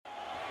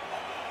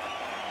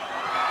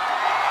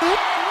Well,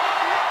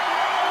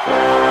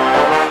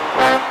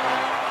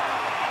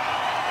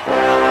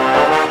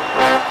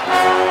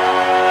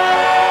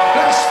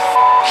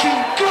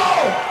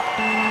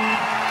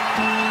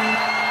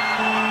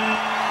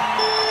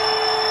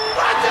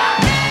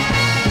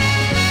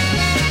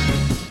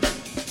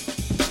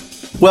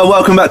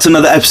 welcome back to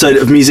another episode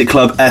of Music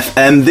Club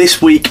FM.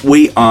 This week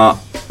we are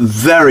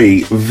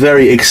very,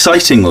 very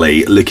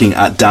excitingly looking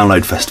at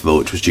Download Festival,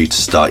 which was due to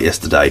start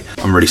yesterday.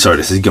 I'm really sorry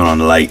this has gone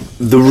on late.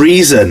 The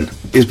reason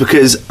is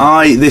because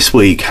I, this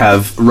week,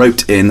 have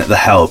roped in the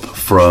help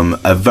from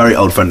a very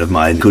old friend of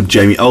mine called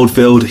Jamie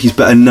Oldfield. He's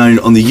better known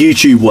on the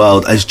YouTube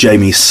world as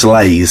Jamie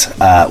Slays,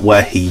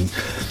 where he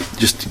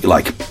just,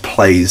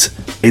 plays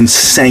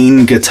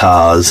insane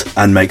guitars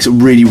and makes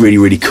really, really,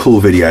 really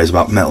cool videos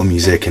about metal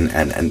music and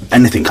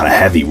anything kind of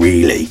heavy,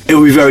 really. It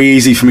would be very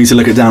easy for me to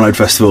look at Download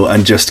Festival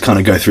and just kind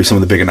of go through some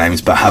of the bigger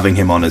names, but having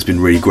him on has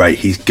been really great.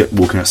 He's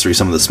walking us through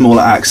some of the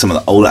smaller acts, some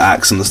of the older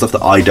acts, some of the stuff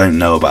that I don't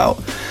know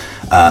about.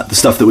 The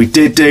stuff that we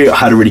did do, I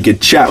had a really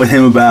good chat with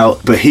him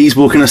about, but he's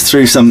walking us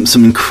through some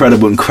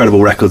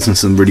incredible records and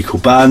some really cool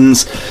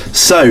bands.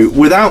 So,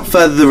 without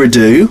further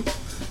ado,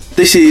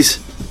 this is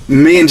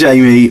me and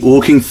Jamie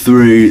walking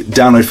through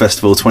Download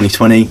Festival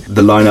 2020,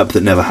 the lineup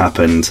that never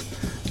happened,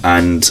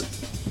 and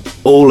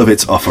all of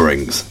its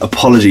offerings.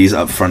 Apologies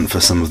up front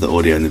for some of the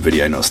audio and the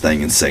video not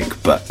staying in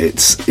sync, but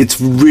it's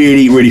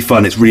really, really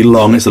fun. It's really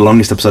long. It's the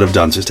longest episode I've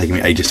done, so it's taking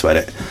me ages to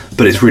edit,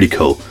 but it's really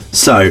cool.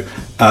 So,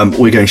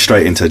 we're going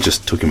straight into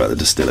just talking about the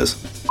Distillers.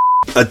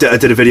 I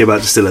did a video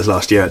about Distillers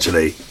last year,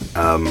 actually.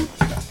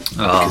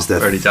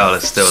 Brody Dahl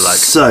is still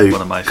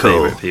one of my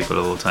favourite people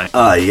of all time.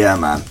 Oh yeah,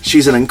 man,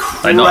 she's an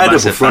incredible not a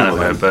massive fan of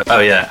her, frontwoman.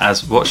 but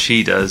as what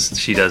she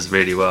does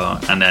really well,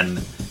 and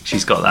then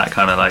she's got that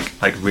kind of like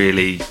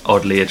really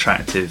oddly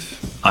attractive.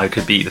 I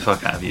could beat the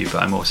fuck out of you,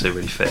 but I'm also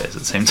really fit at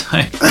the same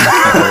time.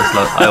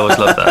 I always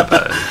love that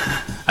about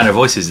her. And her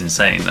voice is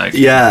insane.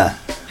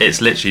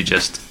 It's literally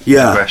just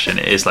aggression.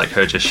 It is like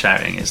her just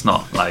shouting. It's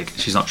not like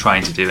she's not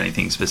trying to do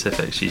anything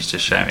specific. She's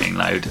just shouting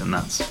loud, and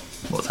that's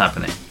what's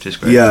happening, which is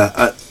great.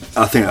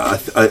 I think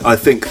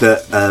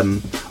that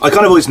I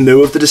kind of always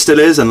knew of the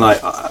Distillers, and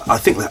I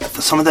think that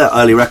some of their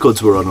early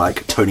records were on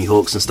like Tony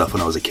Hawk's and stuff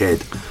when I was a kid.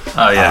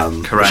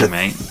 Kerrang,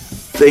 mate.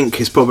 I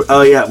think is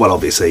probably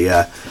obviously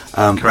I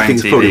think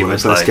it's probably when I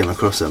first came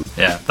across them.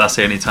 Yeah, that's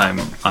the only time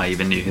I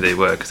even knew who they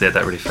were, because they had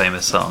that really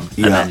famous song.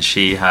 And then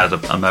she had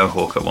a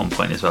mohawk at one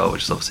point as well,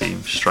 which is obviously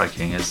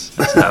striking as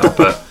hell.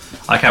 But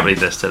I can't believe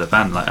they're still a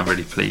band. I'm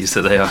really pleased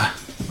that they are.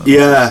 That's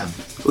awesome.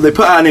 Well, they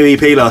put out a new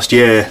EP last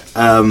year,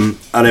 and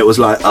it was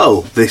like,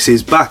 oh, this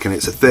is back and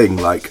it's a thing.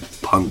 Like,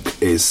 punk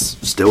is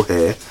still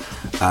here,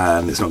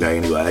 and it's not going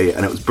anywhere,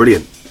 and it was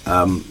brilliant.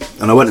 And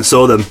I went and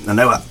saw them, and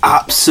they were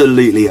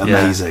absolutely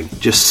amazing.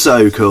 Just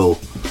so cool.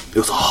 It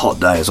was a hot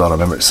day as well. I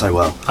remember it so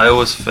well. I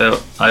always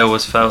felt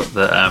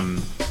that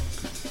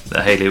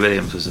that Hayley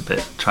Williams was a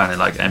bit trying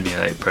to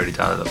emulate Brody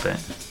Dahl a little bit.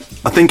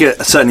 I think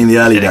certainly in the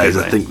early days,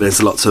 I think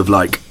there's lots of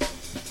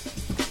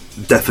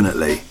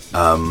definitely.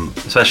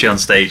 Especially on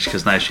stage,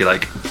 because now she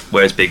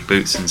wears big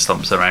boots and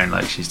stomps around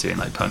like she's doing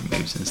punk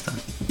moves and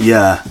stuff.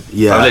 Yeah. I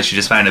literally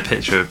just found a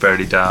picture of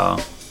Brody Dahl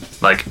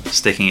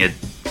sticking a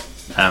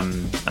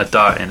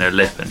dart in her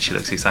lip, and she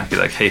looks exactly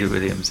like Hayley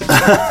Williams.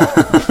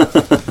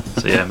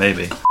 So yeah,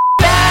 maybe.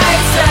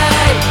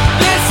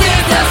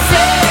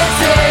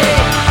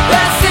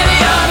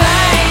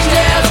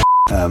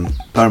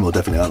 Paramore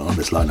definitely aren't on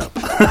this lineup.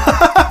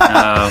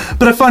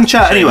 But a fun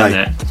chat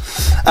anyway.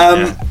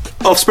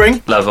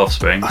 Offspring? Love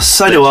Offspring.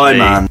 So do I,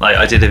 man.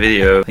 I did a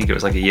video, I think it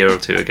was a year or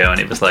two ago, and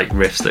it was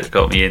riffs that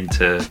got me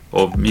into,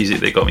 or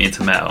music that got me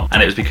into metal.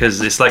 And it was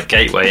because it's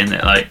gateway, isn't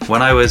it?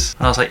 When I was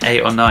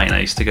 8 or 9, I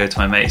used to go to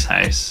my mate's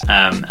house,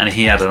 and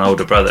he had an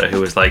older brother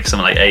who was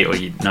something 8 or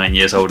 9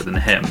 years older than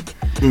him.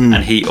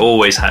 And he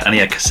always had, and he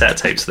had cassette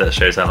tapes, so that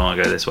shows how long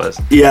ago this was.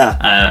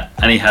 Yeah.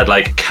 And he had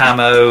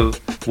camo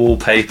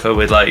wallpaper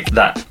with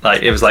that,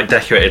 it was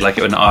decorated like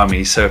it was an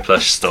army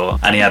surplus store,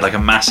 and he had a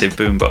massive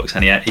boombox,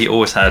 and he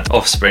always had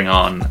Offspring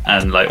on,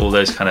 and all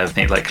those kind of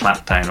things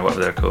Clapdown or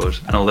whatever they're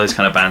called, and all those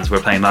kind of bands were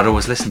playing. I'd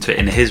always listen to it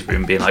in his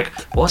room being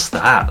what's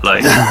that?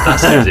 That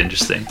sounds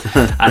interesting.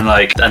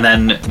 And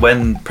then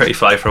when Pretty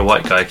Fly for a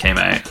White Guy came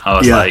out, I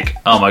was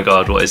oh my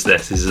god, what is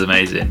this? This is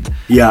amazing.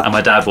 Yeah. And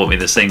my dad bought me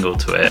the single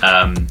to it.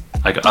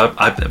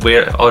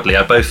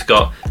 I both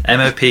got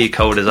MOP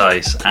Cold as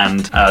Ice and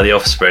The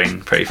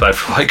Offspring Pretty Fly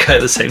for a White Guy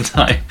at the same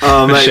time.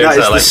 Oh mate, that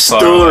is the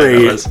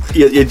story.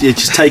 You're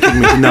just taking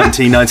me to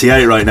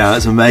 1998 right now.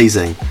 That's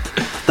amazing.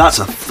 That's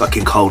a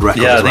fucking cold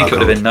record. Yeah, I think it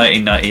would have been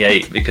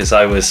 1998, because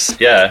I was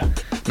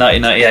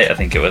 1998 I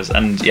think it was,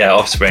 and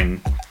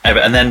Offspring.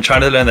 And then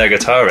trying to learn their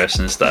guitar riffs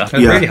and stuff. It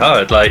was really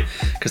hard,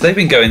 because they've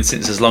been going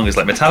since as long as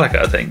Metallica,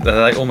 I think.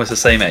 They're almost the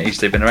same age.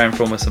 They've been around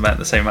for almost about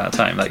the same amount of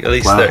time, at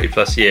least 30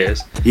 plus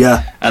years.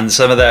 Yeah. And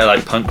some of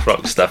their punk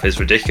rock stuff is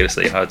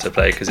ridiculously hard to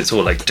play, because it's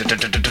all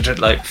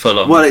full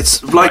on. Well, it's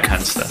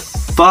hand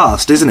stuff.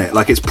 Fast, isn't it?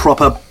 It's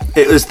proper.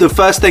 It was the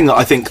first thing that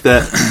I think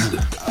that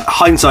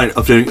hindsight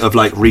of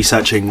like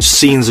researching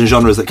scenes and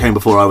genres that came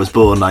before I was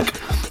born, like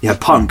you had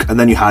punk and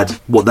then you had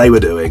what they were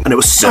doing, and it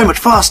was so much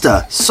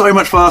faster.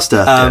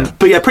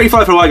 But yeah, Pretty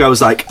Fly for a White Guy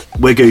was like,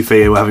 we're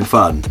goofy and we're having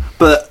fun.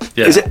 But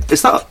is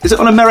it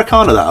on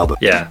Americana, that album?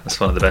 Yeah, that's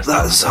one of the best.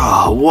 That's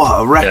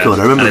what a record!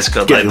 I remember and it's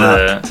got getting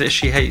that. Is it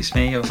She Hates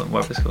Me or something?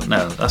 What it's called?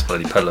 No, that's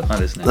bloody Puddle of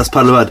Mud, isn't it? That's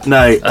Puddle of Mud.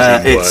 No,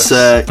 it's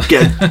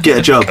Get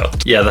a Job.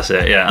 Yeah, that's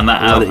it. Yeah, and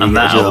that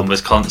album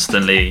was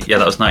constantly. Yeah,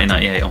 that was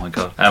 1998. Oh my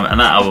god! And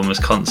that album was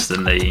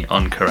constantly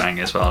on Kerrang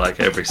as well. Like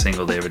every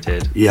single they ever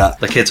did. Yeah,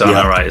 The Kids Aren't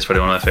Alright is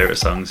probably one of my favourite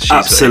songs.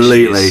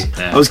 Absolutely.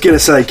 I was gonna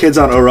say Kids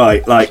Aren't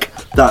Alright. Like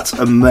that's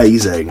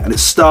amazing, and it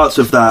starts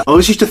with that. I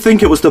always used to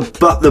think it was the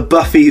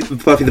Buffy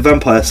the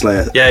Vampire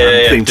Slayer.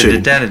 Theme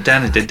tune. Yeah,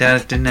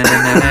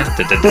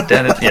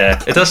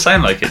 it does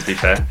sound like it, to be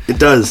fair. It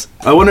does.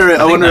 I wonder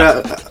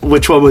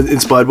which one was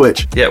inspired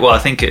which. Yeah, well, I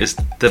think it is.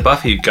 The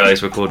Buffy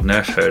guys were called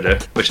Nerf Herder,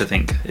 which I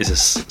think is a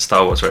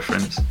Star Wars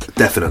reference.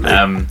 Definitely.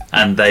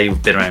 And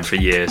they've been around for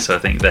years, so I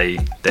think they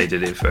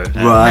did it for.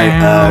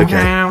 Right. Okay.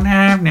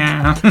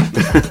 I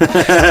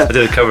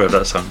did a cover of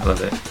that song. I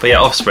love it. But yeah,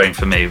 Offspring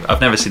for me.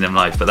 I've never seen them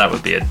live, but that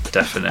would be a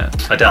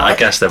definite. I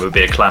guess there would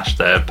be a clash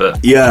there,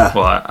 but yeah.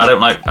 Well,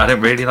 I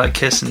don't really like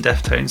Kiss and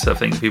Deftones, so I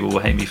think people will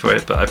hate me for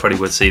it. But I probably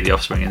would see the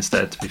Offspring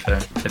instead, to be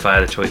fair, if I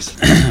had a choice.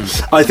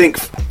 I think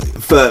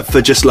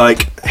for just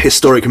like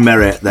historic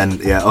merit, then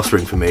yeah,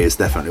 Offspring for me is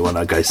definitely one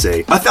I'd go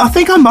see. I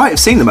think I might have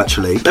seen them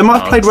actually. They might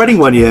have played Reading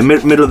one year,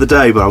 middle of the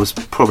day, but I was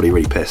probably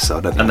really pissed. So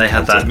I don't. And they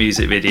had that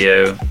music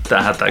video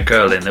that had that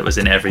girl in that was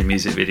in every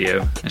music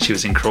video, and she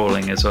was in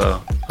Crawling as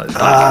well, like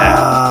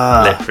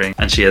black hair, lip ring,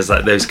 and she has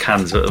like those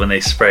cans when they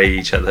spray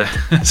each other.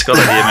 It's got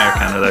like the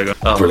Americana logo.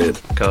 Oh,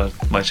 brilliant! God,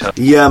 my child.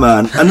 Yeah,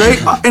 man.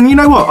 And you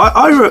know what?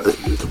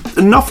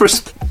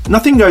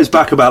 Nothing goes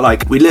back about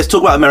like let's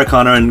talk about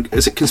Americana, and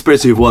is it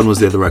Conspiracy of One was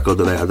the other record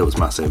that they had that was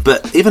massive.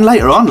 But even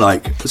later on,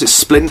 like was it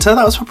Splinter?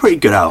 That was a pretty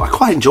good album. I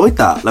quite enjoyed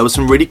that. There was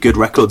some really good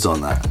records on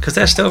that. Because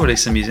they're still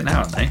releasing music now,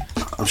 aren't they?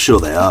 I'm sure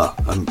they are.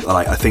 And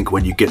like I think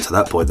when you get to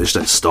that point, they just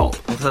don't stop.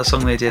 What was that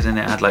song they did, and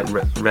it had like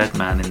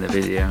Redman in the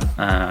video?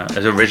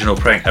 As original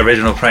prankster.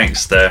 Original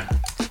prankster.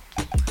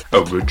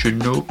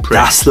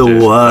 That's the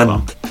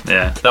one.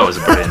 Yeah, that was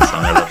a brilliant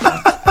song. I love that.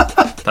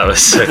 That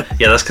was so.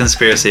 Yeah, that's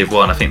Conspiracy of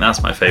One. I think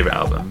that's my favourite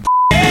album.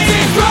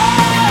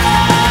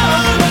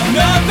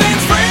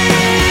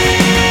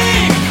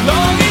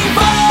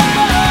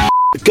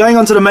 Going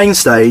on to the main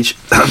stage,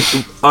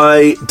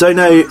 I don't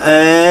know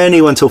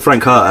anyone till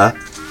Frank Carter.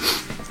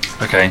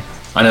 Okay,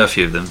 I know a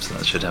few of them, so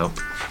that should help.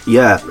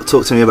 Yeah,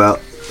 talk to me about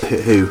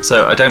who.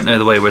 So I don't know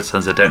the Wayward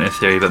Sons, I don't know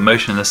Theory, but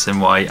Motionless in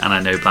White and I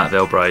know Black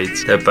Veil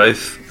Brides. They're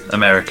both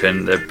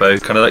American. They're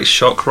both kind of like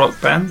shock rock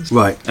bands.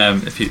 Right.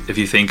 If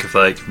you think of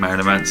like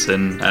Marilyn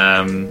Manson,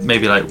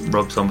 maybe like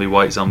Rob Zombie,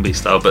 White Zombie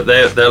style, but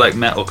they're like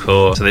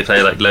metalcore. So they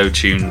play like low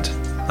tuned,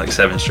 like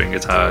 7-string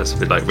guitars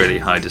with like really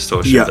high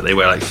distortion, but they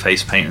wear like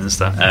face paint and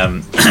stuff.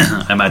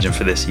 I imagine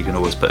for this you can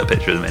always put a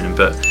picture of them in,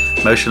 but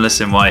Motionless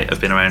in White have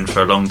been around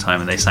for a long time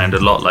and they sound a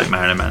lot like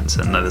Marilyn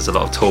Manson. There's a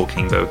lot of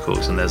talking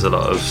vocals and there's a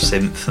lot of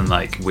synth and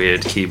like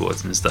weird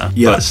keyboards and stuff,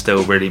 but it's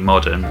still really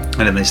modern. And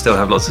then they still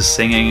have lots of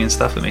singing and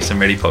stuff that makes them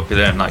really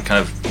popular and like kind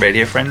of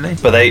radio friendly.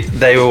 But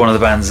they were one of the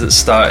bands that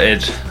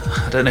started,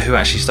 I don't know who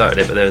actually started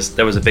it, but there's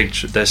still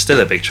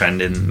a big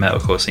trend in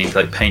metalcore scene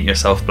to like paint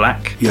yourself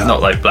black.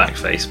 Not like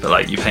blackface, but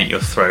like you paint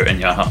your throat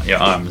and your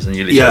arms and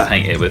you literally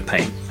paint it with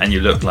paint and you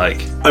look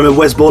like... I remember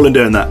Wes Borland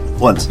doing that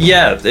once.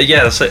 Yeah,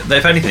 so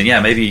if anything,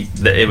 maybe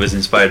it was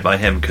inspired by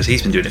him because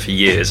he's been doing it for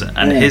years,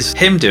 and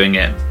him doing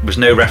it was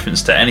no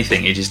reference to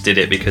anything. He just did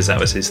it because that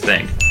was his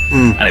thing,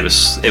 and it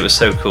was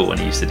so cool when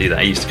he used to do that.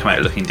 He used to come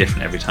out looking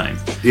different every time.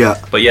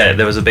 Yeah. But yeah,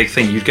 there was a big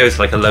thing. You'd go to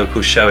like a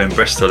local show in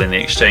Bristol in the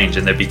Exchange,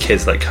 and there'd be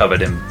kids like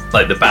covered in,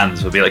 like the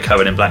bands would be like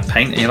covered in black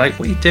paint, and you're like,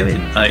 what are you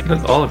doing? Like, you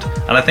look odd.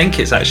 And I think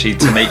it's actually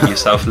to make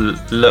yourself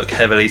look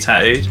heavily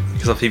tattooed,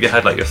 because if you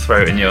had like your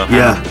throat and your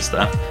hands and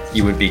stuff,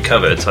 you would be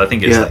covered. So I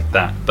think it's like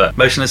that. But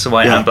Motionless in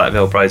White and Black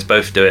Veil Brides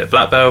both do it.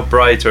 Black Veil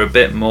Brides are a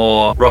bit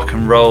more rock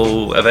and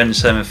roll, Avenged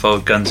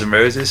Sevenfold, Guns N'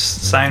 Roses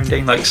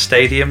sounding, like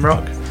stadium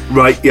rock.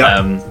 Right.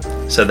 Yeah.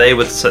 So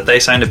they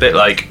sound a bit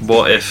like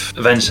what if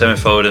Avenged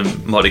Sevenfold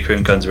and Motley Crue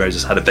and Guns N'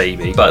 Roses had a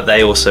baby, but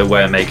they also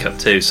wear makeup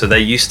too. So they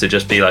used to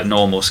just be like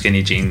normal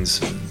skinny jeans,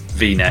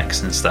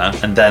 V-necks and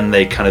stuff, and then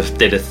they kind of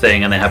did a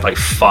thing and they have like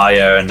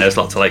fire and there's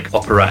lots of like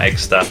operatic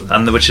stuff,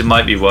 and which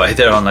might be why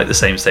they're on like the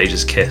same stage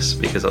as Kiss,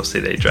 because obviously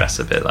they dress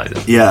a bit like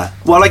them. Yeah.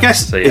 Well, I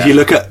guess if you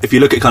look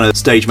at kind of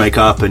stage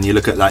makeup and you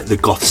look at like the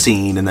goth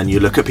scene and then you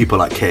look at people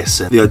like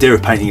Kiss, and the idea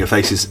of painting your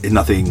face is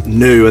nothing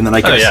new, and then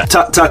I guess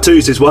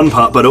tattoos is one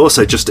part, but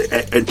also just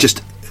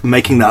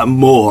making that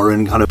more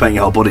and kind of painting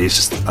your whole body is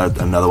just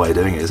another way of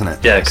doing it, isn't it?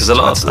 Yeah, because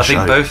I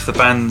think both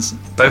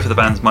both of the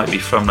bands might be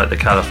from like the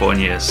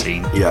California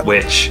scene,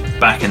 which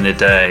back in the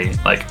day,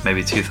 like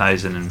maybe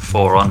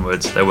 2004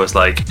 onwards, there was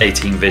like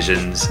 18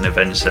 Visions and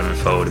Avenged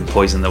Sevenfold and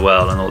Poison the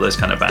Well and all those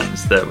kind of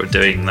bands that were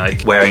doing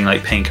like wearing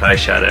like pink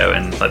eyeshadow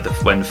and like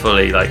when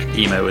fully like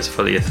emo was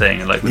fully a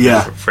thing and like with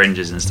different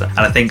fringes and stuff. And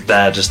I think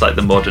they're just like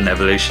the modern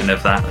evolution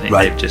of that. I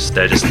think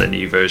they're just the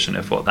new version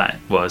of what that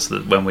was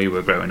when we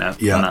were growing up,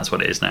 and that's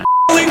what it is now.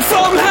 Falling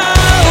from hell,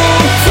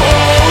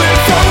 falling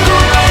from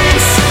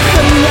grace,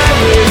 and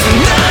there is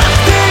nothing.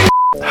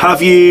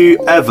 Have you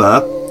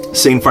ever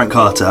seen Frank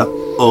Carter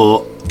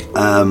or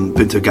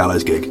been to a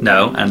Gallows gig?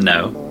 No, and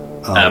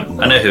no.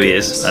 I know who he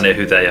is. I know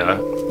who they are.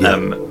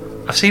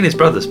 I've seen his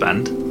brother's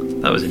band.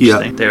 That was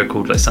interesting. They were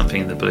called like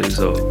Something in the Blues,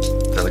 or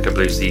they're like a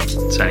bluesy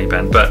sounding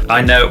band. But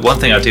I know one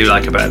thing I do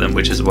like about them,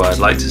 which is why I'd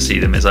like to see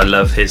them, is I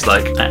love his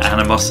like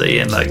animosity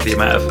and like the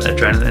amount of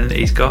adrenaline that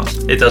he's got.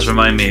 It does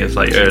remind me of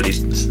like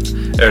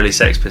early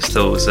Sex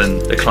Pistols and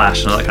The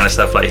Clash and all that kind of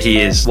stuff. Like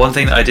he is, one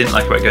thing that I didn't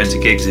like about going to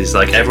gigs is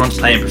like everyone's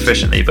playing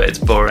proficiently, but it's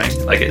boring.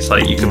 Like it's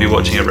like you could be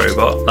watching a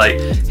robot. Like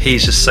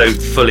he's just so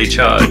fully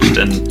charged,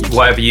 and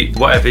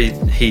whatever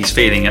he's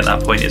feeling at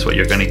that point is what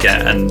you're going to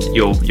get, and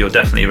you'll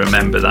definitely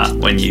remember that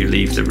when you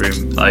leave the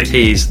room. Like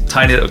he's a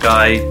tiny little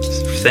guy,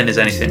 thin as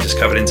anything, just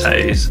covered in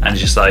tattoos, and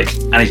he's just like,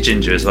 and he's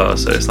ginger as well,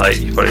 so it's like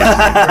you probably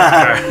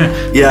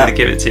gonna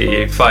give it to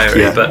you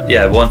fiery. But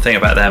yeah, one thing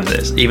about them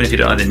is even if you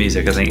don't like the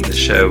music, I think the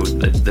show,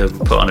 they'll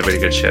put on a really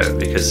good show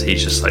because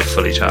he's just like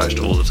fully charged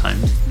all the time.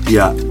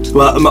 Yeah,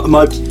 well,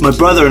 my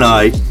brother and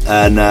I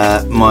and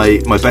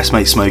my best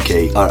mate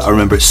Smokey, I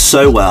remember it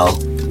so well.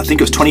 I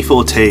think it was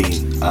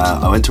 2014.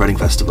 I went to Reading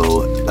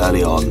Festival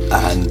early on,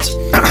 and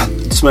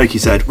Smokey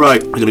said,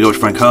 "Right, we're going to go watch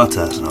Frank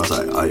Carter." And I was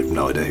like, "I have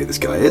no idea who this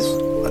guy is.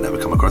 I'd never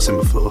come across him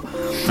before."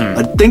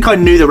 I think I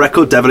knew the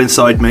record Devil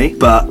Inside Me,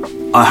 but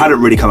I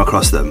hadn't really come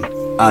across them.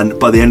 And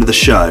by the end of the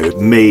show,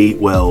 me,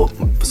 Will,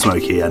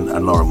 Smokey and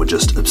Lauren were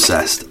just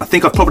obsessed. I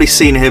think I've probably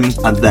seen him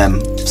and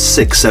them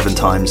 6-7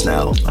 times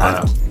now.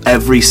 Wow. And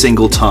every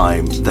single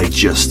time they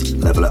just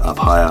level it up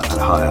higher and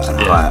higher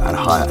and higher and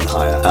higher and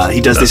higher.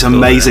 He does this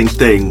amazing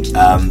thing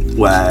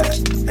where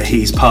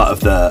he's part of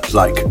the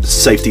like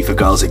Safety for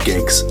Girls at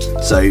Gigs.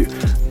 So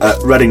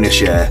at Reading this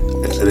year,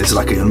 there's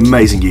like an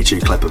amazing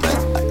YouTube clip of it.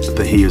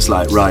 But he was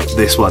like, right,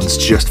 this one's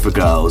just for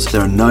girls.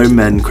 There are no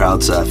men crowd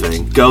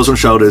surfing. Girls on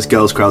shoulders,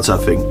 girls crowd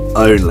surfing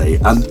only.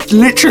 And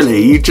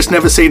literally, you've just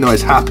never seen the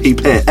most happy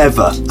pit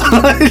ever.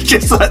 It's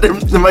just like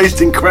the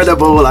most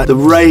incredible, like the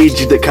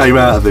rage that came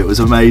out of it was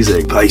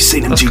amazing. But you've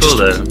seen him do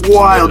just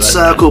wild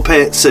circle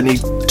pits, and he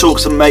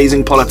talks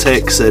amazing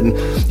politics. And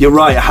you're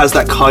right, it has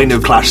that kind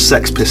of Clash,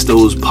 Sex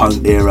Pistols,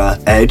 punk era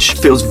edge.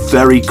 Feels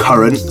very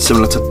current,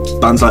 similar to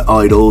bands like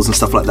Idols and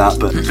stuff like that.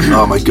 But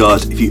oh my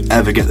god, if you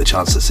ever get the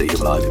chance to see him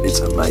live, it's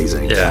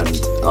amazing. Yeah,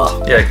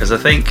 because I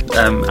think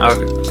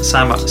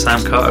Sam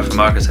Carter from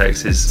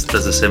Architects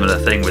does a similar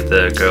thing with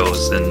the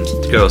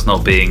girls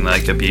not being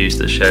like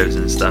abused at shows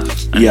and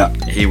stuff. And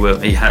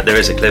there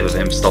is a clip of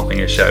him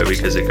stopping a show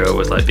because a girl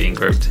was like being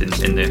groped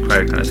in the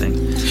crowd kind of thing.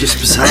 Just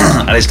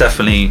bizarre. And it's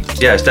definitely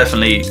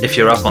if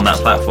you're up on that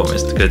platform,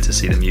 it's good to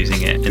see them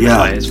using it in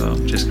that way as well,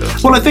 which is cool.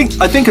 Well, I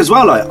think as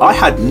well, like, I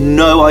had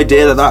no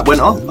idea that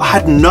went on. I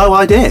had no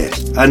idea,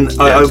 and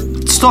I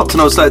stopped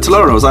and I was like to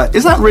Lauren, I was like,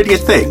 is that really a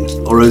thing,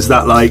 or is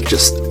that like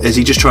is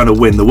he just trying to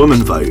win the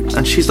woman vote?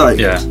 And she's like,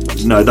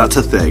 no, that's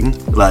a thing.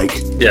 Like,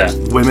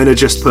 women are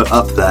just put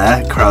up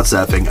there crowd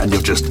surfing, and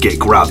you'll just get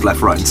grabbed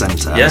left, right, and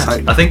centre. Yeah,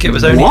 like, I think it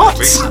was only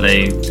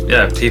recently.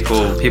 Yeah,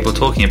 people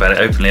talking about it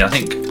openly. I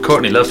think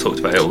Courtney Love talked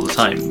about it all the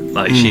time.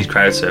 Like she's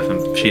crowd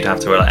surfing, she'd have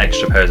to wear like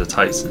extra pairs of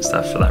tights and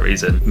stuff for that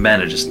reason.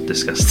 Men are just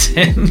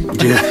disgusting.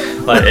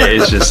 Like it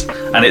is just,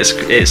 and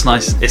it's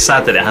nice. It's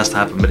sad that it has to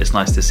happen, but it's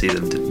nice to see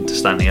them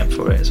standing up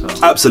for it as well.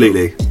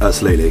 Absolutely.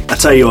 I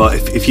tell you what,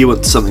 if you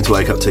want something to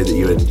wake up to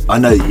that I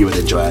know that you would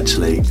enjoy.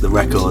 Actually, the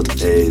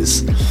record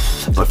is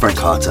by Frank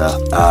Carter.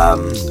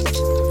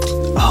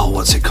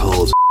 What's it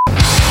called?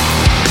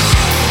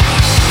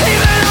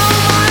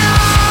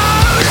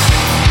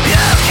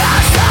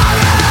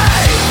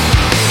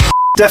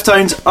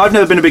 Deftones, I've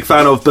never been a big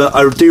fan of, but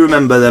I do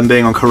remember them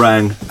being on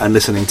Kerrang and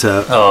listening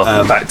to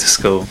Back to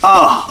School.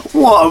 Oh,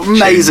 what an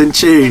amazing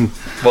tune.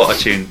 What a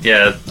tune.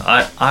 Yeah,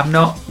 I'm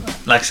not,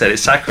 like I said,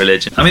 it's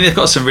sacrilege. I mean, they've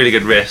got some really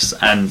good riffs,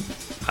 and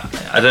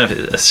I don't know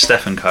if it's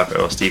Stephen Carper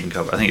or Stephen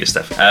Carper. I think it's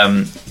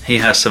Stephen. He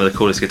has some of the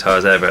coolest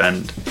guitars ever,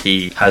 and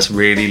he has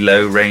really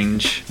low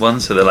range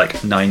ones, so they're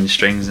like 9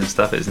 strings and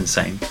stuff. It's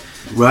insane.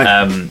 Right.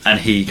 And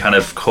he kind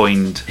of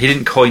he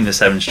didn't coin the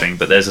 7-string,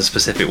 but there's a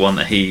specific one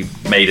that he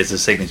made as a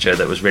signature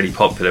that was really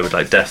popular with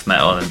like death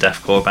metal and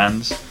deathcore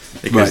bands,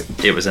 because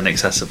it was an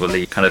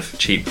accessibly kind of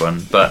cheap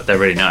one, but they're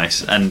really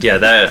nice. And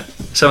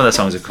some of their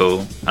songs are cool,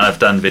 and I've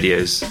done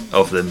videos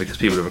of them because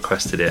people have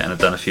requested it, and I've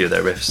done a few of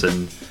their riffs,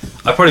 and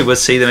I probably would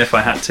see them if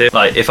I had to.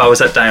 Like, if I was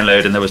at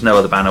Download and there was no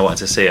other band I wanted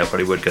to see, I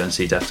probably would go and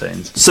see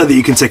Deftones. So that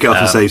you can tick it off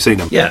and say you've seen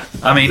them? Yeah.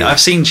 I mean, I've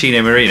seen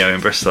Chino Marino in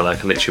Bristol. I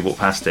could literally walk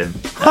past him.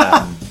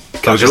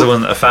 because I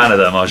wasn't a fan of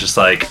them, I was just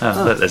like,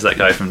 look, there's that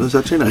guy from. There's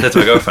that Gino. I said to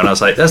my girlfriend, I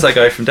was like, there's that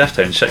guy from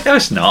Deftones. She's like, no,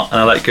 it's not.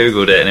 And I like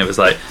googled it, and it was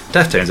like,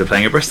 Deftones are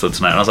playing at Bristol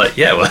tonight. And I was like,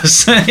 yeah, it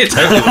was. It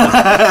totally was.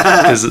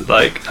 Because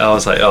like I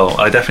was like, oh,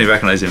 I definitely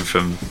recognise him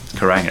from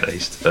Kerrang at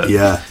least. But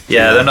Yeah.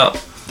 they're not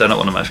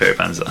one of my favourite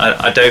bands.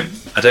 I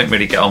don't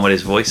really get on with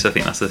his voice. I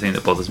think that's the thing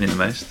that bothers me the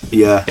most.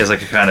 Yeah. He has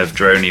like a kind of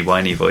drony,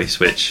 whiny voice,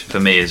 which for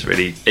me is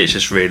really, it's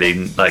just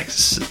really like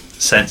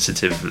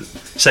sensorily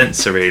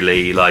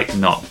like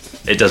not.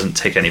 It doesn't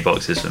tick any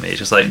boxes for me. It's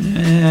just like,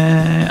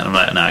 and I'm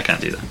like, no, I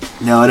can't do that.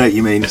 No, I know what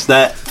you mean.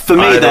 That for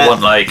me, I either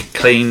want like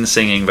clean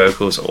singing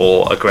vocals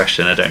or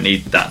aggression. I don't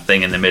need that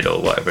thing in the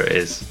middle, whatever it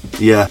is.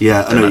 Yeah,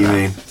 I know what you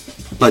mean.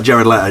 Like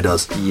Jared Leto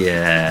does.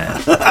 Yeah.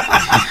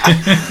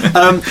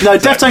 No,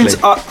 Deftones.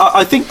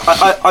 I think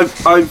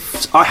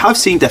I have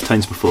seen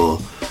Deftones before,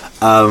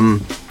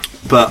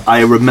 but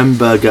I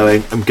remember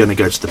going, I'm going to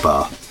go to the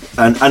bar.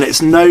 And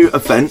it's no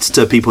offence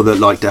to people that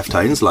like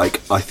Deftones.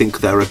 Like, I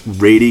think they're a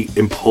really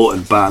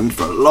important band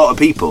for a lot of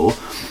people.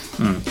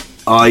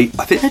 I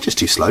think they're just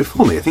too slow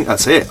for me. I think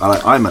that's it.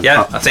 I'm an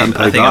up-tempo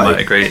I think guy. I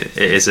might agree. It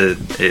is a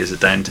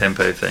down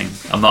tempo thing.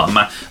 I'm not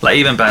a like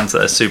even bands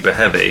that are super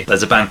heavy.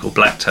 There's a band called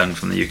Blacktone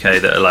from the UK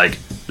that are like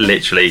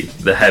literally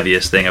the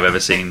heaviest thing I've ever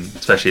seen,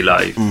 especially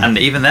live. And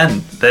even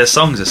then, their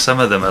songs, some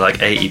of them are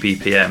like 80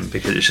 BPM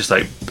because it's just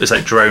like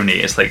drony.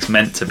 It's like it's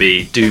meant to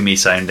be doomy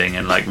sounding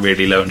and like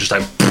really low and just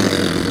like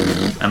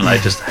and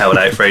like just held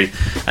out for ages.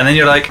 And then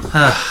you're like,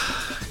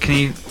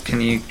 can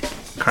you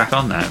crack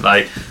on now?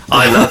 Like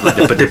I love like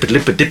like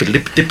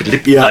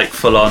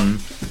full on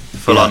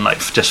like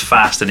just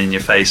fast and in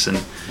your face. And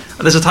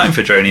there's a time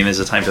for drony and there's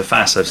a time for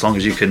fast. So as long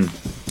as you can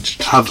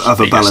have a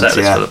balance,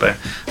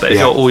 but if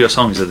all your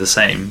songs are the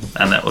same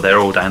and they're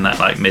all down that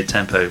like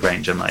mid-tempo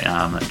range, I'm like,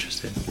 I'm not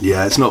interested.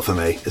 Yeah, it's not for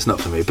me.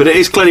 But it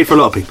is clearly for a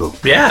lot of people.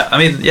 Yeah, I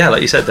mean, yeah,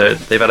 like you said,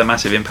 they've had a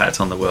massive impact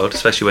on the world,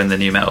 especially when the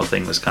new metal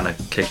thing was kind of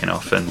kicking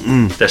off,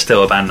 and they're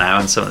still a band now,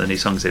 and some of the new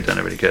songs they've done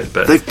are really good.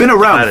 But they've been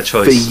around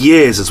for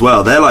years as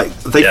well. They're like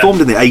they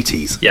formed in the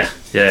 80s. Yeah.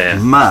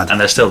 Mad. And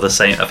they're still the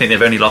same. I think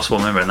they've only lost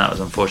one member, and that was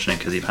unfortunate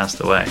because he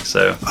passed away.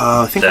 So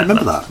I think I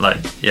remember that.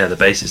 Like, the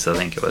bassist, I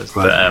think it was.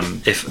 Right.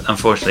 But if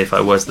I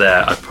was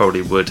there, I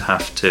probably would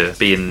have to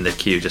be in the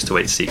queue just to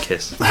wait to see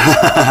Kiss.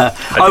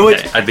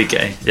 I'd be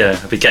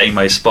getting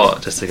my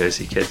spot just to go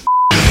see Kiss.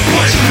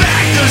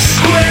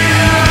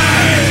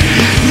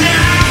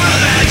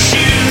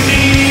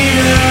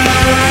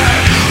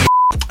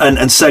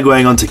 And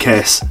segueing onto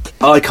Kiss,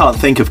 I can't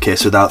think of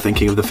Kiss without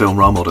thinking of the film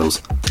Role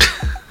Models.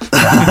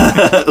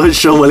 With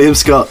Sean William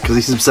Scott, because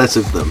he's obsessed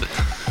with them.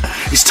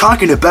 He's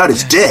talking about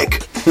his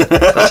dick.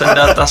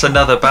 That's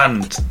another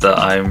band that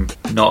I'm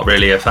not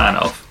really a fan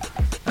of.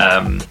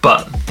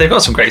 But they've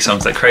got some great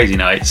songs like Crazy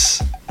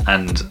Nights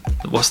and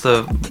what's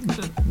the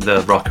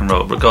rock and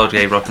roll, God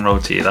Gave Rock and Roll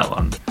to You, that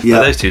one.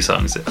 Yeah. Those two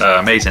songs are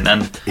amazing.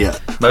 And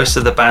most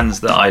of the bands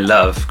that I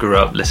love grew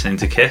up listening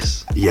to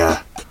Kiss.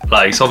 Yeah.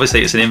 Like, so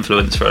obviously it's an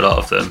influence for a lot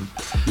of them.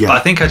 Yeah. But I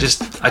think I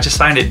just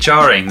found it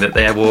jarring that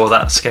they wore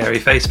that scary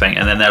face paint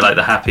and then they're like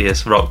the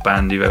happiest rock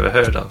band you've ever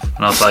heard of.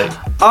 And I was like,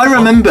 I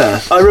remember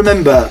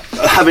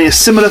having a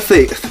similar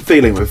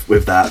feeling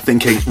with that,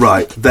 thinking,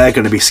 right, they're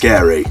going to be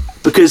scary.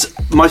 Because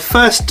my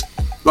first,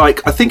 I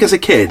think as a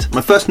kid,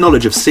 my first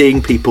knowledge of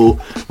seeing people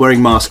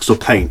wearing masks or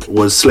paint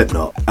was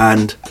Slipknot,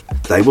 and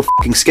they were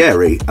fucking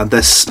scary, and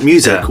their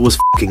music was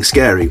fucking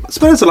scary.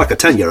 Especially as like a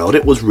 10-year-old,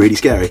 it was really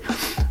scary.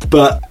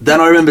 But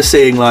then I remember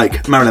seeing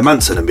like Marilyn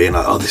Manson and being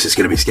like, oh, this is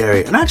going to be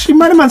scary. And actually,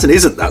 Marilyn Manson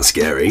isn't that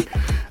scary,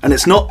 and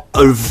it's not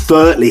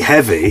overtly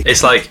heavy. It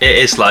is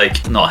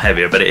like not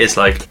heavier, but it is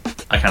like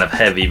a kind of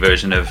heavy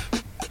version of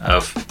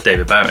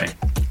David Bowie.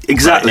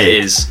 Exactly. Like,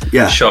 it is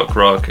shock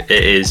rock. It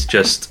is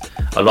just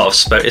a lot of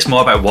it's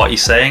more about what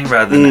he's saying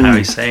rather than how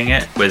he's saying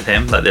it with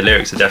him. Like, the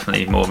lyrics are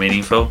definitely more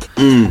meaningful,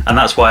 and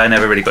that's why I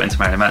never really got into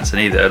Marilyn Manson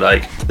either.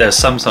 Like, there's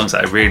some songs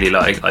that I really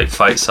like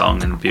Fight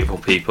Song and Beautiful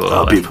People.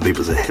 Oh, Beautiful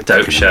People's a hit.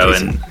 Dope Show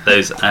and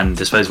those, and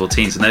Disposable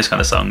Teens and those kind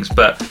of songs.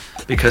 But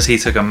because he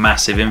took a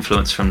massive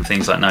influence from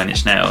things like Nine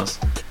Inch Nails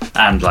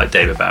and like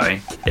David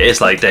Bowie, it is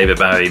like David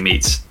Bowie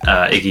meets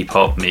Iggy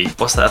Pop meets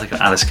what's that other guy,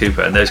 Alice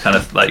Cooper, and those kind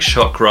of like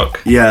shock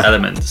rock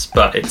elements,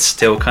 but it's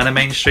still kind of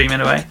mainstream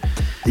in a way.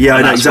 Yeah,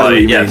 I know exactly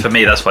what you mean. For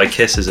me, that's why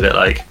Kiss is a bit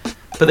like,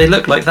 but they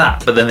look like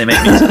that, but then they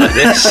make music like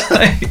this.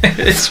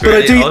 It's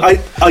really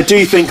odd. I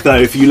do think though,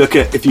 if you look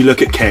at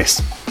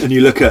Kiss and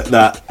you look at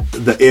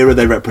the era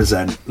they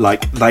represent,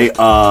 like they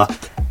are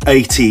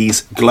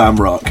 80s glam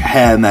rock,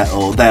 hair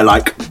metal. They're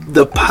like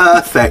the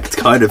perfect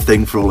kind of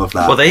thing for all of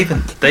that. Well, they've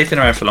been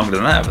around for longer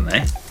than that, haven't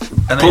they?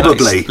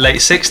 Probably like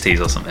late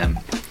 60s or something.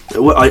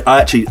 Well,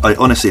 I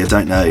honestly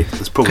don't know.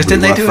 It's probably because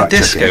didn't they do a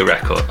disco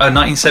record? Oh,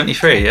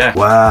 1973, yeah.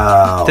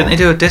 Wow. Didn't they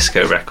do a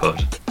disco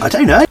record? I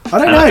don't know.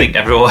 I think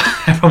everyone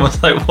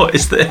was like, what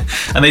is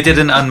this? And they did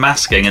an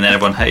unmasking and then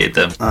everyone hated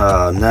them.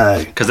 Oh,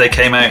 no. Because they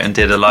came out and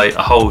did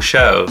a whole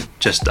show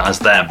just as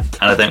them.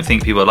 And I don't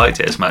think people liked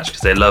it as much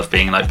because they love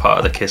being like part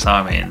of the Kiss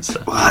army and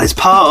stuff. Well, it's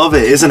part of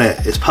it, isn't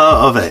it? It's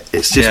part of it.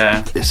 It's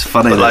just, it's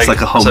funny. But it's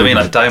like a whole so I mean,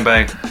 like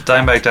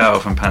Dimebag Darrell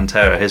from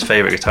Pantera, his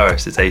favourite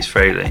guitarist is Ace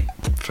Frehley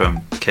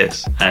from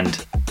Kiss.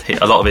 And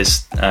a lot of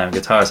his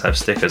guitars have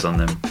stickers on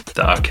them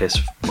that are Kiss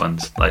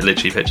ones, like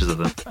literally pictures of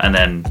them. And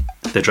then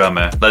the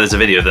drummer, like there's a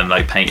video of them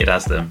like painted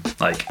as them,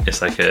 like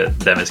it's like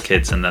them as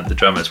kids, and then the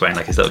drummer's wearing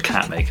like his little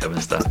cat makeup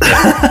and stuff.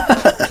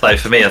 Yeah. Like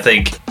for me, I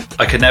think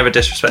I could never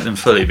disrespect them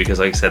fully because,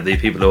 like I said, the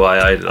people who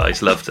I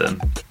idolise loved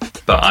them,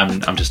 but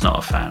I'm just not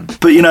a fan.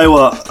 But you know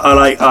what?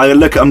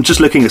 I'm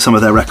just looking at some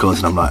of their records,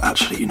 and I'm like,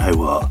 actually, you know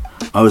what?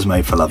 I was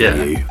made for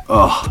loving you.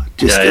 Oh,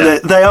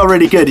 they are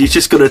really good. You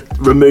just got to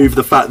remove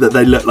the fact that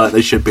they look like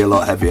they should be a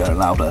lot heavier and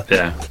louder.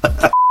 Yeah.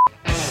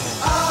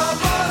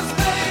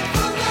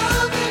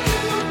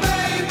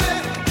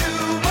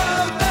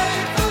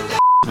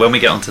 When we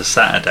get onto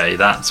Saturday,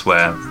 that's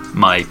where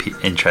my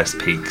interest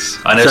peaks.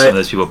 I know some of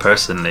those people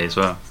personally as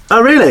well.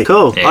 Oh, really?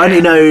 Cool. Yeah. I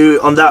only know,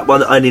 on that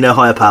one, I only know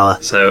Higher Power.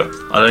 So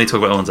I'll only talk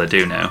about the ones I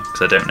do know,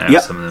 because I don't know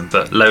some of them.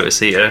 But Lotus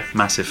Eater,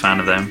 massive fan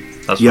of them.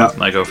 That's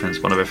my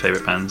girlfriend's one of her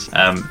favourite bands.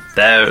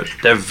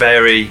 They're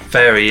very,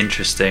 very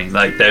interesting.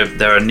 Like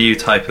they're a new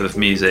type of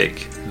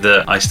music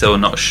that I'm still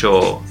not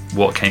sure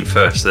what came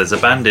first. So there's a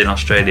band in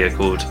Australia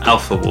called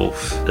Alpha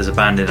Wolf, there's a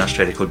band in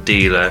Australia called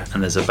Dealer,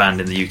 and there's a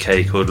band in the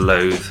UK called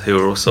Loathe, who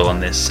are also on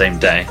this same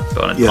day,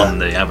 but on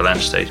the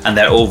Avalanche stage. And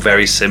they're all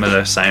very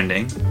similar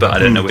sounding, but I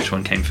don't know which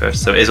one came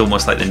first. So it is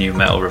almost like the new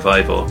metal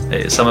revival.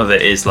 Some of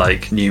it is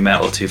like new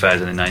metal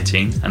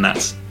 2019, and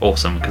that's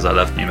awesome because I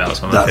love new metal.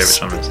 It's one of my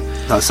favourite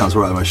genres. That sounds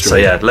right on my street. So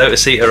yeah,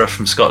 Lotus Eater are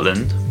from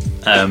Scotland,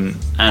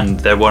 and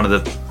they're one of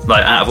the,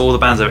 like, out of all the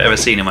bands I've ever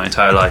seen in my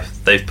entire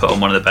life, they've put on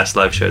one of the best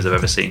live shows I've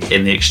ever seen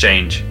in the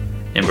Exchange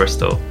in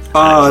Bristol.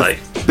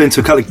 I've been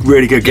to a couple of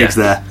really good gigs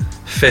there.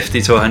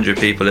 50 to 100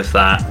 people, if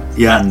that.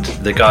 Yeah. And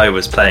the guy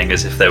was playing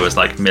as if there was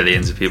like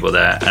millions of people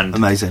there. And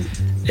amazing.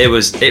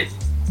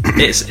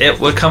 It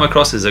would come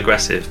across as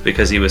aggressive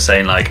because he was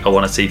saying like, I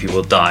want to see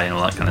people die and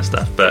all that kind of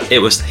stuff. But he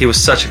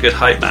was such a good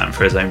hype man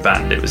for his own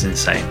band. It was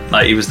insane.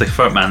 Like, he was the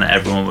front man that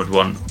everyone would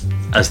want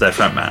as their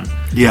front man.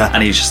 Yeah.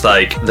 And he's just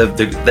like,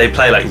 they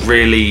play like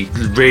really,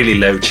 really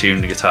low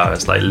tuned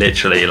guitars, like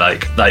literally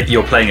like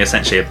you're playing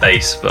essentially a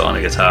bass but on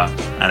a guitar,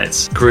 and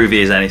it's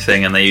groovy as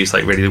anything, and they use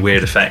like really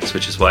weird effects,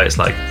 which is why it's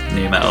like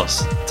new metal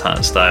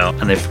style.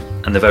 And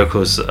the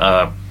vocals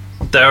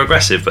they're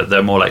aggressive, but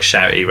they're more like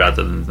shouty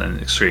rather than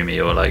extremey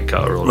or like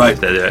guttural. Right.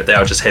 They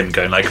are just him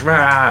going like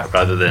rah,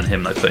 rather than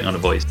him like putting on a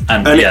voice.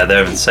 And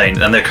they're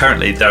insane. And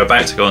they're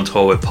about to go on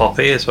tour with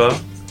Poppy as well.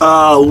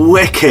 Oh,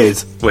 wicked.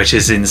 Which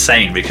is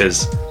insane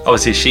because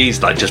obviously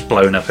she's like just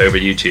blown up over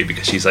YouTube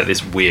because she's like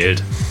this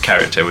weird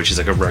character which is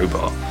like a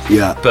robot.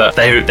 Yeah. But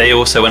they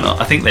also went on,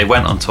 I think they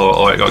went on tour,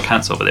 or it got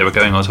cancelled, but they were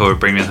going on tour with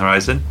Bring Me the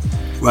Horizon.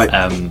 Right.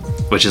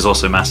 Which is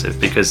also massive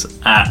because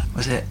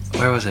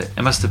where was it?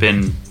 It must have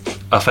been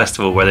a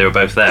festival where they were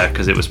both there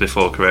because it was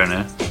before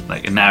Corona.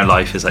 Like, now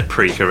life is like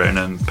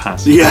pre-Corona and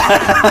past.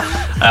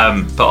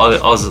 Yeah. But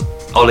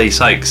Ollie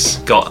Sykes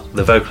got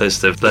the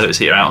vocalist of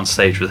Lotus Eater out on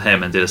stage with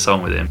him and did a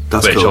song with him,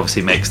 which cool.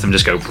 Obviously makes them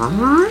just go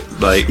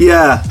like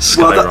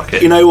skyrocket.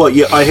 Well, you know what?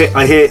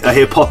 I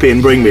hear Poppy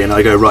and Bring Me, and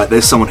I go, right,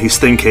 there's someone who's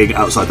thinking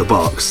outside the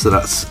box. So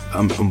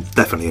I'm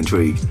definitely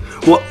intrigued.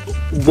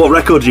 What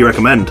record do you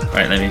recommend?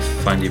 Right, let me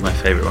find you my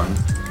favourite one,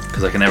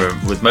 because I can never,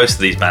 with most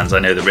of these bands I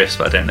know the riffs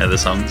but I don't know the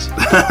songs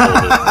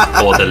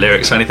or the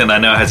lyrics or anything. I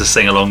know how to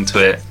sing along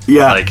to it,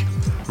 like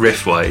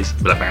riff wise.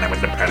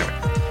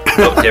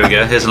 Oh, here we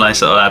go. Here's a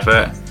nice little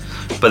advert.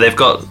 But they've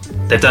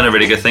done a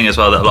really good thing as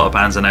well that a lot of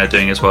bands are now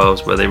doing as well,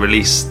 where they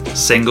release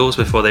singles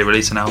before they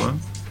release an album.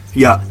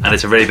 Yeah. And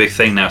it's a really big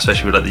thing now,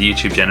 especially with like the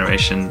YouTube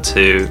generation,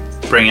 to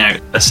bring out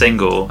a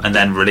single and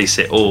then release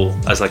it all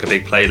as like a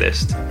big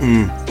playlist,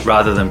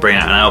 rather than bring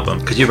out an album.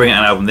 Because you bring out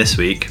an album this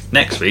week,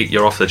 next week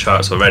you're off the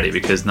charts already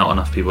because not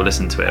enough people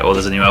listen to it, or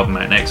there's a new album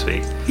out next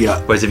week.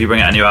 Yeah. Whereas if you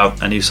bring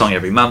out a new song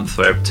every month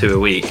or 2 a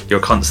week, you're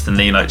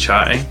constantly like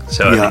charting.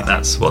 So I think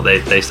that's what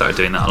they started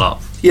doing that a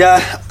lot.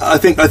 Yeah, I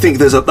think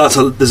there's a lot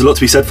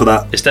to be said for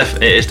that.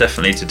 It is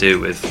definitely to do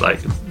with like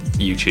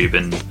YouTube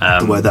and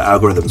the way the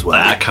algorithms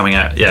work, coming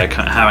out,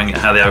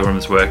 how the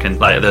algorithms work. And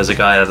like, there's a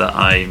guy that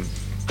I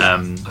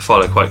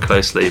follow quite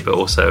closely, but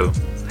also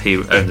he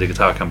owns a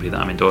guitar company that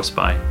I'm endorsed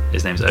by.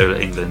 His name's Ola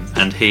England,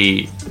 and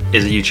he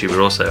is a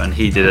YouTuber also, and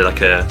he did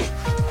like a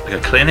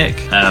clinic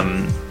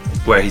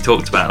where he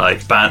talked about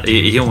like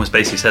he almost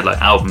basically said like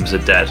albums are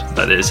dead,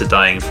 like it's a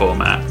dying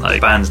format. Like,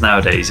 bands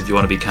nowadays, if you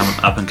want to become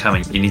up and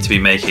coming, you need to be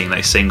making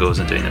like singles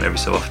and doing them every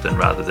so often,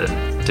 rather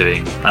than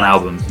doing an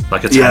album,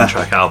 like a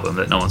 10-track album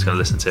that no one's going to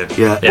listen to.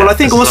 Yeah. Well, I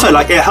think also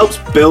like it helps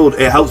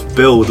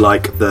build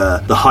like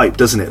the hype,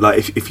 doesn't it?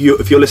 Like if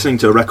you're listening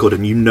to a record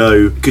and you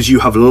know, because you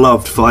have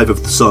loved 5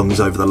 of the songs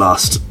over the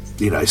last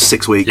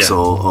 6 weeks Yeah.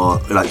 or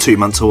like 2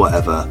 months or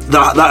whatever.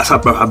 That's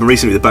happened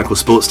recently with a band called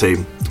Sports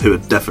Team, who are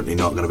definitely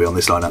not going to be on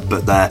this lineup,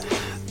 but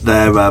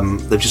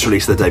they've just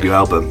released their debut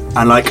album,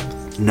 and like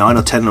 9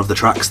 or 10 of the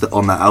tracks that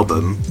on that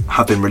album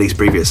have been released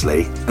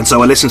previously, and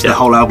so I listened to the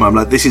whole album. I'm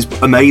like, this is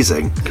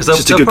amazing. Because It's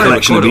just a good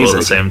collection of all at the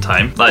music. same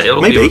time. Like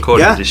it'll Maybe, be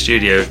recorded yeah. in the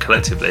studio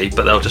collectively,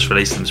 but they'll just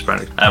release them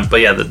sporadically.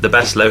 But yeah, the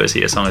best Lotus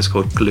Eater song is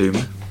called Gloom.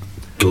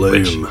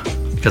 Gloom.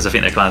 Because I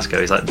think they're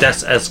Glasgow. He's like,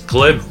 "That's as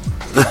gloom."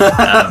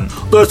 That's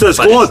But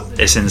good.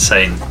 it's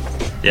insane.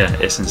 Yeah,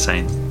 it's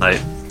insane.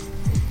 Like,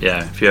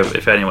 yeah,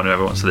 if anyone who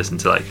ever wants to listen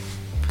to like,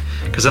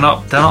 because they're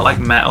not like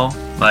metal.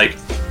 Like,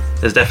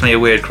 there's definitely a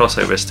weird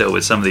crossover still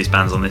with some of these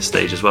bands on this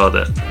stage as well.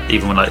 That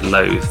even when like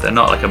Loathe, they're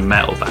not like a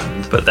metal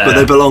band, but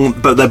they belong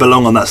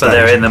on that stage. But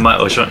they're in the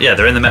metal genre. Yeah,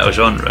 they're in the metal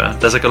genre.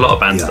 There's like a lot of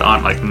bands that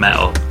aren't like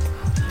metal.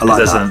 I like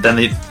there's that.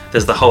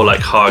 There's the whole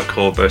like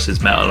hardcore versus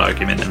metal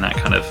argument and that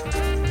kind of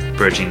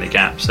bridging the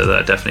gap. So that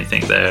I definitely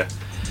think they're.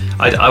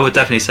 I would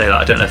definitely say that.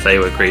 I don't know if they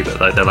would agree, but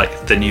like they're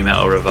like the new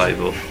metal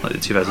revival, like the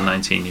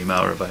 2019 new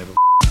metal revival.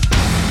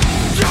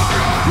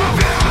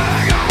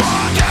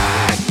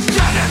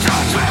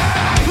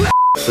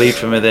 Bleed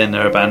From Within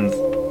are a band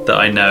that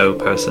I know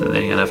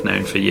personally and I've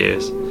known for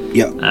years.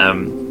 Yeah.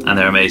 And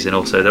they're amazing.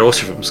 Also, they're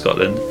also from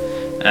Scotland.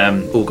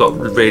 All got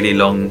really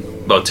long.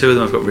 Well, 2 of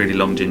them have got really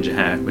long ginger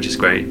hair, which is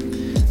great.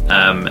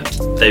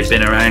 They've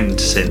been around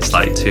since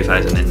like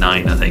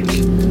 2009, I think.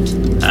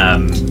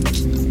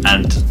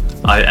 And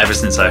ever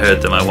since I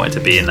heard them, I wanted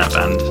to be in that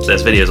band.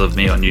 There's videos of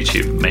me on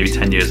YouTube, maybe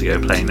 10 years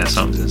ago, playing their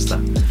songs and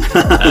stuff.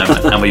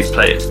 And we've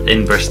played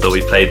in Bristol.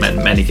 We played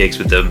many gigs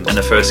with them. And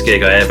the first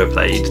gig I ever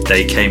played,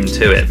 they came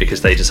to it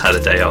because they just had a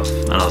day off,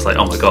 and I was like,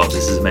 "Oh my god,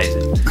 this is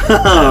amazing!"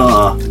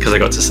 Because I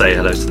got to say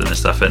hello to them and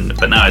stuff.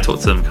 But now I talk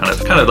to them kind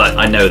of like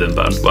I know them,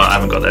 but I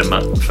haven't got their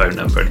phone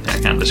number or anything.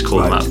 I can't just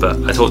call them up.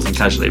 But I talk to them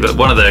casually. But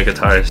one of their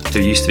guitarists who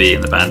used to be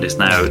in the band is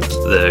now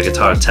the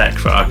guitar tech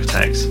for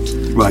Architects.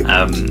 Right.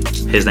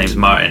 His name's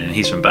Martin, and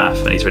he's from Bath,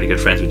 and he's really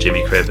good friends with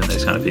Jimmy Cribb and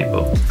those kind of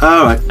people.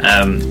 All right.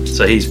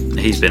 So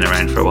he's been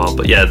around for a while,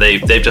 but yeah,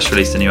 they've just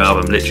released a new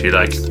album literally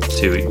like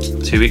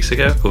 2 weeks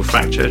ago called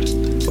Fractured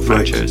or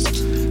Fractures,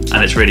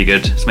 and it's really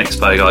good. It's mixed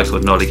by a guy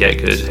called Nolly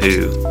Getgood,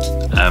 who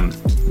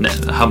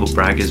humble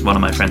brag is one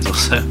of my friends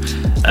also,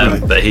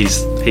 but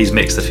he's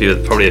mixed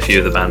probably a few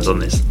of the bands on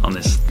this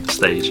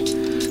stage.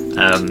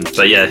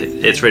 But yeah,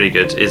 it's really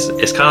good.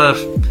 It's kind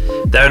of.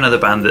 They're another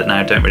band that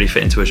now don't really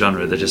fit into a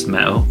genre. They're just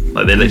metal.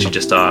 Like they literally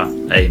just are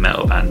a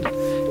metal band.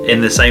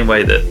 In the same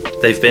way that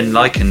they've been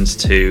likened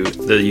to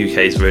the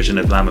UK's version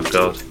of Lamb of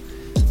God.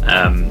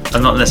 I'm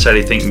not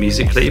necessarily think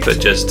musically, but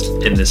just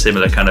in the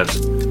similar kind of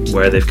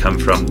where they've come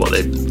from, what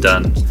they've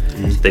done.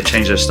 They've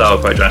changed their style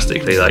quite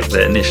drastically. Like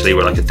they initially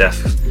were like a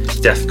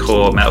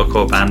deathcore,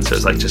 metalcore band, so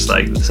it's like just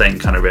like the same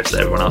kind of riffs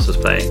that everyone else was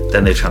playing.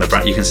 Then they've kind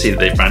of you can see that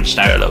they've branched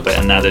out a little bit,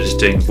 and now they're just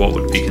doing what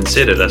would be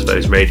considered, I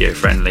suppose,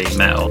 radio-friendly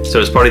metal. So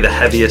it's probably the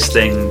heaviest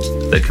thing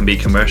that can be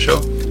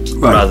commercial,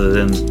 rather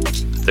than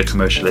the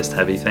commercialist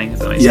heavy thing. If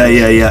that makes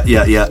sense.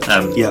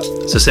 Yeah.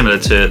 So similar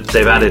to,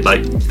 they've added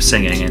like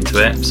singing into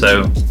it.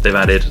 So they've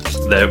added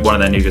one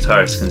of their new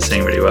guitarists can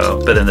sing really well,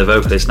 but then the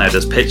vocalist now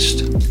does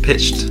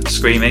pitched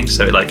screaming.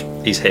 So like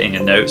he's hitting a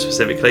note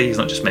specifically. He's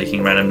not just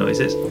making random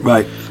noises.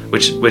 Right.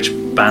 Which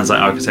bands like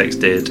Architects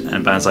did,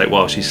 and bands like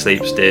While She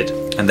Sleeps did,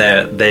 and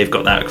they've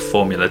got that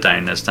formula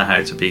down as to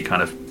how to be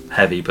kind of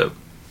heavy but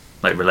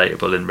like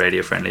relatable and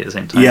radio friendly at the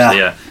same time. Yeah, so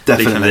yeah,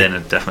 definitely. Bleed From Within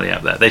are definitely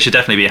up there. They should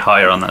definitely be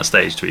higher on that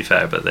stage, to be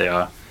fair, but they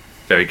are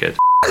very good.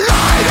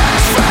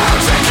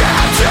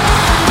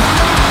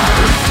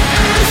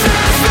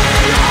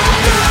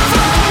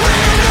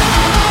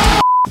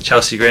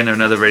 Chelsea Grin are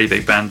another really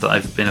big band that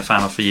I've been a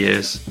fan of for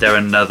years. They're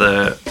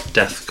another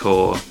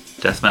deathcore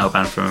death metal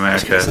band from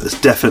America.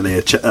 That's definitely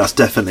a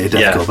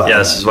deathcore band. Yeah,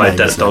 this is why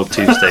Death Dog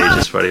 2 stage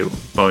is probably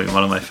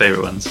one of my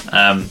favourite ones.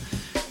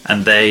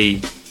 And they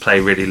play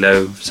really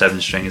low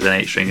 7-string and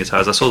 8-string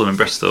guitars. I saw them in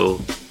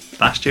Bristol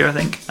last year, I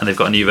think, and they've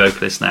got a new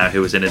vocalist now who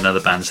was in another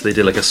band, so they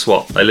did like a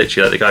swap. Like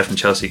literally, like the guy from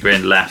Chelsea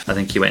Grin left. I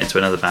think he went into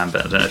another band,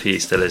 but I don't know if he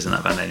still is in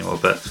that band anymore.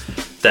 But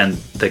then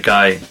the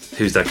guy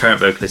who's their current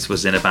vocalist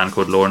was in a band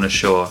called Lorna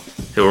Shore,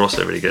 who are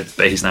also really good,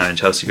 but he's now in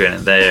Chelsea Grin,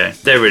 and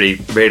they're really,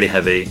 really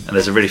heavy. And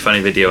there's a really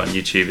funny video on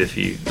YouTube, if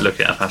you look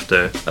it up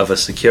after, of a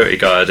security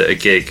guard at a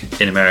gig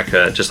in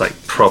America just like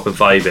proper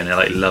vibing and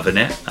like loving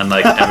it, and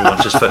like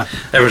everyone's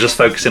just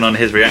focusing on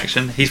his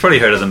reaction. He's probably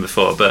heard of them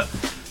before, but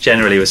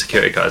generally with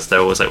security guards they're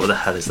always like, what the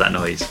hell is that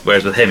noise?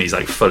 Whereas with him, he's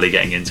like fully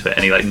getting into it,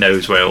 and he like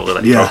knows where all the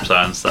like props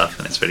are and stuff,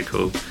 and it's really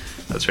cool.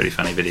 That's a really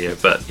funny video.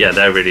 But yeah,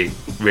 they're really,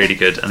 really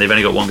good, and they've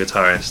only got one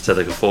guitarist, so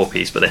like a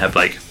 4-piece, but they have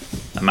like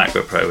a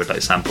MacBook Pro with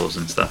like samples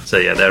and stuff. So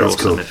yeah, they're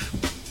awesome. Cool.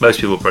 If most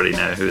people probably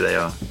know who they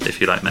are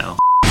if you like metal.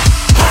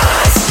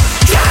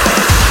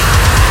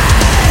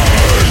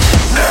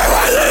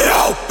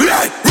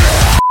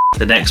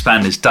 The next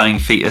band is Dying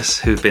Fetus,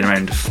 who've been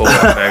around for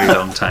a very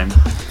long time.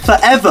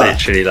 Forever.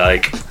 Literally,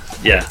 like,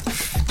 yeah,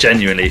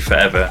 genuinely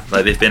forever.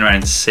 Like they've been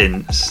around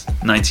since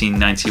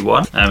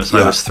 1991. So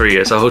I was 3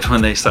 years old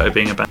when they started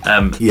being a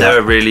band. They're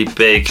a really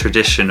big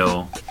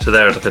traditional. So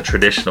they're like a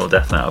traditional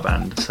death metal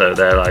band. So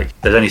they're like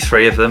there's only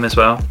 3 of them as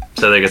well.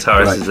 So their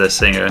guitarist is their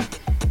singer,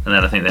 and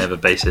then I think they have a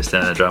bassist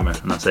and a drummer,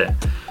 and that's it.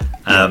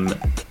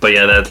 But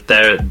yeah,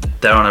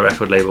 they're on a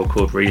record label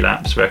called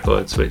Relapse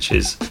Records, which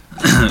is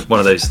one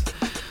of those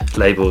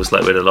labels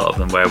like with a lot of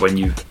them where when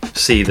you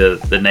see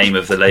the name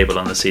of the label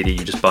on the CD,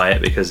 you just buy it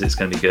because it's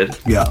going to be good.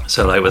 Yeah.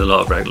 So like with a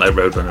lot of like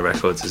Roadrunner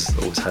Records has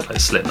always had like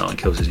Slipknot and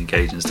Killswitch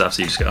Engage and stuff.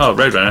 So you just go, oh,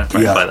 Roadrunner,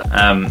 right, buy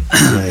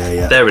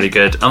that. They're really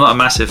good. I'm not a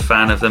massive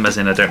fan of them, as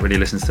in I don't really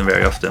listen to them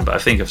very often, but I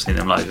think I've seen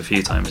them live a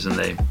few times and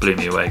they blew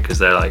me away because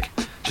they're like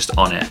just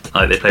on it.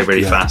 Like they play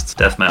really fast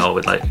death metal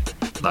with like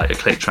a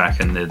click track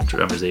and the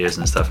drummer's ears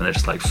and stuff, and they're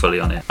just like fully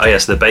on it. Oh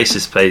yes, the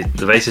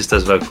bassist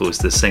does vocals,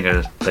 the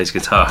singer plays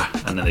guitar,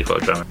 and then they've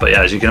got a drummer. But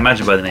yeah, as you can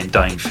imagine by the name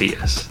Dying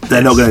Fetus,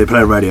 they're not going to be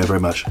playing radio very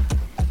much.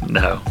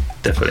 No,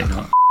 definitely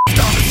not.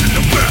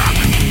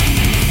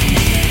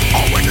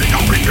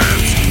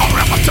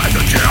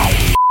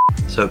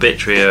 So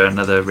Obituary are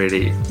another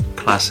really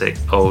classic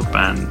old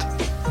band,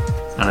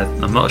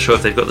 and I'm not sure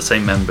if they've got the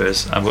same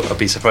members. I'd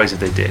be surprised if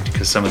they did,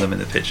 because some of them in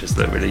the pictures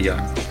look really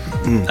young.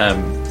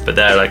 But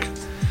they're like,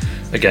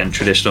 again,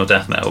 traditional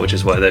death metal, which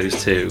is why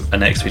those two are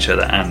next to each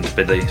other, and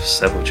Belief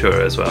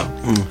Sepultura as well.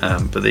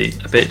 But the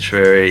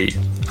Obituary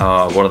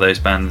are one of those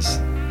bands,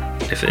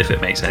 if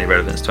it makes any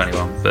relevance to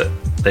anyone, but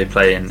they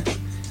play in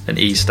an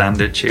E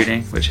standard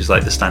tuning, which is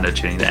like the standard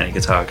tuning that any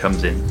guitar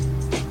comes in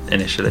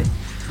initially.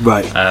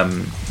 Right.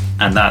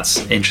 And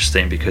that's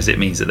interesting because it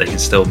means that they can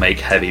still make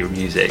heavy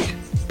music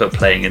but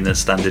playing in the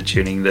standard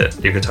tuning that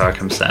your guitar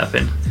comes set up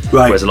in.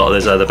 Right. Whereas a lot of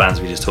those other bands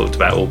we just talked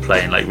about all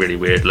playing like really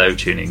weird low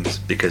tunings,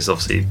 because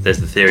obviously there's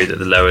the theory that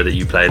the lower that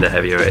you play, the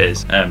heavier it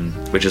is,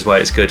 which is why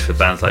it's good for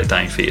bands like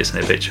Dying Fetus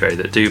and Obituary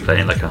that do play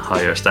in like a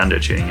higher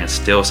standard tuning and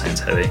still sounds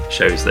heavy.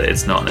 Shows that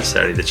it's not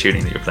necessarily the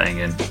tuning that you're playing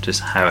in,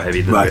 just how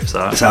heavy the riffs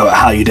are. It's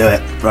how you do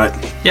it, right?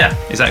 Yeah,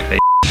 exactly.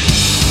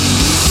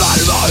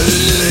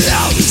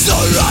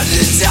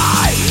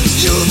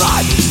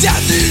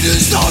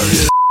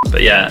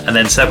 But yeah, and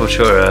then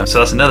Sepultura, so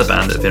that's another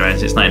band that's been around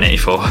since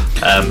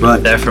 1984.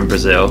 They're from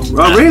Brazil.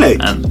 Oh, really?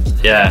 And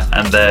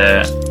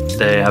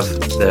they have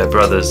their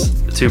brothers,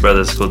 2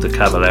 brothers called the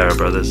Cavalera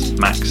brothers.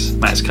 Max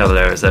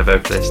Cavalera is their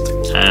vocalist,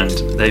 and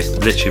they've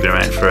literally been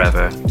around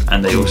forever.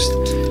 And they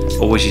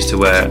always used to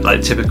wear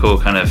like typical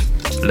kind of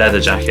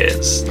leather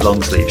jackets,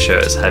 long sleeve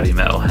shirts, heavy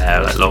metal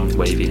hair, like long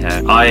wavy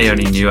hair. I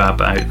only knew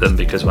about them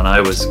because when I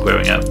was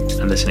growing up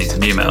and listening to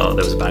new metal,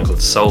 there was a band called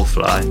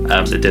Soulfly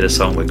that did a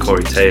song with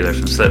Corey Taylor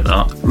from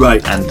Slipknot.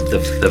 Right. And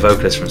the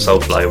vocalist from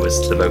Soulfly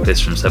was the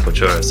vocalist from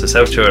Sepultura. So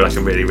Sepultura are like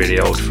a really, really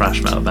old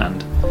thrash metal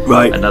band.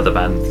 Right. Another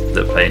band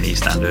that play in E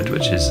standard,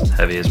 which is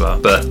heavy as well.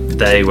 But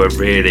they were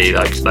really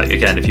like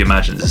again, if you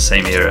imagine it's the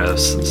same era of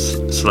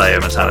Slayer,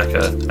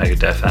 Metallica,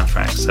 Megadeth,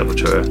 Anthrax,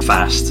 Sepultura,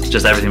 fast.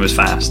 Just everything was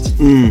fast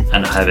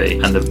and heavy.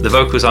 And the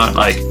vocals aren't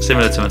like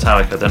similar to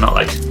Metallica. They're not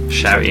like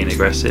shouty and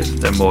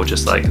aggressive. They're more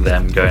just like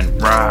them going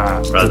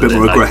rah, rather a bit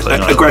more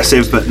than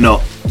aggressive, but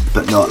not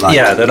like.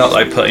 Yeah, they're not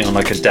like putting on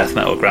like a death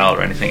metal growl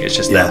or anything. It's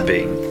just them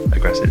being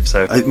aggressive.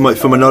 So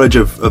from my knowledge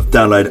of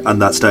Download and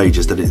that stage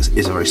is that it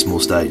is a very small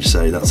stage,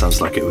 so that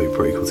sounds like it would be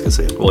pretty cool to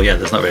see it. Well, yeah,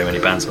 there's not very many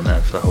bands on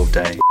there for the whole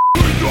day.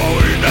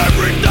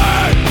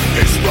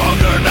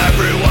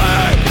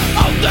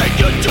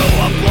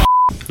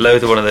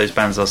 Load are one of those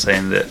bands I was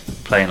saying that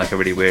playing like a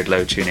really weird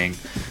low tuning.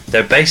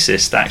 Their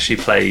bassist actually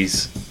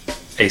plays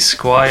a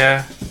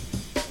Squier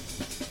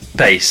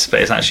bass,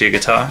 but it's actually a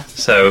guitar.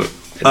 So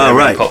they're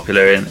really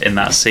popular in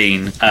that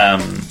scene.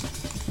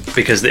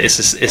 Because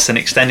it's an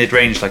extended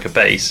range like a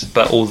bass,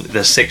 but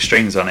there's 6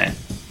 strings on it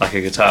like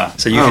a guitar.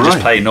 So you can just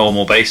play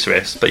normal bass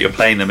riffs, but you're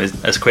playing them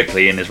as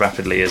quickly and as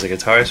rapidly as a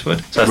guitarist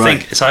would. So I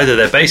think it's either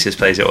their bassist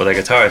plays it or their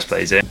guitarist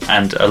plays it.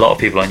 And a lot of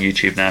people on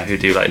YouTube now who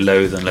do like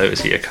Loathe and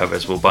Lotus Eater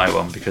covers will buy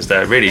one because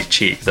they're really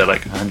cheap. They're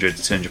like £100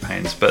 to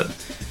 £200, but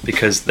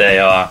because they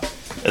are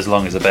as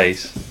long as a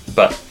bass,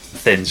 but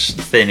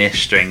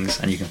thin-ish strings,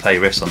 and you can play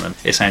riffs on them,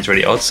 it sounds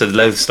really odd. So the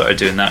Loathe started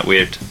doing that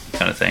weird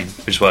kind of thing,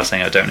 which is why I was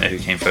saying I don't know who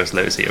came first,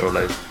 Lotus Eater or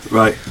Loathe.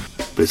 Right,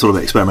 but it's all a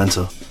bit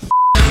experimental.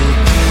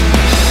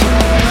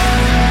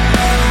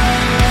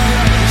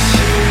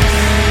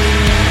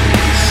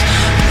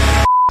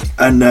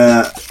 And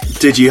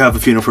did you have a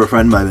funeral for a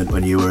friend moment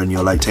when you were in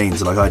your late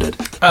teens like I did?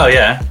 Oh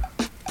yeah,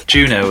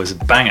 Juno was a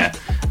banger.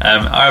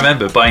 I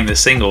remember buying the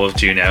single of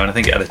Juno, and I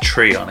think it had a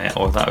tree on it,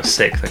 or that was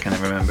sick, I can't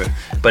remember.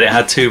 But it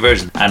had 2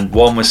 versions, and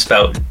one was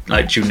spelled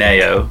like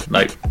Juneo,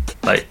 like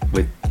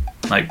with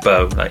like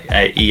bow, like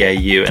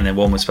EAU, and then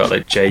one was spelled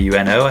like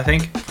JUNO, I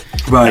think.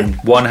 Right. And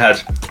one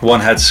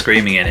had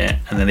screaming in it,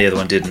 and then the other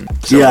one didn't.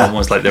 So one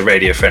was like the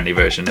radio friendly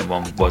version, and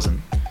one wasn't.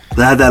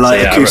 They had their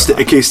like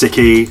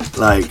acoustic-y,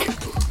 like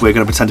we're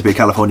going to pretend to be a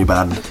California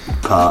band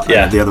part.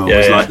 Yeah. And the other one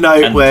was like,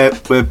 no, and we're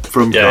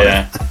from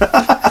Cardiff.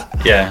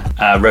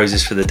 Yeah.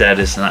 Roses for the Dead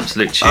is an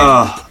absolute tune.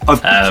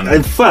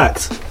 In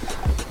fact,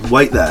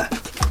 wait there.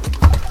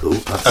 Ooh,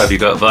 Have you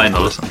got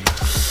vinyl or something?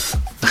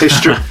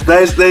 history.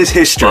 There's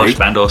history. Welsh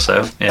band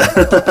also, yeah.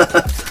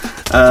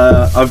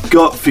 I've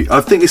got.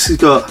 I think this has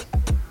got.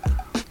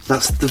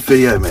 That's the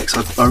video mix.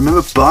 I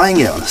remember buying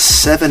it on a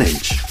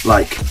 7-inch.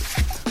 Like,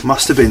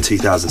 must have been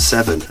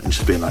 2007, and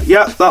just being like,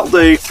 "Yeah, that'll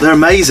do." They're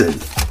amazing.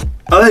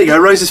 Oh, there you go.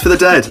 Roses for the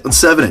Dead on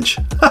 7-inch.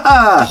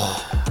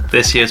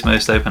 This year's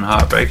Most Open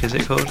Heartbreak, is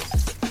it called?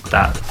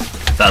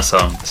 That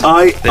song.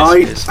 I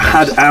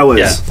had Hours.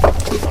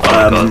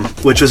 Yeah.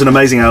 Which was an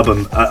amazing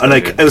album. And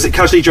Very good. it was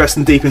Casually Dressed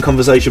and Deep in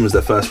Conversation was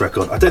their first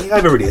record. I don't think I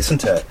ever really listened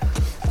to it.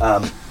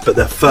 But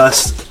their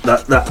first,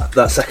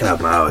 that second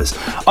album, Hours.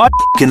 I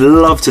f***ing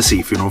love to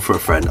see Funeral for a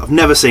Friend. I've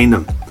never seen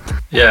them.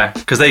 Yeah,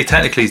 because they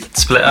technically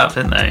split up,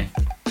 didn't they?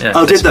 Yeah,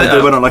 Oh, did they? split They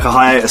up. went on like a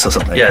hiatus or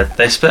something? Yeah,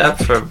 they split up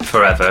for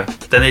forever.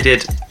 Then they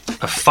did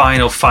a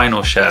final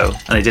show,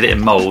 and they did it in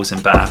Moles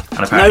in Bath.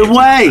 And apparently No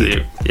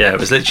way! Yeah, it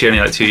was literally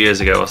only like 2 years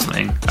ago or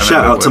something. I Shout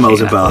remember out to working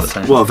Moles in at all the Bath.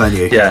 time. What a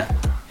venue.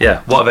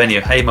 Yeah, what a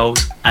venue. Hey,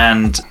 Moles.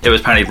 And it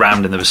was apparently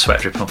rammed and there was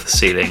sweat dripping off the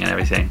ceiling and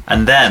everything.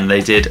 And then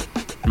they did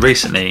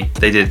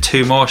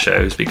 2 more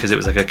shows because it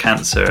was like a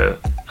cancer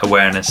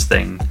awareness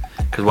thing,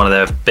 because one of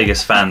their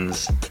biggest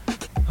fans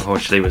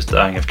unfortunately was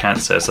dying of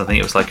cancer, so I think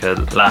it was like a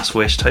last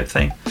wish type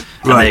thing. And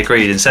Right. they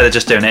agreed, instead of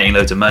just donating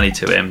loads of money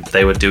to him,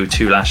 they would do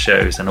 2 last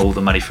shows and all the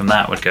money from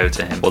that would go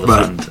to him, or the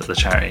Right. fund of the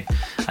charity.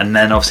 And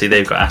then obviously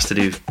they've got asked to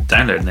do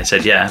download, and they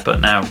said yeah,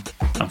 but now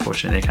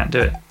unfortunately they can't do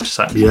it. Just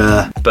like,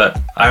 Yeah. but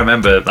I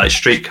remember like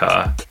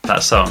Streetcar,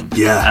 that song,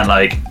 Yeah. and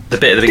like the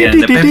bit at the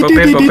beginning, the bip, bop,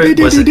 bip, bop, bip,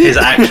 was his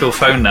actual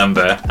phone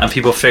number, and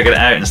people figured it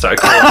out and started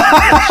calling him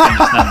to change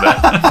his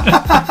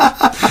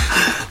number.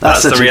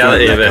 That's such the a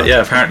reality great of it. record.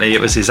 Yeah, apparently it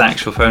was his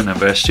actual phone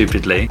number.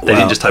 Stupidly, they Wow.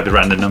 didn't just type a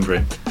random number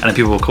in, and then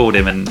people called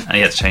him, and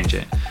he had to change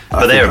it.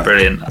 But they think were that-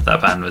 brilliant. That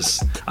band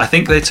was. I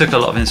think they took a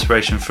lot of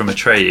inspiration from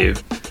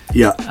Atreyu,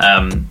 Yeah.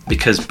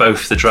 because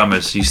both the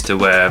drummers used to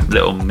wear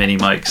little mini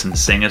mics and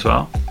sing as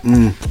well.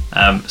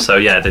 So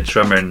yeah, the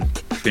drummer in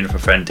Funeral for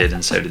a Friend did,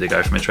 and so did the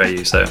guy from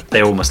Atreyu. So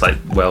they were almost like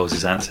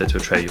Wells' answer to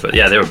Atreyu. But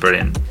yeah, they were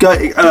brilliant.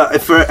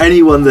 For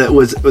anyone that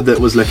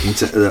was looking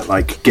to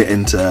like get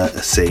into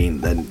a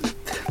scene, then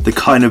the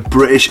kind of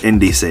British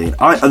indie scene,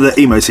 the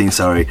emo scene,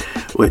 sorry,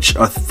 which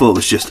I thought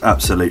was just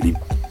absolutely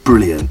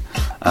brilliant.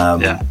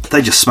 Yeah.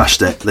 They just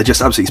smashed it. They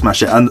just absolutely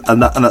smashed it, and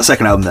that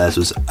second album theirs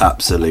was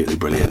absolutely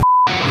brilliant.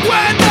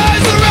 When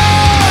there's a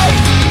road,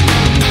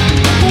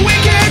 we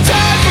can't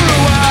talk for a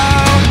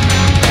while.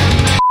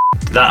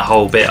 That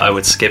whole bit, I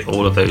would skip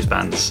all of those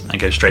bands and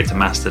go straight to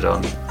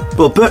Mastodon.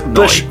 Well,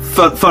 Bush,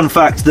 fun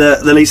fact, the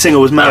lead singer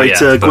was married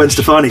Oh, yeah, to Gwen Bush.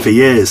 Stefani for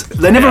years.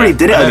 They never Yeah. really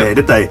did it over here,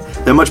 did they?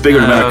 They're much bigger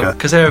in America.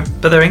 Because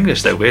they're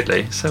English though,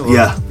 weirdly. So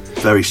Yeah,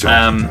 very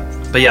strange.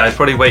 But yeah, I'd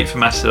probably wait for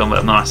Mastodon, but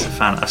I'm not a massive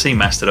fan. I've seen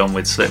Mastodon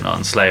with Slipknot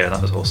and Slayer.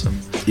 That was awesome.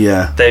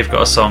 Yeah. They've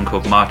got a song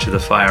called March of the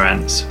Fire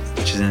Ants,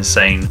 which is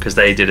insane because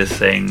they did a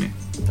thing.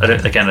 I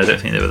don't think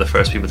they were the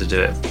first people to do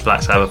it.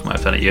 Black Sabbath might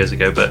have done it years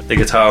ago, but the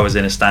guitar was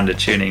in a standard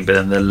tuning, but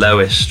then the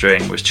lowest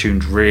string was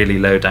tuned really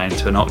low down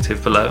to an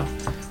octave below.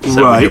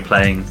 So Right.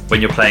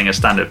 when you're playing a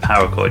standard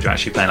power chord, you're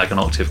actually playing like an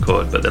octave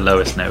chord, but the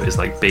lowest note is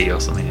like B or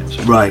something. It was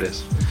Right.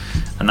 ridiculous.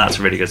 And that's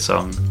a really good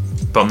song.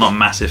 But I'm not a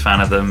massive fan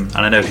of them,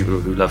 and I know people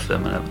who love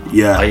them. And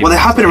Yeah. I Well, they even-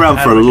 have been around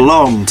for a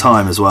long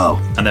time as well.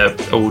 and they're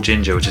all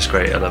ginger, which is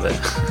great. I love it.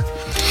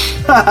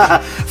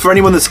 For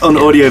anyone that's on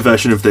audio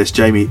version of this,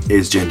 Jamie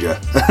is ginger.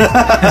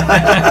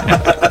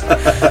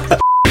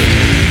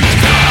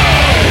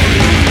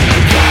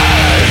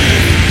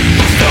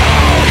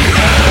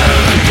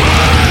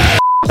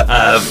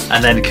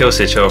 And then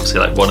Killswitch are obviously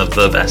like one of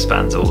the best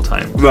bands of all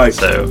time. Right.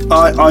 So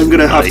I'm going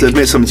to have to Like-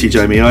 admit something to you,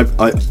 Jamie. I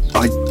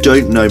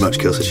don't know much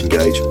Killswitch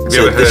Engage. you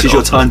So ever this heard is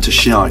your of time to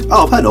shine.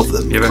 Oh, I've heard of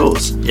them, You of ever-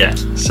 course. Yeah.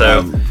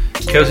 So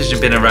Killswitch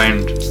have been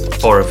around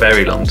for a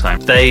very long time.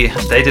 They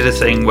did a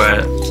thing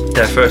where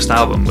their first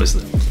album was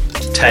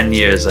 10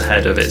 years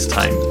ahead of its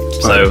time.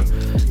 So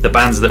the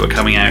bands that were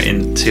coming out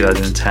in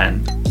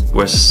 2010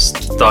 were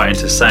starting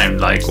to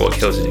sound like what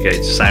Killswitch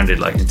Engage sounded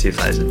like in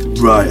 2000.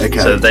 Right, okay.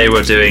 So they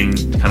were doing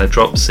kind of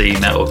drop C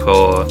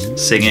metalcore,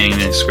 singing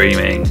and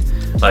screaming,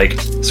 like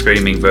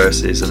screaming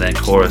verses, and then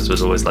chorus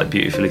was always like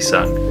beautifully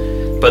sung.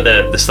 But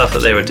the stuff that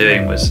they were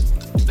doing was,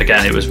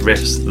 again, it was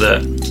riffs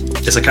that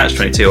it's a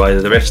catch-22.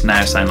 Either the riffs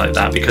now sound like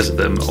that because of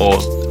them, or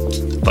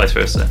vice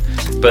versa.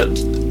 But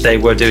they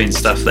were doing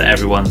stuff that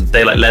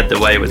they like led the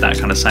way with that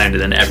kind of sound,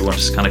 and then everyone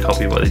just kind of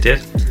copied what they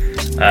did.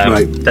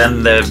 Right.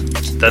 Then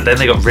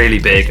they got really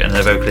big, and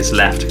their vocalist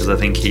left because I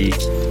think he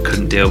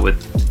couldn't deal with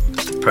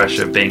the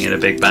pressure of being in a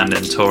big band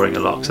and touring a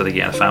lot, because I think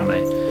he had a family.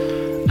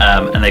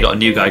 And they got a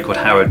new guy called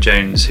Howard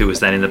Jones, who was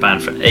then in the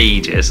band for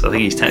ages. I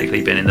think he's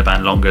technically been in the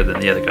band longer than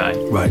the other guy.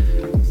 Right.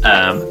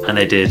 And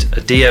they did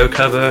a Dio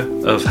cover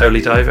of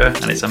Holy Diver,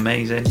 and it's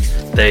amazing.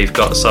 They've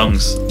got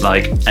songs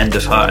like End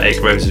of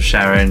Heartache, Rose of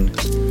Sharon,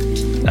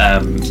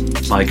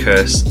 My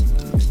Curse.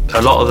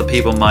 A lot of the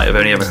people might have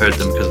only ever heard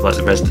them because of like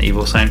the Resident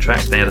Evil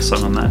soundtrack. They had a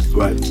song on that.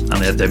 Right. And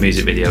their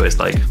music video is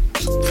like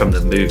from the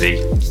movie,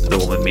 the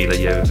one with Mila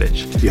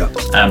Jovovich. Yeah.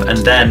 And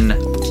then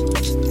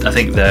I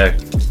think their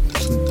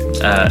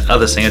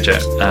other singer,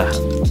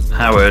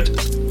 Howard,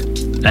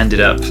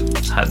 ended up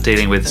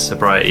dealing with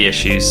sobriety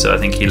issues, so I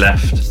think he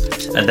left.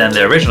 And then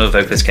the original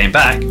vocalist came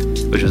back,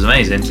 which was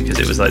amazing because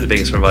it was like the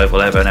biggest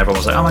revival ever, and everyone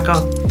was like, "Oh my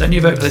god, the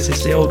new vocalist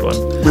is the old one."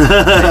 They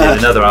did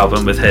another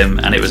album with him,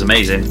 and it was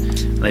amazing.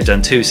 And they've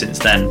done 2 since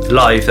then.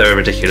 Live, they're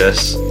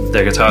ridiculous.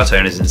 Their guitar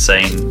tone is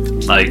insane.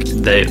 Like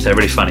they're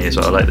really funny as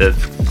well. Like the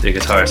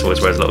guitarist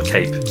always wears a little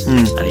cape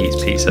and he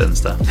eats pizza and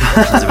stuff.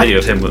 There's a video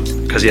of him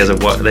because he has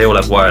they all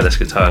have wireless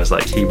guitars.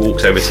 Like he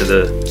walks over to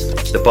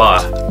the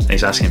bar and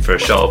he's asking for a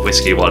shot of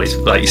whiskey while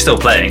he's still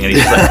playing, and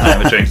he's just like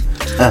having a drink.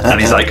 And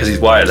he's like, because he's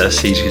wireless,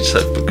 he's just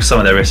like, some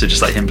of their riffs are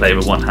just like him playing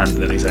with one hand,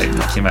 and then he's like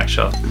knocking back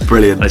shot.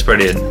 Brilliant. And it's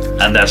brilliant.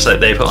 And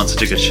they put on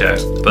such a good show.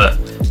 But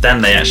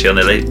then they actually on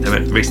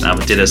their recent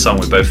album did a song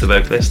with both the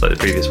vocalists, like the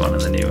previous one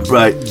and the new one.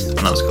 Right. And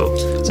that was cool.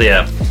 So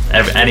yeah,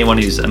 anyone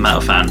who's a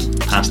metal fan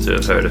has to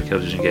have heard of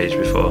Killswitch Engage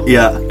before.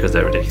 Yeah. Because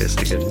they're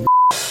ridiculously good.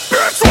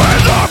 It's when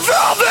the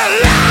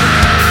velvet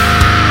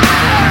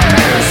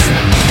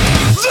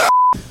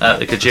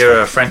The Gojira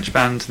are a French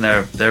band,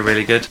 and they're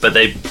really good, but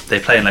they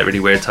play in like really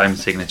weird time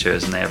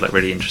signatures, and they have like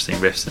really interesting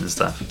riffs and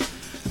stuff.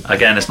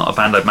 Again, it's not a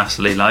band I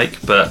massively like,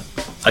 but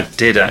I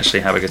did actually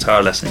have a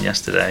guitar lesson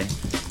yesterday,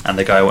 and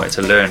the guy wanted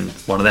to learn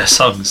one of their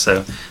songs.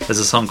 So there's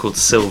a song called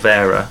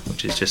Silvera,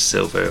 which is just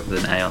silver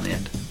with an A on the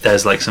end.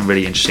 There's like some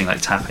really interesting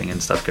like tapping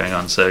and stuff going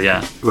on. So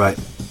yeah, Right.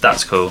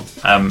 that's cool.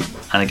 And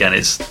again,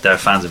 they're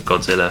fans of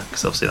Godzilla,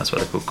 because obviously that's why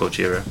they're called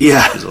Gojira.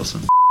 Yeah. Which is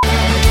awesome.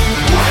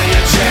 When you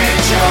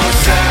change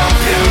yourself,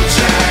 you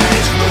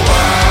change the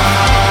world.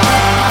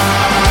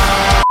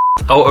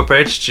 Alter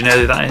Bridge, do you know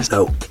who that is?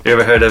 No. You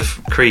ever heard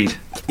of Creed?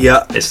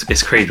 Yeah.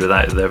 It's Creed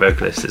without their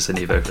vocalist. It's a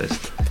new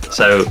vocalist.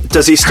 So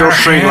Does he still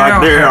sing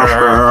like this?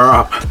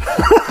 a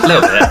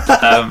little bit.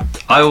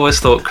 I always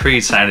thought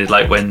Creed sounded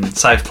like when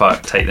South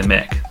Park take the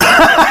mick.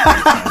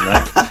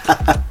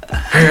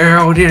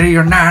 Hail to the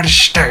United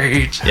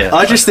States. Yeah.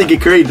 I just think of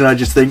Creed, and I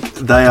just think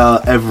they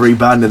are every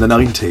band in the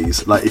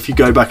 90s. Like, if you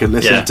go back and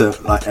listen Yeah. to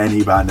like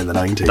any band in the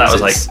 90s, That was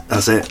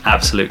that's it.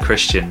 absolute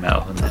Christian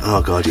metal. Wasn't it?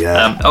 Oh god,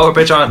 yeah. Alter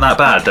Bridge aren't that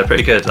bad. They're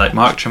pretty good. Like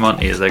Mark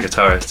Tremonti is their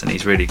guitarist, and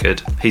he's really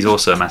good. He's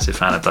also a massive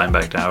fan of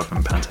Dimebag Darrell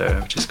from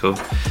Pantera, which is cool.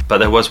 But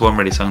there was one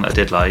really song that I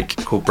did like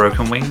called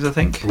Broken Wings, I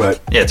think. Right.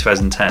 Yeah,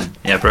 2010.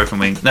 Yeah, Broken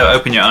Wings. No,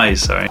 Open Your Eyes,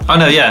 sorry. Oh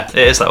no, yeah, it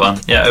is that one.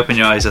 Yeah, Open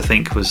Your Eyes, I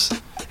think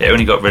it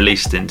only got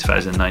released in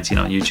 2019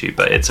 on YouTube,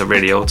 but it's a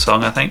really old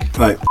song, I think.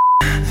 Right.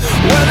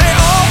 When they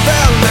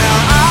open their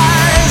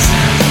eyes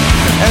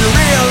and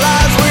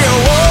realize we are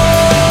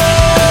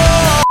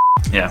war.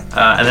 Yeah,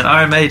 and then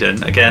Iron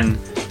Maiden, again,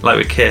 like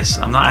with Kiss,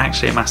 I'm not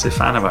actually a massive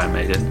fan of Iron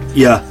Maiden,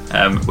 Yeah.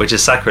 which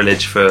is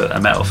sacrilege for a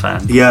metal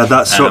fan. Yeah,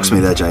 that shocks me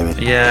there, Jamie.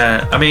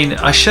 Yeah, I mean,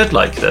 I should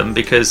like them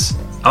because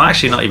I'm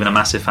actually not even a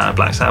massive fan of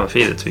Black Sabbath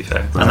either, to be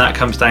fair. Right. And that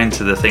comes down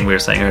to the thing we were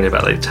saying earlier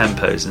about like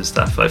tempos and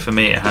stuff. Like for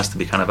me, it has to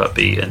be kind of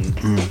upbeat and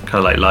kind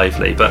of like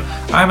lively. But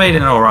Iron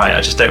Maiden are alright.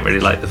 I just don't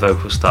really like the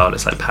vocal style.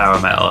 It's like power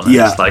metal. And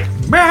Yeah. it's like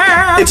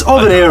It's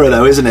of an era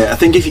though, isn't it? I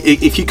think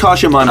if you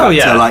cast your mind Oh, back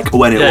yeah. to like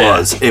when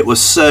Yeah, it was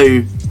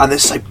so, and they're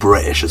so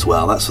British as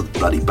well. That's the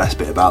bloody best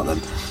bit about them.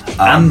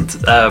 and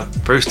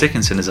Bruce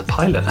Dickinson is a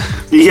pilot.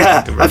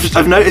 Yeah,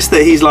 I've noticed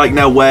that he's like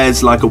now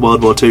wears like a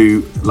World War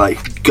II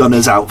like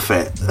gunner's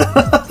outfit.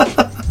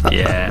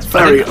 Yeah,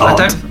 very odd.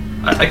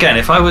 Again,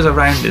 if I was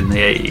around in the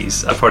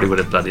 80s, I probably would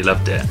have bloody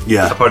loved it.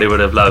 Yeah. I probably would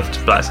have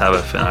loved Black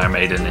Sabbath and Iron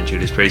Maiden and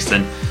Judas Priest.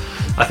 And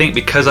I think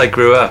because I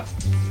grew up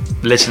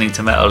listening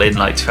to metal in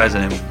like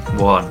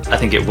 2001, I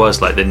think it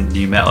was like the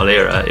new metal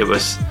era. It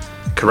was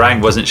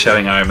Kerrang wasn't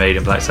showing Iron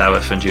Maiden, Black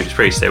Sabbath and Judas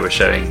Priest. They were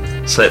showing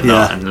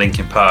Slipknot Yeah. and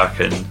Linkin Park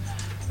and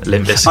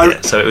Limp I-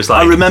 Bizkit. So it was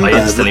like I remember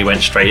I instantly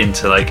went straight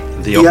into like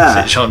the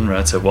opposite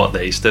genre to what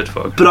they stood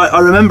for. But I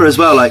remember as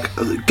well, like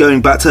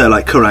going back to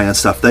like Kerrang and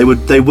stuff. They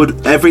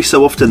would every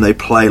so often they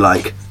play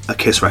like a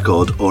Kiss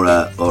record or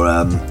I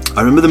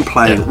remember them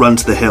playing Yeah. Run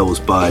to the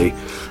Hills by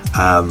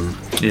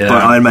Yeah.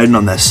 Iron Maiden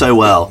on there so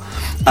well.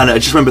 And I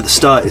just remember at the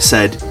start it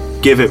said,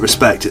 "Give it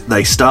respect."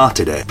 They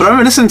started it, but I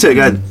remember listening to it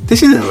going,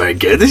 "This isn't very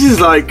good. This is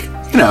like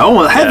I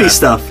want heavy Yeah.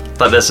 stuff."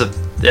 Like there's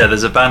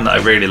a band that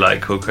I really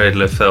like called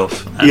Cradle of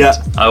Filth. And Yeah.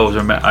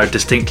 I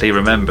distinctly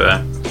remember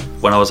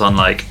when I was on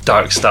like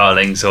Dark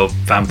Starlings or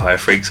Vampire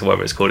Freaks or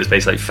whatever it's called. It's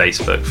basically like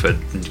Facebook for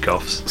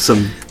goths.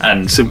 Some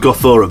And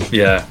goth forum.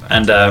 yeah,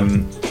 and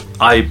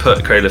I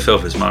put Cradle of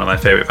Filth as one of my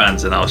favourite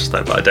bands, and I was just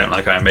like, but I don't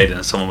like Iron Maiden.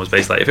 And someone was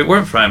basically like, if it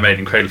weren't for Iron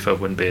Maiden, Cradle of Filth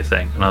wouldn't be a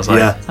thing. And I was like,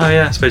 Yeah. oh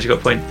yeah, I suppose you got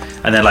a point.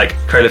 And then like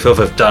Cradle of Filth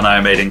have done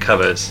Iron Maiden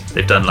covers.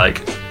 They've done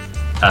like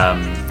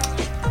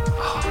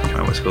I can't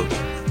remember what it's called.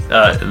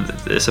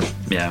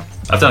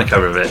 I've done a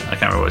cover of it. I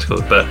can't remember what it's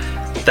called, but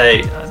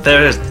they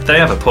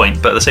have a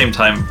point. But at the same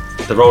time,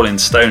 the Rolling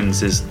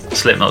Stones is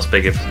Slipknot's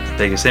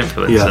biggest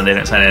influence, Yeah. and they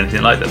don't sound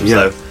anything like them.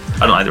 Yeah. So I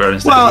don't like the Rolling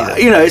Stones Well,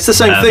 either. it's the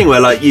same Um, thing where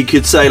like you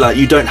could say like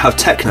you don't have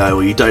techno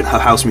or you don't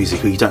have house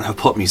music or you don't have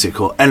pop music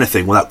or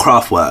anything without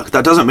Kraftwerk.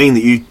 That doesn't mean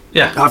that you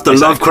have to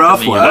love exactly. I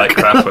mean, you Kraftwerk. like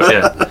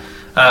Kraftwerk,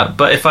 yeah.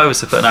 But if I was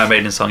to put an Iron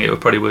Maiden song,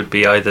 it would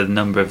be either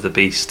Number of the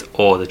Beast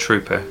or The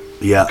Trooper.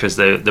 Yeah. because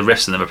the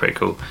riffs in them are pretty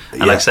cool.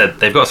 And Yeah. like I said,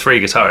 they've got 3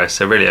 guitarists,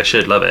 so really I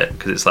should love it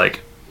because it's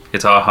like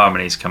guitar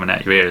harmonies coming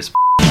out your ears.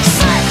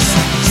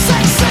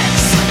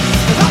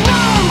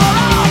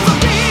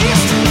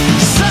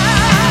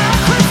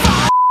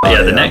 But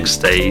yeah, the next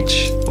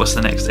stage, what's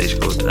the next stage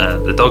called?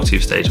 The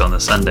Dogtooth stage on the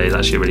Sunday is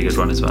actually a really good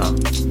one as well.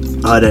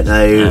 I don't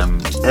know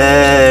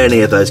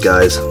any of those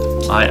guys.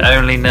 I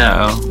only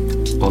know,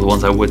 or the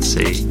ones I would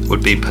see,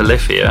 would be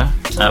Polyphia.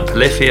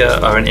 Polyphia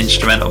are an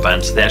instrumental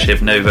band, so they actually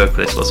have no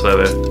vocalist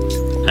whatsoever.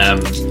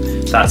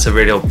 That's a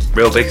real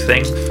big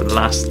thing for the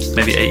last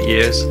maybe 8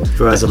 years.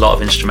 Right. There's a lot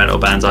of instrumental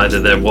bands.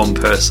 Either they're one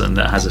person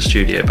that has a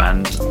studio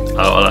band,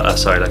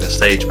 like a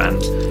stage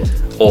band,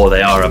 or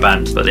they are a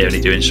band but they only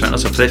do instrumental.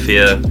 So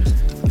Polyphia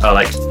are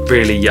like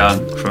really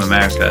young from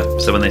America.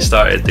 So when they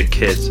started, the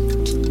kid,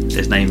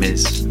 his name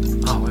is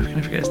why can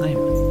I forget his name?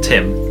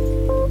 Tim.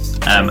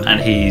 And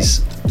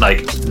he's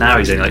like, now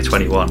he's only like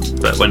 21,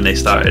 but when they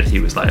started he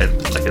was like a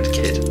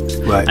kid.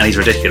 Right. And he's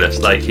ridiculous.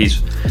 Like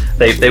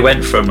they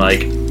went from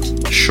like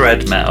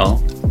shred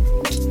metal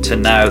to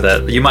now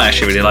that you might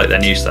actually really like their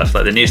new stuff.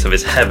 Like the new stuff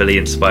is heavily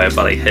inspired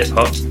by like hip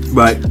hop.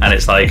 Right. And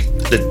it's like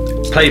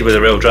played with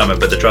a real drummer,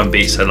 but the drum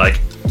beats are like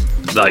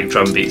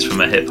drum beats from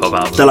a hip hop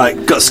album. They're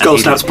like got skull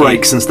snaps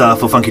breaks and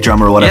stuff, or funky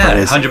drummer or whatever it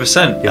is.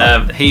 100%.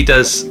 Yeah.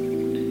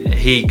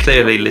 He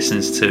clearly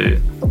listens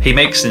to, he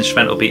makes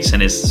instrumental beats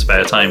in his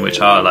spare time, which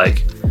are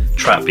like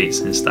trap beats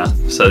and stuff.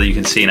 So you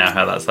can see now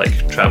how that's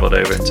like travelled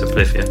over into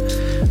Polyphia.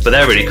 But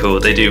they're really cool.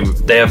 They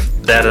had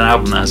an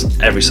album that has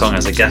every song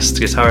has a guest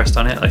guitarist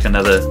on it, like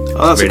another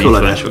really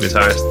influential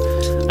guitarist.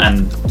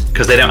 And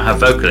because they don't have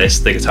vocalists,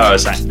 the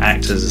guitarist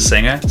acts as a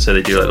singer, so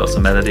they do like lots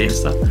of melody and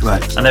stuff.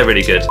 Right. And they're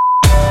really good.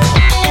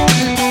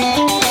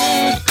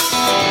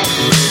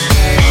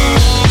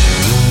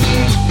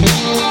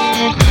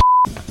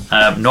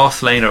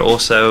 North Lane are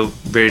also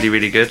really,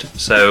 really good.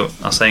 So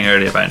I was saying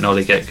earlier about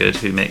Nolly Getgood,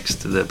 who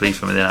mixed the Bleed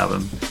From Within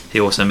album.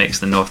 He also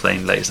mixed the North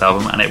Lane latest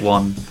album, and it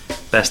won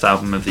Best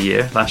Album of the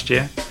Year last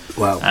year.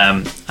 Wow.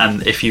 And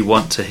if you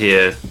want to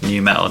hear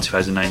new metal in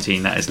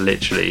 2019, it is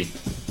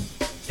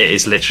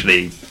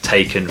literally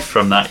taken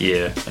from that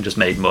year and just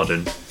made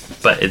modern,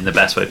 but in the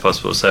best way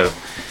possible. So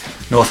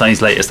North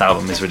Lane's latest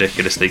album is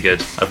ridiculously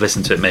good. I've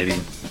listened to it maybe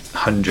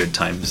 100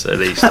 times at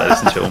least. I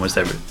listened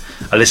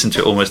to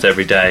it almost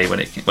every day when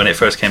it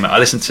first came out. I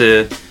listened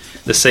to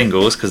the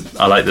singles because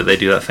I like that they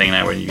do that thing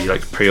now when you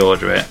like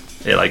pre-order it.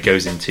 It like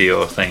goes into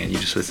your thing and you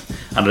just listen.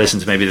 And I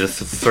listened to maybe the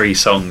 3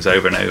 songs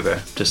over and over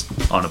just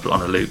on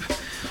a loop.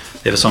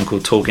 They have a song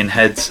called Talking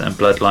Heads and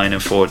Bloodline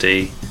and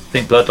 4D. I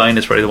think Bloodline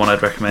is probably the one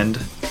I'd recommend.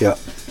 Yeah.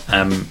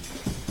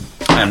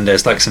 And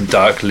there's like some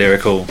dark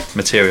lyrical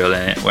material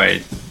in it where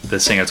the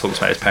singer talks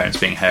about his parents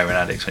being heroin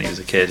addicts when he was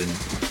a kid and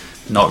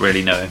not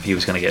really knowing if he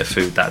was going to get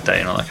food that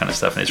day and all that kind of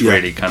stuff. And it's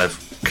really kind of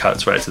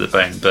cuts right to the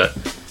bone. But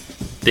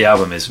the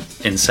album is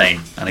insane.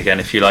 And again,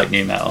 if you like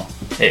new metal,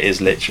 it is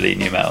literally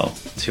new metal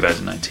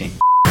 2019.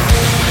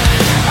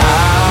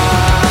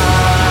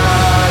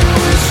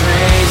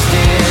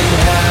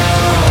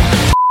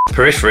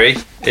 Periphery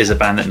is a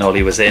band that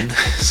Nolly was in,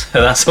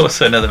 so that's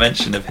also another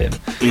mention of him.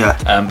 Yeah.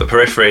 But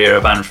Periphery are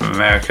a band from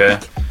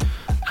America.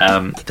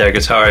 Their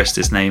guitarist,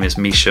 his name is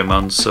Misha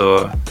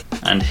Mansour,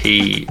 and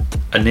he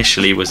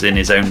initially was in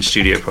his own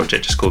studio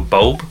project just called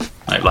Bulb,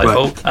 like Light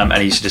Bulb, and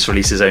he used to just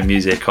release his own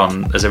music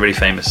on, there's a really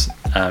famous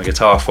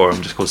guitar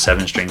forum just called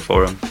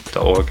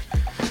 7stringforum.org.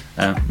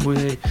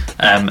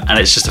 And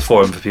it's just a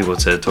forum for people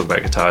to talk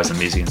about guitars and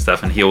music and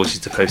stuff, and he always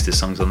used to post his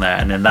songs on there,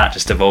 and then that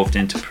just evolved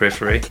into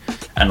Periphery,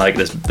 and like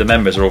the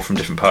members are all from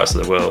different parts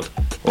of the world,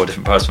 or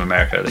different parts of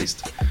America at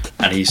least,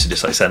 and he used to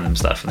just like send them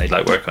stuff and they'd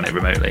like work on it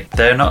remotely.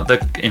 They're not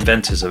the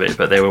inventors of it,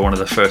 but they were one of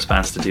the first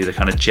bands to do the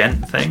kind of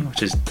gent thing,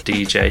 which is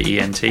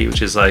DJENT,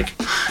 which is like,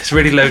 it's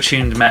really low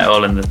tuned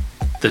metal, and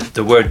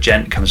the word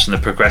gent comes from the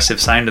progressive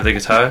sound of the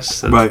guitars.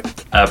 So right.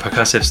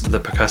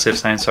 The percussive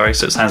sound, sorry.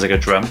 So it sounds like a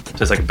drum.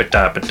 So it's like a like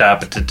that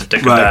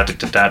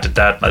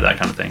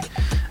kind of thing.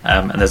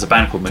 And there's a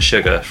band called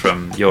Meshuggah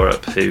from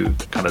Europe who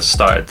kind of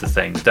started the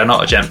thing. They're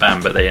not a gent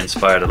band, but they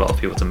inspired a lot of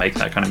people to make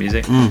that kind of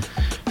music.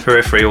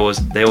 Periphery always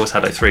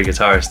had like 3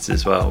 guitarists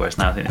as well, whereas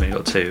now I think they've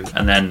only got 2.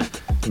 And then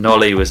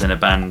Nolly was in a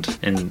band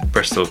in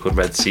Bristol called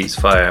Red Seas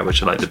Fire,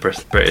 which are like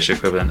the British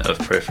equivalent of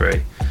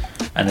Periphery.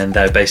 And then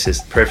their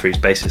bassist, Periphery's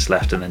bassist,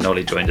 left, and then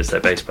Nolly joined as their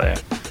bass player.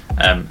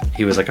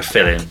 He was like a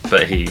fill-in,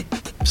 but he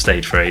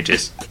stayed for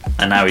ages.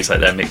 And now he's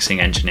like their mixing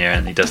engineer,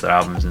 and he does their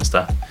albums and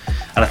stuff.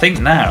 And I think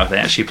now they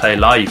actually play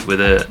live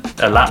with a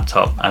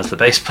laptop as the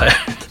bass player.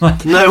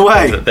 No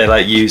way.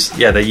 They use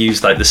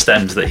like the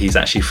stems that he's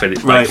actually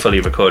fully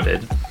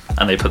recorded,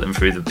 and they put them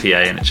through the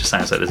PA, and it just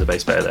sounds like there's a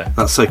bass player there.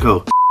 That's so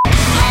cool.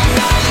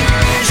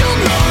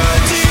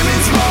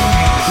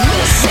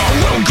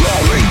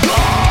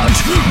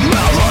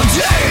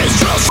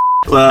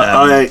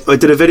 Well, I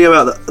did a video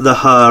about the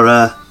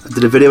Hara, I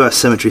did a video about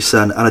Cemetery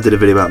Sun, and I did a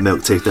video about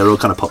Milk Teeth. They're all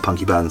kind of pop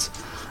punky bands.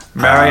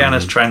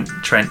 Mariana's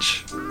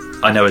Trench,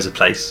 I know, is a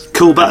place.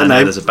 Cool band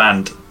name. There's a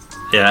band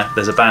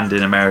there's a band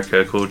in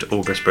America called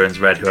August Burns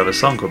Red who have a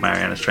song called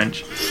Mariana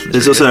Trench.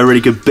 There's also a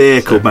really good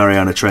beer called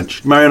Mariana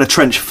Trench. Mariana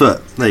Trench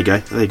Foot. There you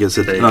go. It's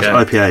a nice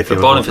IPA. If but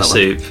you Bowling want for that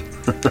Soup,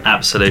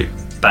 absolute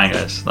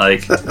bangers.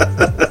 Like,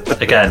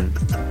 again,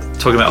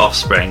 talking about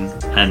Offspring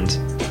and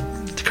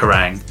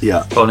Kerrang.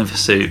 Yeah. Bowling for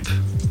Soup.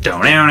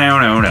 Like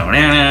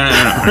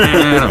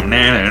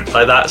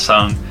that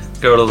song,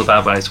 Girl All the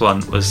Bad Boys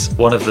Want, was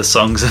one of the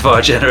songs of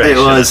our generation. It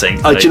was. I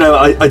think. Do you know,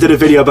 I did a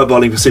video about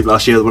Bowling for Soup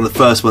last year, one of the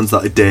first ones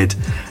that I did,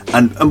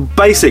 and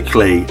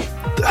basically,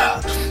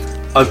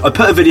 I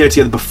put a video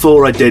together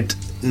before I did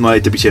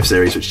my WTF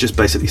series, which just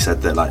basically said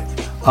that like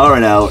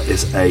RNL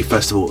is a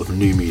festival of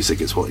new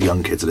music. It's what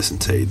young kids listen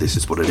to. This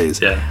is what it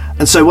is. Yeah.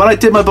 And so when I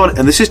did my bowling,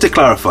 and this is to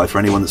clarify for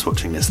anyone that's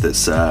watching this,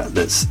 that's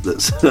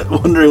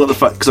wondering what the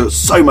fuck, because there was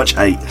so much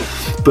hate.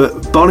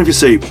 But Bowling for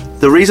Soup,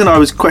 the reason I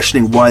was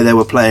questioning why they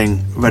were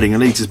playing Reading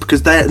and Leeds is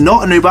because they're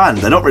not a new band.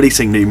 They're not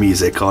releasing new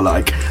music, or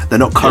like they're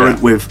not current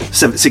with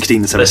 16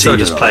 and 17. They're still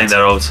just playing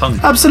their old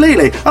song.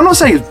 Absolutely. I'm not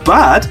saying it's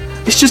bad.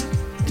 It just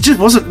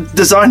wasn't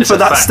designed for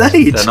that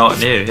stage. They're not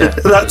new. Yeah.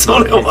 That's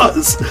all it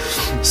was.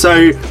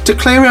 So to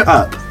clear it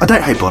up, I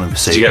don't hate Bowling for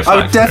Soup.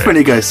 I would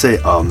definitely go see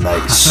it. Oh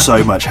mate,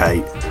 so much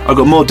hate. I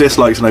got more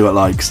dislikes than I got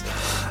likes.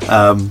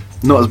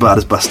 Not as bad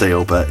as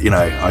Bastille, but you know,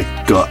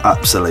 I got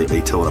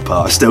absolutely torn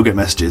apart. I still get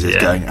messages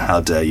going, "How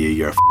dare you?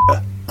 You're a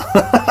f***er."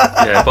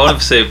 Yeah, Bowling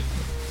for Soup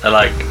are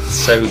like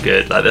so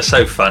good. Like they're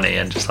so funny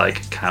and just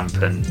like camp,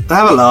 and they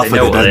have a laugh. They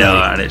know with what it, they don't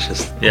are, and it's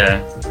just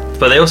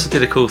But they also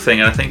did a cool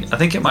thing, and I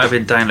think it might have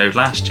been Download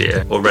last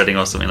year or Reading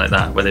or something like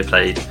that, where they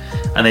played,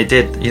 and they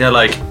did, you know,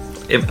 like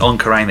on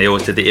Kerrang they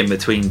always did the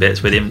in-between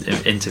bits with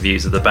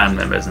interviews of the band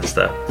members and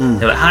stuff.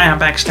 They're like, "Hi, I'm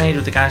backstage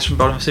with the guys from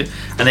Bowling for Soup,"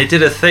 and they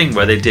did a thing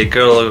where they did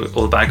Girl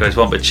All the Bad Guys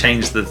Want, but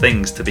changed the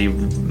things to be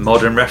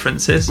modern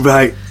references.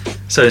 Right.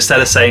 So instead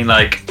of saying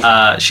like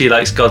she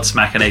likes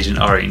Godsmack and Agent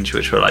Orange,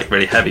 which were like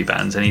really heavy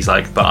bands, and he's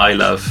like, "But I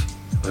love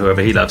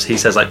whoever he loves," he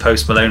says like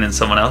Post Malone and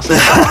someone else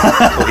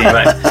talking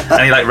about,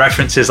 and he like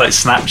references like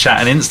Snapchat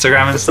and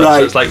Instagram and stuff.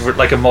 So it's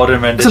like a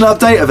modern rendition. It's an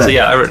update of it. So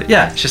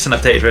it's just an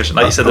updated version.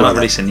 Like you said, they're not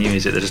releasing new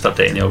music; they're just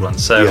updating the old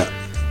ones. So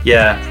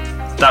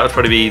that would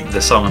probably be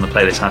the song on the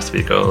playlist. Has to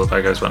be Girl All the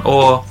Bad Guys Want.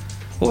 Or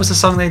what was the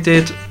song they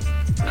did?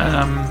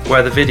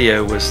 Where the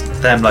video was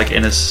them like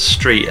in a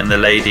street and the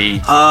lady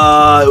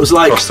it was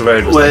like across the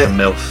road was like a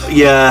MILF.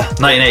 Yeah.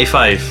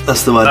 1985.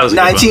 That's the one. That was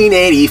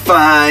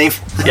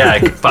 1985. Yeah,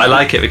 but I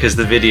like it because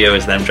the video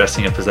is them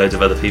dressing up as loads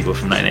of other people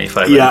from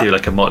 1985. Yeah. They do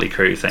like a Motley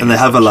Crue thing. And they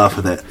have a laugh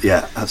with it.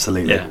 Yeah,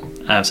 absolutely.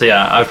 Yeah. So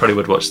I probably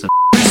would watch them.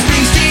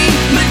 Springsteen,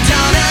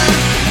 Madonna,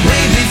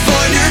 way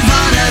before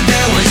Nirvana,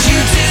 there was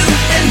U2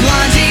 and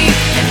Blondie,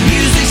 and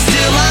music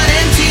still on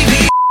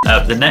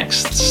MTV. The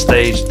next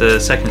stage, the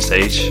second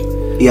stage,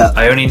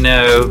 I only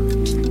know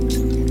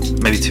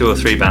maybe 2 or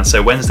 3 bands.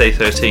 So Wednesday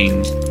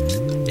 13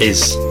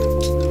 is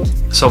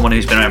someone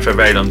who's been around for a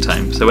very long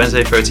time. So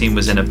Wednesday 13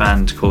 was in a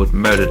band called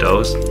Murder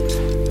Dolls,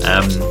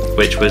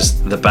 which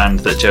was the band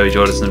that Joey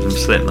Jordison from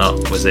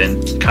Slipknot was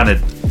in. Kind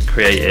of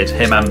created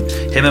him and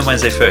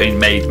Wednesday 13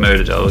 made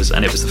Murder Dolls,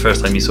 and it was the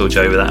first time you saw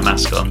Joey with that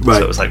mask on. Right.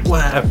 So it was like,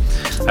 wow.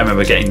 I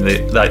remember getting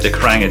the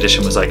Kerrang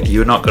edition was like,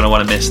 you're not going to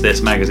want to miss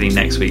this magazine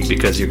next week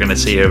because you're going to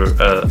see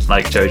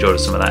like Joey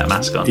Jordison with that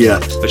mask on. Yeah.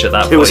 Which at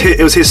that point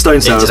it was his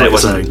Stone Sour, is what you're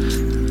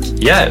saying.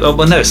 Yeah.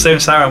 Well, no, Stone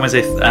Sour and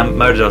Wednesday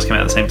Murder Dolls came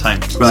out at the same time.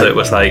 Right. So it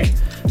was like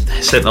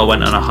Slipknot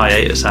went on a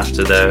hiatus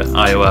after their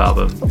Iowa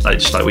album, like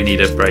we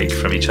need a break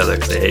from each other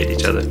because they hated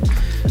each other,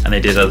 and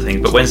they did other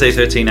things. But Wednesday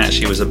 13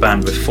 actually was a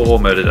band before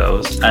Murder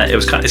Dolls.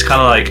 It's kind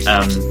of like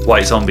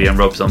White Zombie and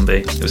Rob Zombie.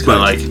 It was kind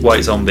of like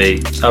White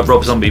Zombie.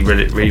 Rob Zombie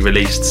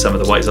re-released some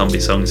of the White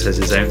Zombie songs as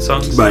his own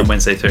songs, and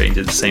Wednesday 13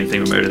 did the same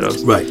thing with Murder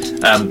Dolls. Right.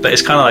 But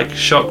it's kind of like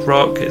shock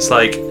rock. It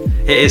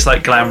is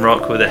like glam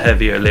rock with a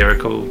heavier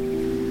lyrical.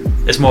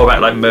 It's more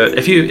about like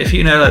if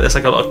you know, like there's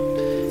like a lot of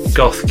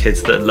goth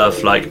kids that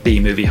love like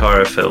B-movie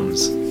horror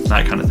films,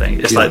 that kind of thing.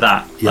 It's like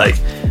that. Like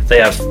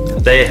they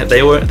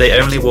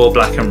only wore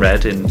black and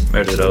red in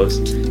Murder Dolls,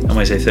 and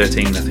Wednesday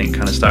 13 I think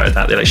kind of started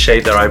that. They like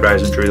shaved their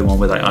eyebrows and drew them on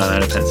with like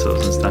eyeliner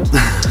pencils and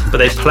stuff. But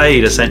they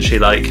played essentially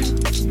like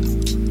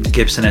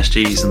Gibson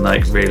SGs and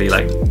like really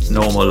like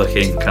normal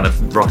looking kind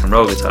of rock and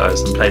roll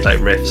guitars, and played like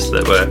riffs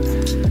that were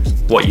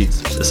what you'd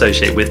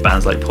associate with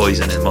bands like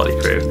Poison and Motley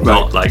Crue,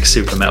 not like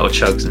super metal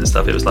chugs and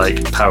stuff. It was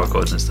like power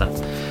chords and stuff.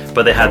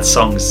 But they had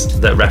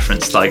songs that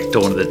referenced like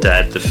Dawn of the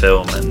Dead, the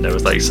film, and there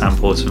was like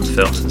samples from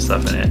films and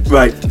stuff in it.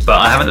 Right. But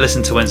I haven't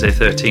listened to Wednesday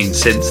 13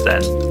 since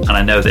then, and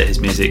I know that his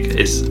music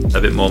is a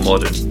bit more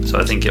modern, so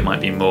I think it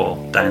might be more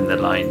down the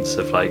lines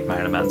of like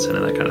Marilyn Manson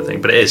and that kind of thing.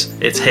 But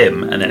it's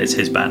him, and then it's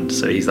his band,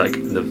 so he's like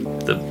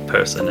the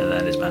person, and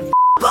then his band.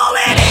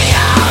 Bullet in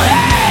your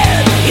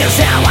head, is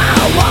how I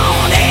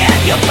want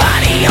it, your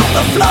body on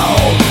the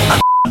floor.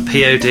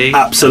 POD,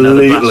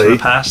 absolutely. Another blast from the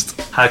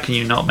past. How can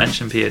you not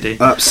mention POD?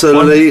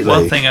 Absolutely.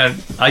 One thing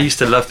I used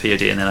to love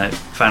POD, and then I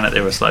found out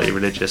they were slightly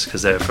religious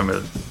because they're from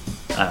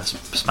a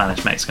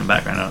Spanish Mexican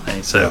background, aren't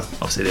they? So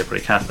obviously they're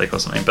pretty Catholic or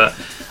something. But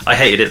I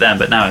hated it then,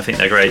 but now I think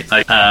they're great.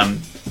 Like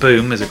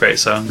Boom is a great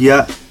song.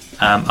 Yeah.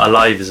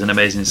 Alive is an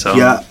amazing song.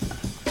 Yeah.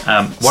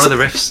 One of the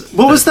riffs.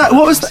 What was that?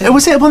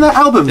 Was it one of their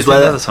albums Did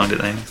where another song,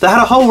 didn't they? they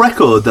had a whole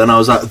record? Then I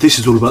was like, this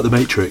is all about the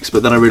Matrix.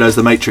 But then I realised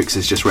the Matrix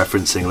is just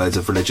referencing loads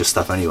of religious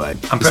stuff anyway.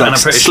 I'm It's like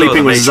pretty Sleeping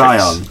sure with the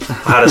Zion. Matrix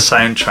had a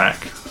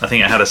soundtrack. I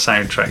think it had a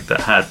soundtrack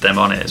that had them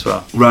on it as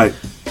well. Right.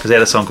 Because they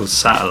had a song called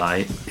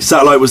Satellite.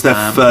 Satellite was their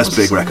first what's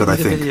big the record, I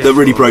video think, that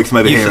really for? broke them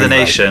over You here. for the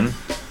anyway. Nation.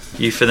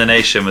 You for the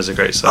Nation was a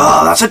great song.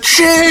 Oh, that's a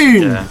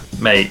tune! Yeah,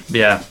 mate.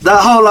 Yeah.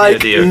 That whole like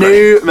The idea,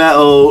 new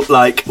metal,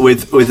 like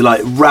with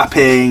like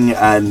rapping,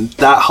 and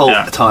that whole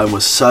Yeah. time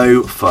was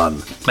so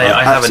fun. Mate,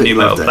 I have a absolutely new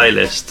metal loved it.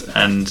 playlist,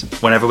 and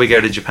whenever we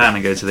go to Japan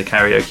and go to the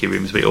karaoke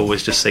rooms, we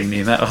always just sing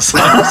new metal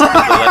songs. They're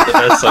like the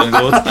best songs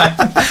all the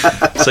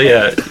time. So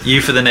yeah,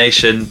 You for the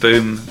Nation,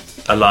 Boom,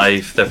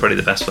 Alive, they're probably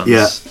the best ones.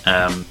 Yeah.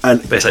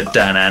 And but it's like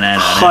da-na-na-na-na.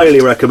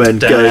 Highly recommend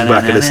going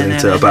back and listening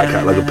to a back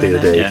catalogue of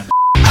P.O.D. Yeah.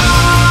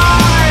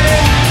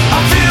 I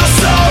feel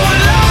so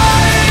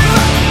alive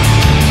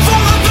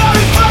for the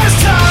very first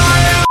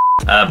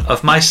time.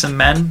 Of Mice and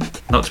Men,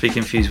 not to be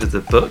confused with the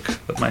book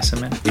of Mice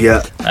and Men.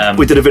 Yeah,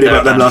 we did a video they're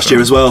about them band last year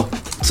from- as well.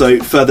 So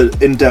further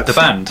in depth. The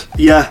band.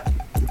 Yeah,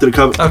 did a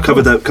cover, Oh,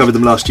 cool. covered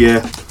them last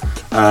year.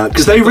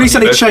 Because they They've got a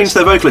recently new changed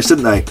their vocalist,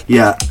 didn't they?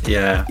 Yeah,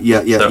 Yeah.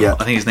 Yeah, So yeah.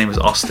 I think his name was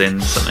Austin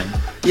something.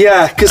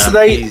 yeah. Because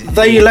they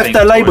he left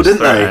their thinks label, boys didn't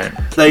throw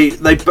they?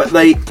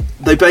 out.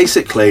 They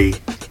basically,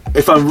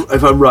 if I'm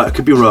right, I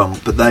could be wrong,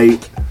 but they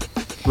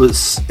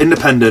was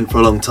independent for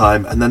a long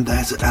time, and then they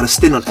had a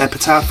stint on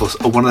Epitaph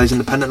or one of those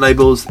independent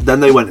labels. Then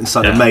they went and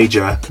signed a Yeah.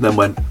 major. Then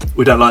went,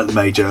 we don't like the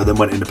major. Then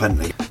went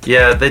independently.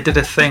 Yeah, they did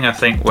a thing, I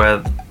think,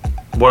 where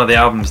one of the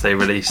albums they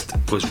released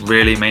was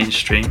really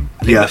mainstream.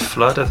 I think Yeah. The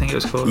Flood, I think it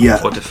was called. Yeah.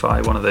 Or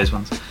Defy, one of those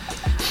ones.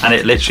 And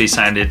it literally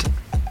sounded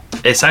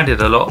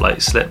a lot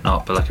like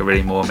Slipknot, but like a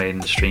really more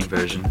mainstream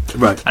version.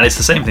 Right. And it's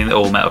the same thing that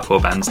all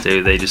metalcore bands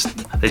do. They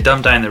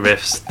dumb down the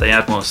riffs, they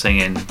add more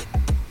singing,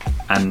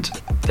 and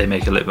they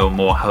make a little bit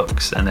more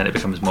hooks, and then it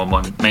becomes more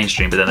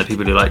mainstream. But then the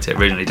people who liked it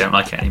originally don't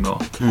like it anymore.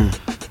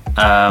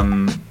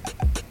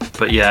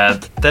 But yeah,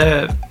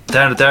 they're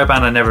a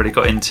band I never really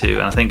got into,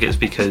 and I think it's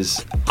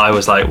because I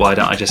was like, why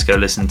don't I just go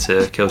listen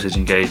to Killswitch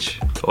Engage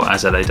or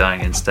As LA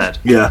Dying instead?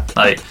 Yeah.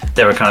 Like,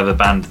 they were kind of a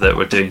band that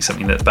were doing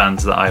something that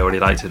bands that I already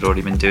liked had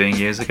already been doing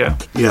years ago.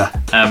 Yeah.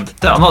 I'm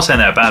not saying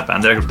they're a bad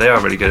band. They are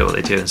really good at what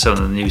they do, and some of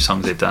the new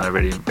songs they've done are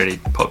really, really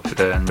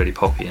popular and really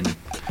poppy and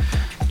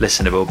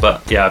listenable.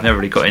 But yeah, I've never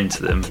really got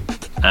into them.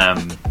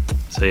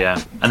 So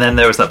yeah, and then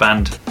there was that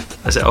band.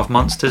 Is it Of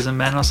Monsters and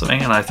Men or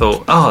something? And I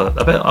thought, I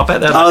bet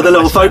they're like the a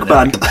little nice folk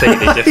band. They're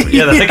completely different.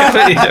 Yeah, they're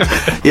completely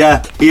different.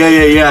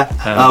 Yeah.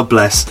 Oh,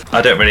 bless.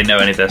 I don't really know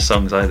any of their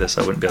songs either,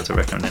 so I wouldn't be able to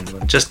recommend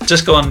anyone.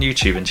 Just go on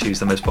YouTube and choose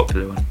the most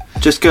popular one.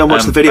 Just go and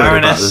watch the video about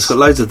it. Baroness. There's got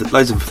loads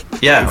of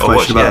Yeah, or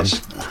watch. information Yeah,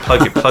 about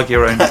just plug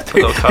your own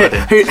little card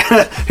in. who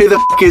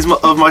the f*** is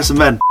Of Mice and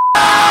Men?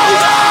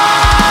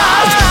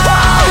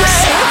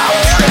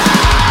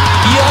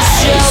 Your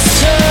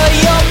shelter,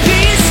 your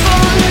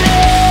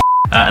peacefulness.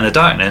 And The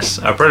Darkness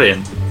are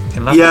brilliant. I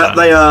love Yeah, that.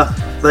 they are.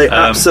 They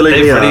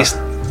absolutely they've are. released,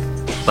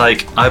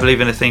 like, I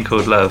Believe in a Thing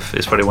Called Love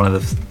is probably one of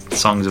the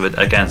songs of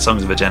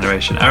a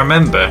generation. I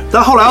remember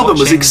That whole album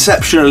was watching-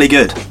 exceptionally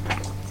good.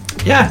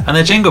 Yeah, and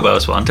the Jingle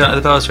Bells one, Don't Let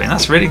the Bells Ring,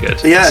 that's really good.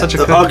 Yeah, Such a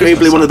good arguably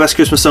Christmas one of the song. best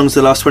Christmas songs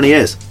of the last 20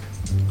 years.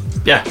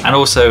 Yeah, and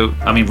also,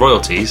 I mean,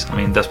 royalties. I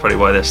mean, that's probably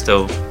why they're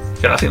still.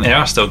 I think they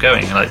are still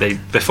going. Like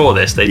before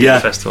this, they did Yeah. a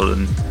festival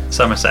in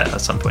Somerset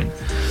at some point.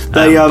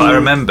 They, but I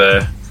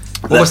remember,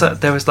 what they- was that?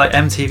 There was like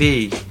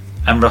MTV,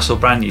 and Russell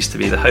Brand used to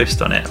be the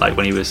host on it, like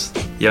when he was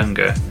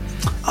younger.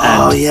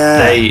 Oh, And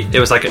yeah. it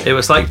was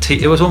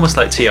almost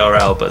like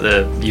TRL, but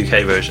the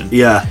UK version.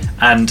 Yeah.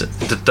 And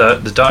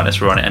the Darkness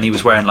were on it, and he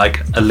was wearing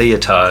like a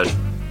leotard,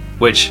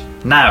 which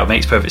now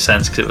makes perfect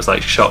sense because it was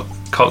like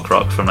cock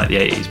rock from like the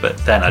 80s, but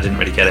then I didn't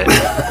really get it.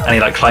 And he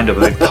like climbed up a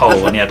big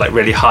pole, and he had like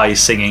really high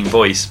singing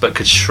voice, but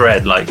could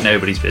shred like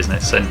nobody's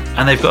business.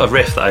 And they've got a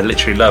riff that I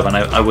literally love, and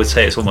I would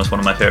say it's almost one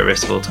of my favorite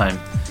riffs of all time.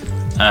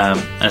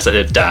 And it's like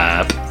a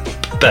dab,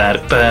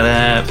 that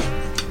one.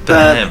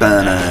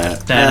 Whatever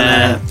that-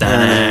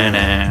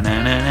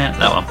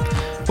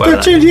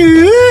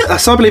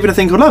 That's I Believe in a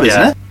Thing Called Love,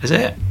 isn't it? Is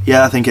it?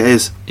 Yeah, I think it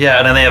is. Yeah,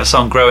 and then they have a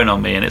song "Growing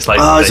on Me," and it's like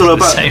It's all basically about.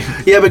 the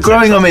same. Yeah, but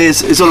Growing on Me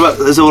is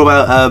all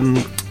about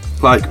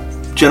like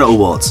genital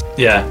warts.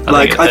 Yeah,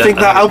 I think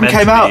that it's album meant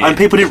came to out be- and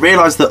people didn't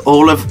realise that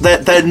all of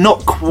they're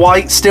not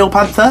quite Steel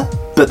Panther,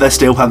 but they're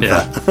Steel Panther.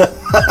 Yeah.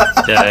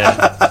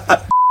 Yeah.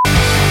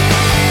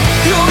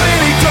 You're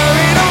really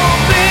growing on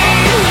me.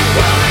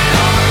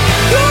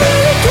 You're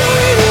really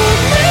growing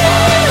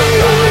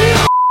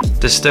on me.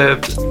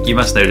 Disturbed. You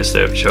must know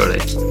Disturbed, surely.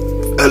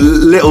 A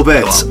little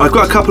bit. Go on. I've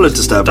got a couple of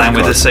Disturbed Down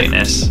with the records.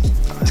 Sickness.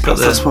 It's got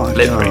That's the fine,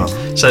 lip yeah.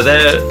 ring. So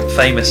they're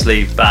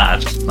famously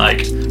bad.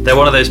 Like they're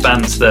one of those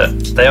bands that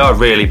they are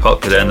really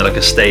popular, and they're like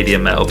a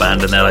stadium metal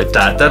band, and they're like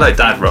dad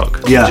rock.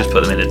 Yeah. You just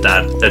put them in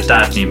they're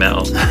dad new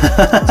metal. To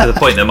the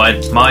point that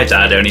my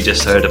dad only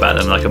just heard about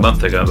them like a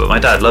month ago, but my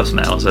dad loves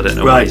metal, so I don't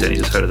know why Right. he's only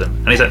just heard of them.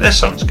 And he's like, this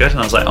song's good, and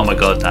I was like, oh my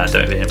god, Dad,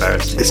 don't be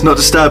embarrassed. It's not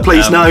Disturbed,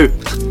 please no.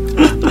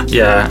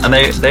 Yeah, and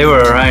they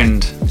were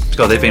around.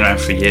 God, they've been around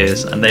for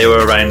years, and they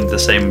were around the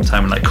same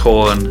time like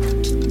Korn,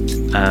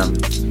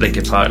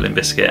 Linkin Park, Limp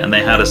Bizkit, and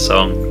they had a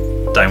song,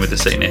 "Down with the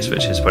Sickness,"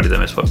 which is probably their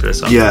most popular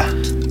song. Yeah.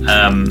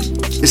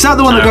 Is that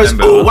the one that goes?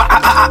 remember- Oh, wah,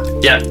 ah, ah.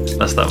 Yeah,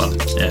 that's that one.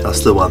 Yeah,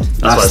 That's the one.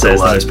 why I That's say the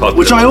it's the one. most popular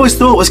Which I one. always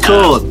thought was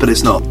Korn, but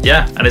it's not.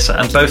 yeah,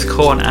 and both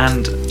Korn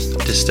and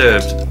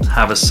Disturbed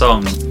have a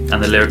song,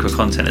 and the lyrical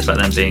content is about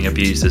them being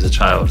abused as a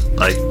child,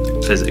 like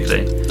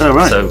physically. Oh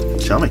right. So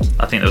Charming.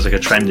 I think there was like a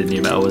trend in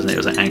new metal, wasn't it? It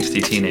was like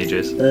angsty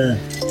teenagers.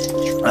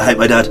 I hate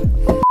my dad.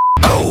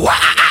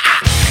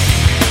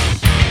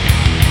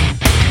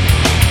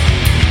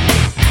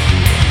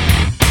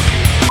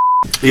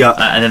 Yeah.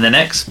 And then the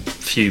next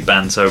few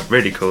bands are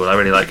really cool. I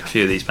really like a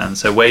few of these bands.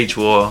 So Wage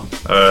War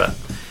are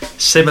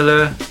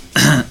similar,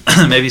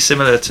 maybe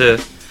similar to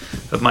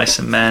Of Mice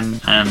and Men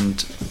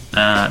and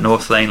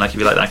North Lane. Like if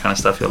you like that kind of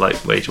stuff, you'll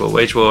like Wage War.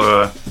 Wage War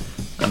are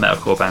a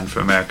metalcore band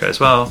from America as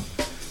well.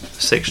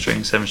 6-string,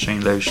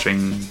 7-string,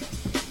 low-string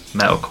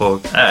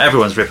metalcore.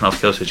 Everyone's ripping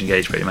off Killswitch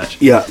Engage pretty much.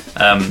 Yeah.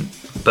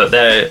 But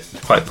they're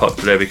quite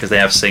popular because they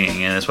have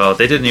singing in as well.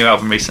 They did a new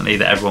album recently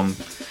that everyone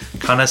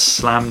kind of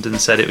slammed and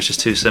said it was just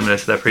too similar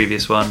to their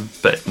previous one,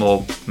 but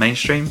more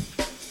mainstream.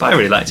 But I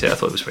really liked it. I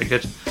thought it was pretty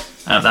good.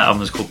 That album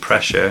was called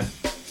Pressure,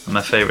 and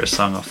my favourite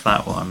song off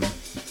that one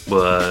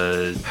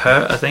was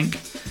Hurt, I think,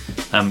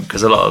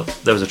 because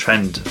there was a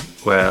trend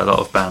where a lot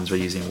of bands were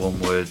using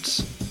one-word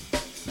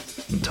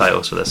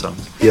titles for their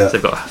songs. Yeah. So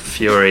they've got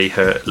Fury,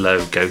 Hurt,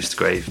 Low, Ghost,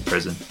 Grave,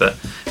 Prison. But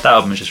that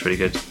album is just really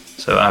good.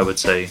 So I would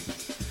say,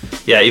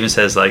 yeah, it even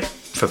says like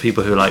for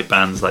people who like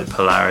bands like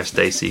Polaris,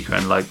 Dayseeker,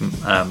 and like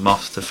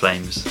Moths to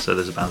Flames. So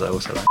there's a band I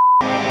also like.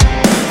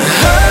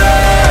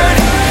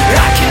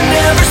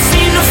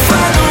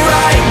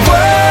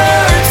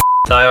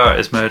 Die Art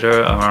is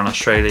Murder are an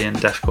Australian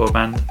deathcore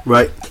band.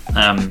 Right.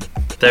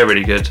 They're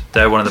really good.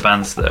 They're one of the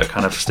bands that are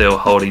kind of still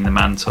holding the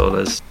mantle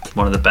as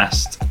one of the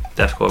best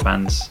deathcore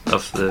bands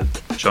of the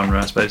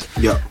genre, I suppose.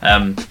 Yeah.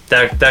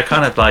 They're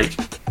kind of like,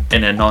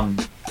 in a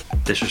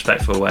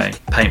non-disrespectful way,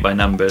 paint by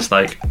numbers.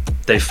 Like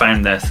they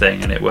found their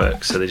thing and it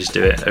works, so they just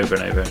do it over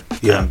and over.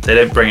 Yeah. They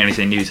don't bring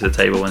anything new to the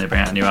table when they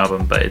bring out a new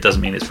album, but it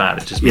doesn't mean it's bad.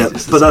 It just means Yeah.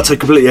 it's the But same. that's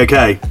completely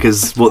okay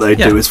because what they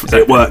Yeah, do is exactly.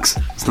 it works.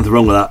 There's nothing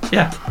wrong with that.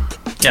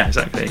 Yeah,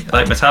 exactly.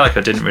 Like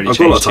Metallica didn't really I've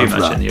got a lot change of too time for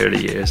much in that. the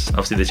early years.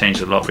 Obviously, they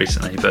changed a lot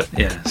recently, but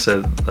yeah.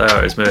 So, Die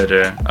Art is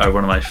Murder are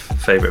one of my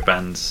favourite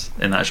bands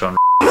in that genre.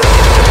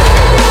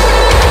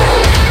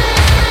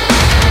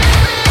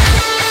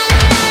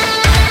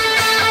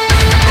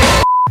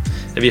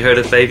 Have you heard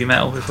of Baby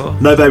Metal before?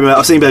 No Baby Metal.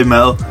 I've seen Baby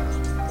Metal.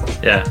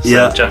 Yeah. So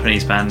Yeah.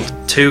 Japanese band.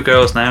 2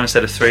 girls now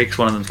instead of 3 because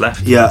one of them's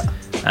left. Yeah.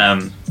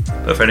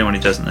 But for anyone who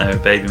doesn't know,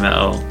 Baby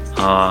Metal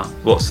are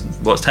what's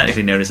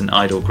technically known as an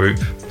idol group.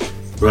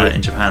 Right.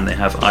 In Japan, they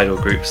have idol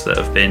groups that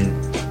have been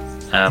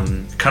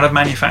kind of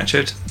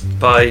manufactured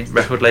by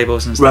record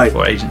labels and stuff, Right.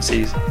 or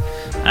agencies.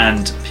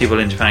 And people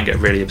in Japan get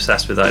really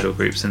obsessed with idol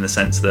groups in the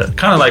sense that,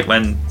 kind of like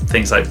when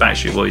things like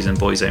Backstreet Boys and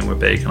Boyzone were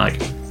big, and like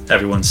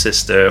everyone's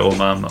sister or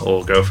mum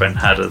or girlfriend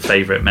had a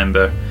favourite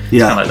member.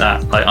 Yeah. Kind of like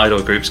that. Like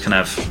idol groups can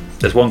have.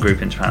 There's one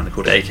group in Japan they're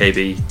called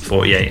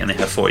AKB48, and they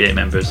have 48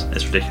 members.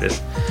 It's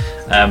ridiculous.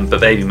 But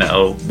Baby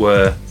Metal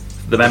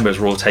the members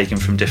were all taken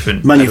from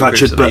different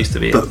Manufactured, groups that they used to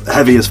be in. but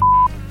heavy as.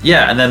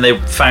 Yeah, and then they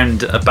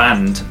found a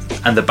band,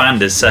 and the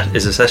band is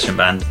a session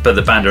band, but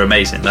the band are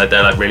amazing. Like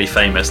they're like really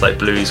famous, like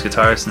blues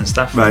guitarists and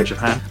stuff from Right.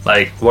 Japan.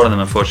 Like one of them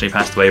unfortunately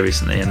passed away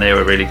recently, and they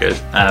were really good.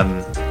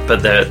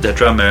 But their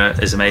drummer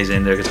is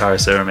amazing. Their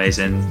guitarists are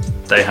amazing.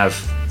 They have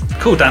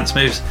cool dance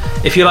moves.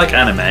 If you like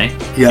anime,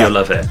 Yeah. you'll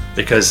love it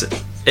because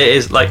it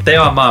is like they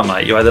are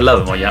Marmite. You either love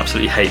them or you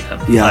absolutely hate them.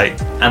 Yeah. Like,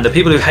 and the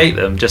people who hate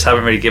them just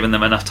haven't really given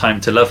them enough time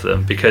to love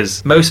them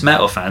because most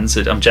metal fans,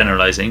 I'm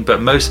generalizing,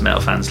 but most metal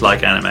fans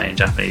like anime and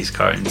Japanese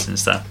cartoons and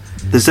stuff.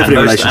 There's And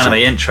definitely a most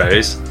relationship.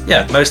 anime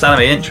intros, most anime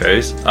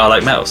intros are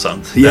like metal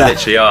songs. Yeah. They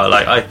literally are.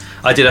 Like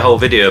I did a whole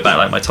video about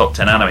like my top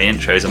 10 anime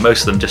intros, and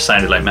most of them just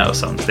sounded like metal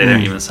songs. They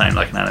don't even sound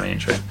like an anime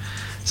intro.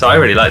 So I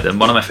really like them.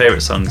 One of my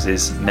favorite songs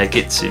is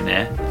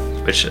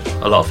Megitsune, which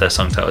a lot of their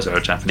song titles are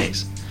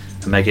Japanese.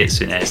 And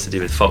Megitsune is to do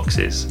with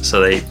foxes.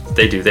 So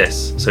they do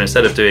this. So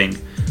instead of doing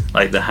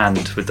like the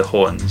hand with the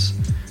horns,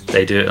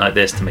 they do it like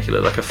this to make it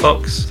look like a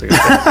fox. Like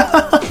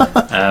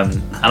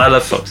and I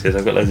love foxes.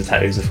 I've got loads of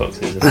tattoos of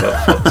foxes. I've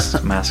got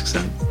fox masks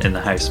in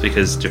the house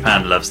because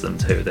Japan loves them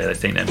too. They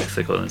think they're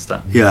mythical and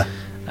stuff. Yeah.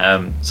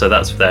 So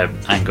that's their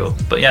angle.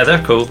 But yeah,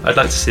 they're cool. I'd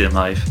like to see them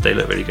live. They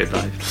look really good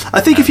live.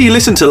 I think if you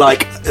listen to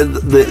like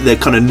the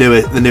kind of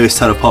newest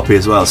turn of Poppy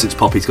as well, since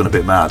Poppy's gone a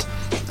bit mad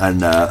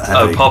and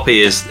heavy.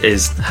 Poppy is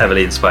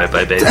heavily inspired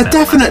by Baby Metal.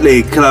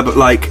 Definitely kind of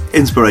like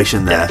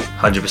inspiration there.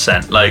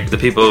 100%. Like the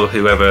people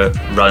who ever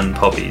run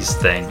Poppy's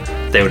thing,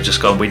 they would have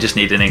just gone, we just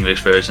need an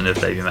English version of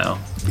Baby Metal.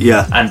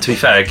 Yeah. And to be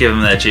fair, give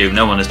them their due,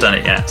 no one has done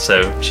it yet,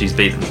 so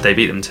they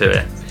beat them to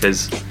it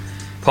because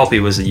Poppy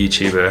was a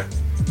YouTuber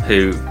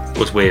who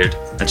was weird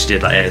and she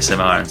did like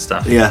ASMR and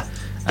stuff. Yeah.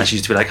 and she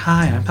used to be like,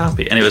 "Hi, I'm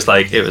Poppy," and it was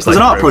like an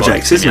art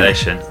project, isn't it?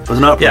 simulation. It was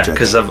an art project. Yeah,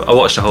 because I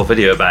watched a whole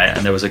video about it,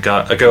 and there was a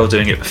girl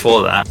doing it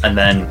before that, and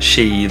then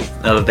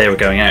they were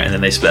going out, and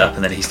then they split up,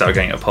 and then he started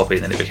going at Poppy,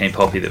 and then it became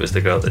Poppy that was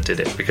the girl that did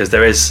it. Because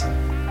there is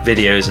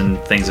videos and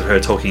things of her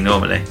talking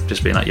normally,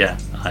 just being like, "Yeah,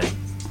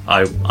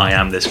 I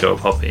am this girl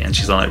Poppy," and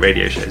she's on like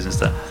radio shows and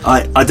stuff.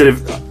 I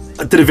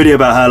did a video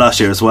about her last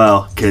year as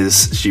well,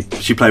 because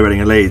she played Reading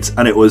and Leeds,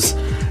 and it was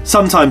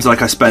sometimes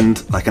like I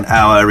spend like an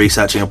hour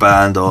researching a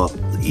band, or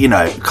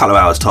a couple of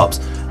hours tops.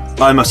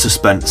 I must have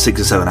spent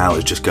 6 or 7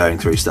 hours just going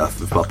through stuff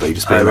with Poppy,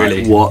 just being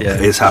like, what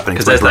is happening?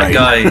 Because there's that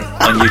guy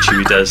on YouTube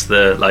who does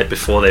the like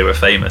before they were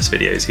famous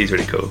videos. He's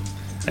really cool,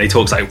 and he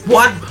talks like,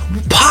 "What,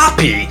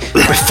 Poppy?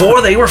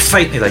 Before they were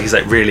famous?" Like he's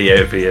like really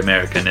overly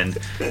American, and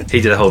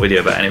he did a whole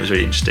video about it, and it was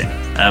really interesting.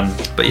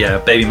 But yeah,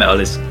 Baby Metal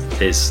is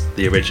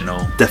the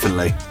original.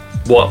 Definitely.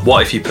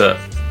 What if you put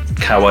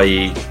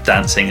Kawaii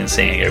dancing and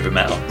singing over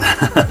metal?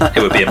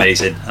 It would be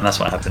amazing, and that's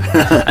what happened.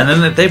 And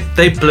then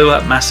they blew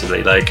up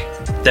massively. Like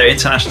they're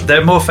international.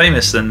 They're more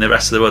famous than the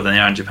rest of the world than they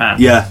are in Japan.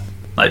 Yeah.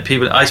 Like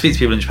I speak to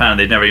people in Japan and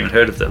they've never even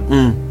heard of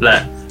them.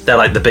 They're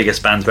like the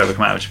biggest bands to ever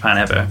come out of Japan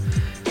ever.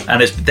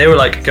 And they were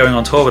like going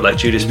on tour with like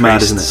Judas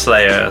Priest,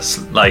 Slayer,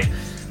 like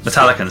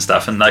Metallica and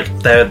stuff. And like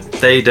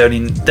they don't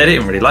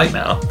even really like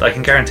metal. I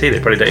can guarantee they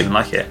probably don't even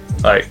like it.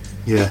 Like.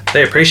 Yeah.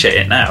 They appreciate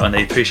it now, and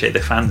they appreciate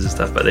their fans and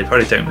stuff, but they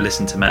probably don't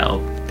listen to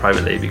metal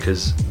privately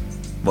because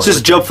it's just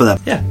a job for them.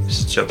 Yeah,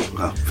 it's just a job.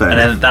 Well, fair and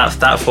enough. then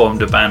that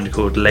formed a band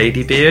called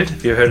Ladybeard.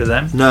 Have you heard of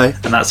them? No.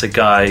 And that's a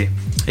guy.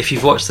 If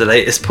you've watched the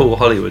latest Paul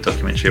Hollywood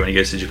documentary when he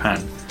goes to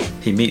Japan,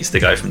 he meets the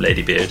guy from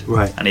Ladybeard.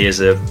 Right. And he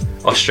is a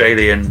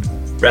Australian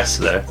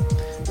wrestler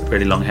with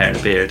really long hair and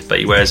a beard, but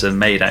he wears a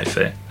maid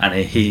outfit, and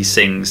he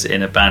sings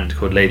in a band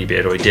called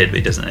Ladybeard, or he did, but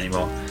he doesn't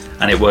anymore.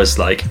 And it was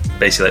like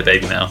basically like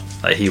Baby Metal.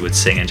 Like he would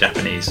sing in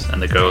Japanese,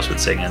 and the girls would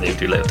sing, and they would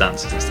do little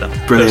dances and stuff.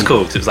 But it was cool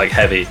because it was like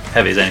heavy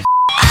as anything.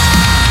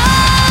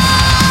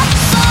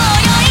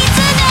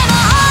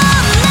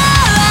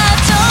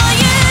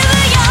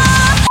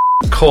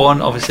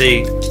 Korn,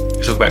 obviously.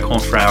 We talk about Korn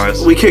for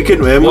hours. We could,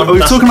 couldn't we? We were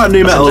talking about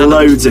new metal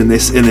loads in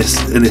this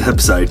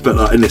episode, but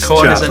like in this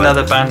Korn chat, is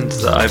another band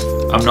that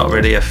I'm not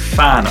really a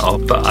fan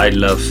of, but I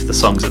love the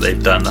songs that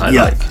they've done that I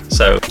like.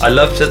 So I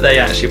loved that they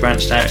actually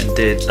branched out and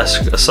did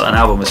an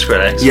album with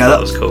Skrillex. Yeah, that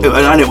was cool.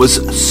 And it was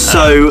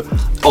so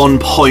on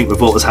point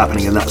with what was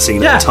happening in that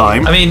scene at the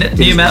time. I mean,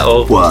 new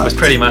metal was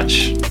pretty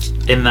much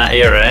in that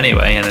era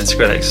anyway, and then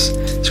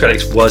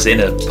Skrillex was in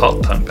a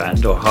pop punk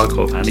band or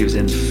hardcore band. He was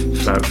in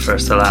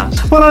first to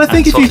last. Well, and I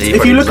think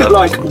if you look at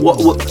like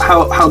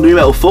how new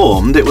metal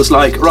formed, it was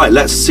like, right,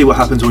 let's see what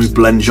happens when we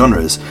blend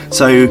genres.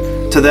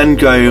 So to then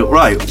go,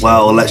 right,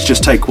 well, let's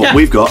just take what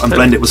we've got and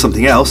blend it with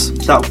something else.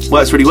 That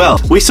works really well.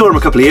 We saw them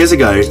a couple of years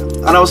ago,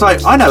 and I was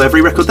like, I know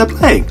every record they're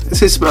playing.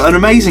 This is an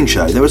amazing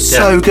show. They were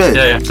so good.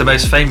 Yeah. The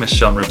most famous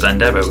genre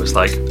blend ever was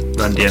like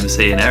Run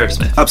DMC and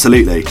Aerosmith.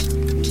 Absolutely.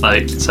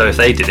 Like, so if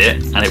they did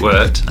it and it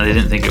worked, and they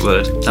didn't think it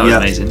would, that was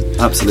amazing.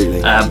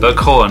 Absolutely. But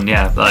Korn,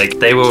 like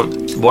they were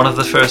one of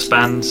the first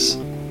bands,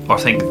 or I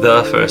think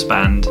the first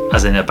band,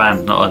 as in a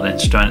band, not an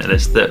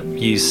instrumentalist, that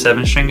used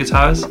 7-string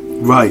guitars.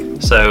 Right.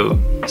 So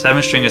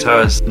 7-string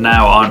guitars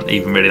now aren't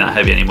even really that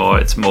heavy anymore.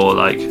 It's more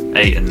like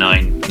 8 and 9,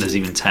 and there's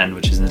even 10,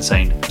 which is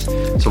insane.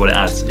 So what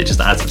it just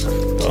adds.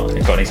 Well,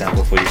 I've got an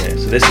example for you here.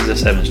 So this is a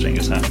 7-string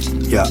guitar.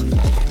 Yeah.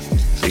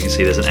 So you can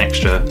see there's an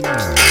extra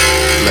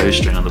low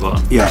string on the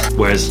bottom. Yeah.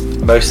 Whereas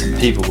most of the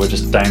people were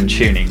just down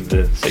tuning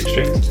the 6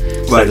 strings.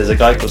 So Right. there's a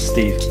guy called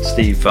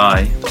Steve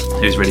Vai,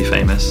 who's really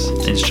famous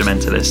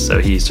instrumentalist. So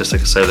he's just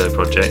like a solo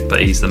project,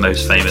 but he's the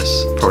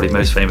probably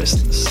most famous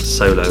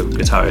solo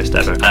guitarist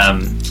ever.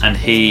 And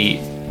he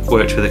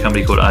worked with a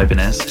company called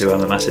Ibanez, who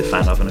I'm a massive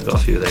fan of, and I've got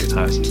a few of their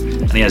guitars.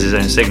 And he has his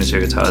own signature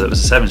guitar that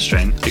was a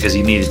 7-string because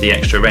he needed the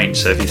extra range.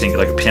 So if you think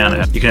like a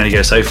piano, you can only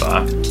go so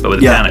far, but with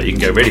a piano you can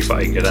go really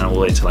far. You can go down all the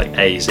way to like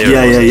A0, which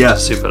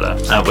is super low.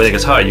 With a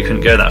guitar, you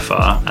couldn't go that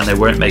far, and they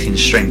weren't making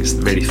strings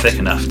really thick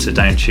enough to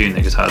down tune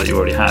the guitar that you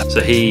already had.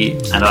 So he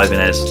and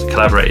Ibanez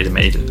collaborated and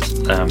made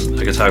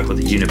a guitar called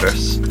the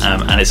Universe,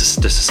 and it's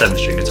just a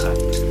 7-string guitar.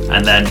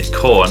 And then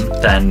Korn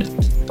then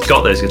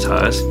got those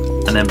guitars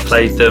and then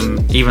played them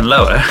even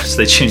lower, so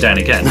they tuned down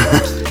again,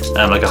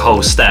 like a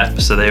whole step.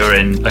 So they were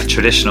in a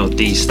traditional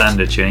D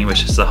standard tuning,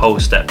 which is the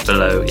whole step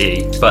below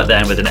E, but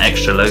then with an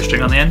extra low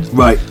string on the end.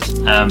 Right.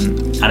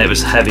 And it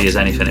was heavy as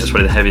anything. It was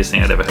probably the heaviest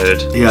thing I'd ever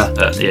heard.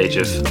 At the age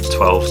of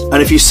 12.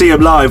 And if you see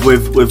them live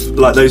with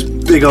like those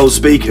big old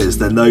speakers,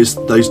 then those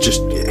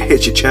just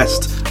hit your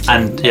chest.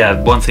 And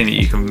yeah, one thing that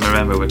you can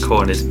remember with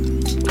Korn is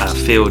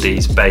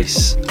Fieldy's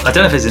bass. I don't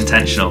know if it's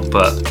intentional,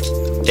 but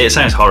it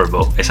sounds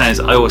horrible. I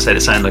always said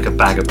it sounded like a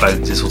bag of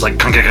bones. It was like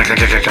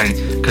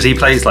because he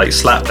plays like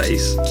slap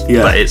bass,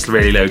 but it's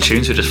really low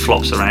tune, so it just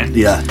flops around.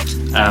 Yeah.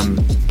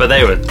 But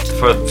they were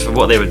for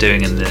what they were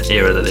doing in the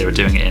era that they were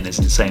doing it in is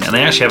insane. And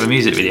they actually have a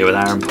music video with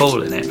Aaron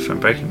Paul in it from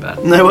Breaking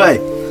Bad. No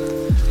way.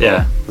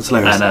 Yeah. That's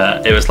hilarious.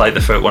 And it was like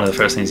one of the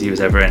first things he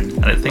was ever in.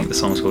 And I think the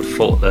song's called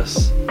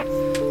Faultless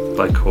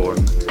by Korn.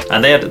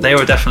 And they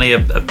were definitely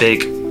a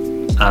big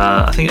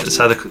I think it's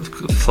either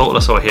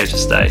Thoughtless or Here to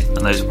Stay, and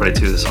those are probably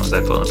two of the songs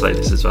I put on the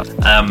playlist as well.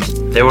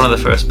 They were one of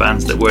the first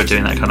bands that were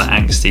doing that kind of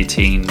angsty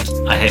teen,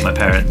 I hate my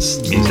parents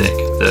music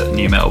that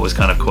nu metal was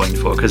kind of coined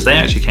for, because they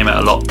actually came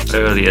out a lot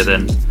earlier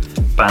than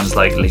bands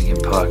like Linkin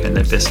Park and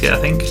Limp Bizkit, I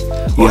think.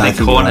 Well, I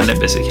think Korn and Limp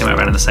Bizkit came out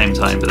around at the same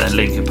time, but then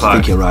Linkin Park. I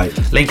think you're right.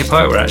 Linkin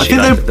Park were actually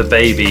like the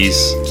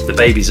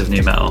babies of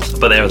nu metal,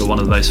 but they were one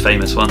of the most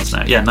famous ones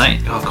now. Yeah,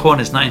 Korn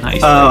is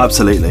 1993. Oh,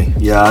 absolutely.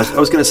 Yeah, I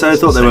was going to say I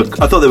thought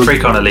they were.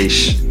 Freak on a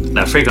Leash.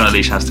 No, Freak on a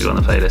Leash has to go on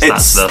the playlist.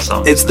 That's the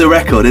song. It's the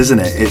record, isn't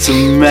it? It's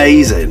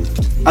amazing.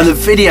 And the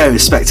video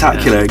is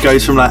spectacular. Yeah. It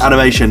goes from like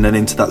animation and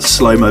into that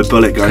slow-mo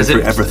bullet going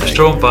through everything. It's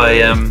drawn by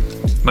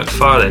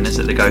McFarlane, is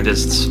it? The guy who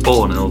does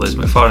Spawn and all those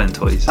McFarlane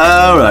toys.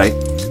 Oh, right.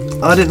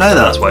 I didn't know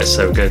that. That's why it's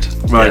so good.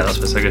 Right. Yeah, that's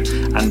why it's so good.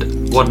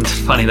 And one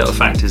funny little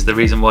fact is the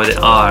reason why they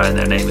are and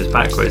their name is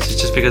backwards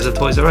is just because of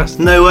Toys R Us.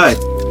 No way.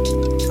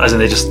 As in,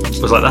 they just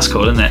was like, that's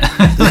cool, isn't it?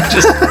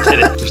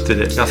 just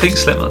did it. I think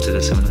Slipknot did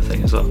a similar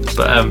thing as well.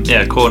 But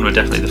yeah, Korn were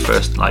definitely the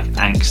first like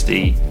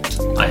angsty,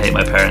 I hate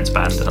my parents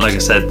band. And like I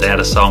said, they had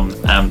a song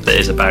that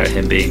is about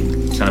him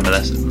being kind of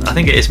molested. I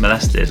think it is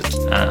molested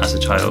as a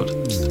child.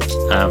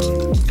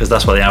 Because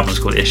that's why the album's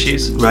called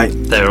Issues. Right.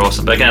 They're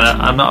awesome. But again,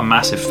 I'm not a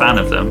massive fan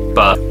of them,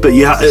 but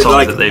you have the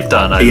songs that they've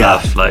done, I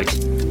love. Like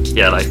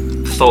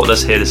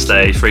Thoughtless, Here to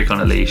Stay, Freak on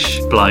a Leash,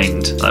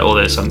 Blind, like all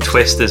those songs,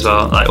 Twist as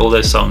well. Like all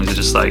those songs are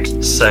just like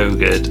so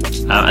good.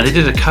 And they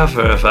did a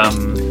cover of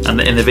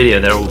and in the video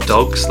they're all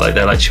dogs, like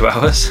they're like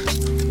chihuahuas.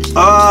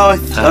 Oh,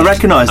 I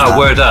recognise that. Oh,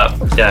 Word Up.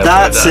 Yeah,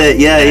 that's Word Up. it.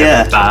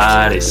 Yeah.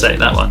 Everybody say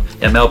that one.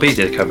 Yeah, Mel B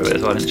did a cover of it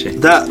as well, didn't she?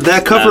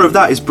 Their cover of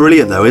that is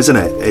brilliant, though, isn't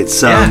it?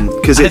 It's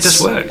because it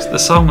just works. The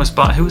song was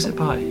by who was it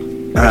by?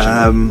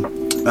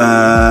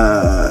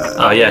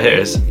 Oh yeah, here it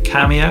is.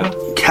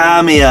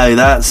 Cameo,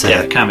 that's it.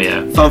 Yeah,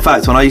 Cameo. Fun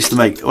fact: when I used to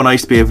be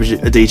a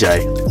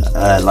DJ,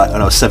 like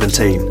when I was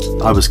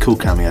 17, I was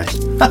called Cameo.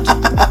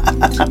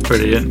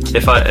 Brilliant.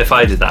 If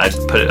I did that, I'd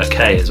put a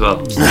K as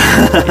well.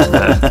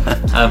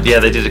 Yeah,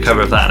 they did a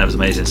cover of that, and it was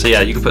amazing. So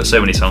yeah, you can put so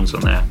many songs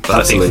on there, but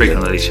absolutely. I think Freak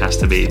on a Leash has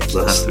to be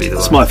the one.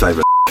 It's my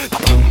favourite.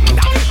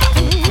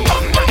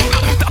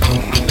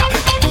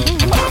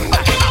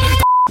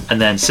 And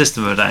then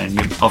System of a Down,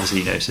 obviously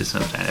you know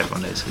System of a Down,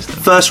 everyone knows System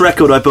of a Down. First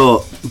record I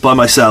bought by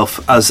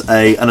myself as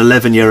an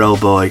 11-year-old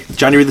boy,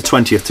 January the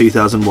 20th,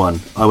 2001,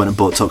 I went and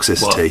bought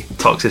Toxicity. What?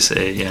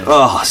 Toxicity, yeah.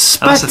 Oh,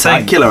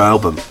 spectacular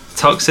album.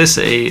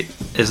 Toxicity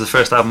is the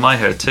first album I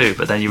heard too,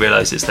 but then you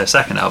realise it's their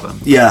second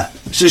album. Yeah,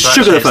 it's just so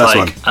Sugar the first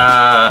one.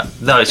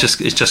 No, it's just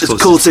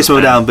called System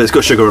of a Down, but it's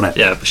got Sugar on it.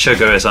 Yeah, but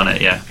Sugar is on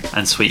it, yeah,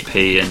 and Sweet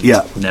Pea and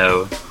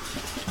No.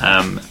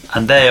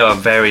 And they are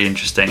very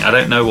interesting. I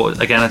don't know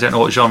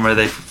what genre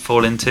they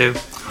fall into.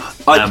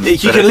 You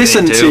can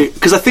listen to,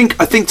 because I think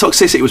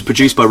Toxicity was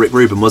produced by Rick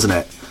Rubin, wasn't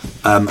it?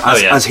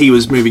 As he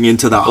was moving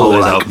into that whole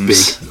like big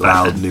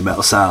loud nu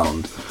metal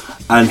sound,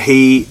 and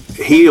he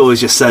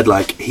always just said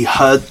like he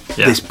heard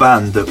this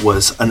band that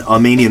was an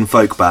Armenian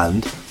folk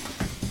band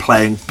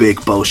playing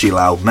big bolshy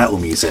loud metal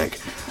music.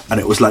 And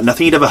it was like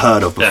nothing he'd ever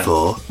heard of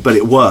before, but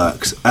it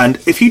works. And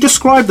if you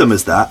describe them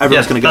as that,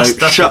 everyone's going to go,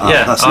 shut up,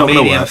 that's not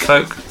going to work.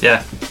 Folk,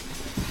 yeah.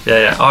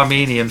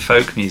 Armenian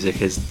folk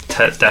music is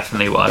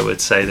definitely what I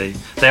would say.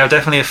 They are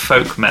definitely a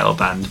folk metal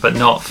band, but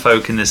not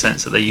folk in the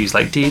sense that they use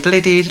like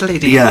deedly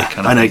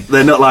kind of I know. thing.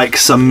 They're not like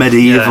some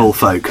medieval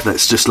folk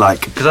that's just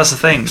like... Because that's the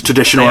thing.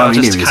 Traditional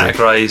Armenian music. They are just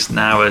categorised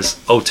now as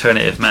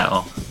alternative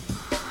metal.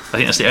 I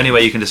think that's the only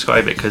way you can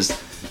describe it, because...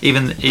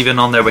 Even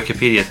on their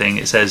Wikipedia thing,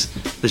 it says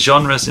the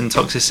genres in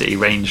Toxicity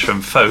range from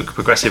folk,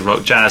 progressive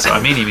rock, jazz,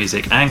 Armenian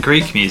music, and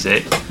Greek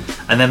music.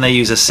 And then they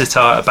use a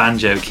sitar, a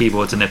banjo,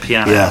 keyboards, and a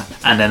piano. Yeah.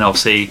 And then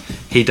obviously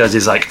he does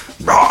his like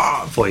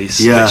raw voice,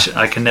 which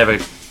I can never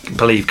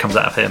believe comes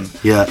out of him.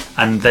 Yeah.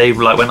 And they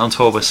like went on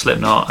tour with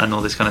Slipknot and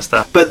all this kind of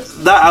stuff. But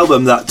that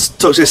album, that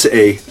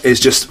Toxicity, is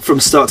just from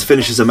start to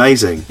finish is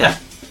amazing. Yeah.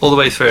 All the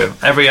way through.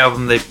 Every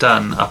album they've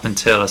done up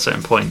until a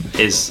certain point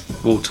is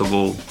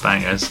wall-to-wall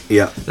bangers.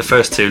 Yeah. The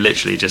first two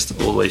literally just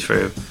all the way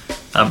through.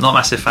 I'm not a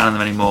massive fan of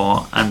them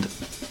anymore, and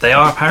they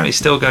are apparently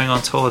still going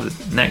on tour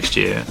next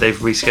year. They've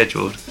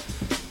rescheduled.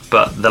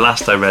 But the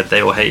last I read,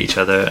 they all hate each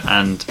other,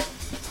 and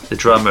the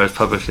drummer has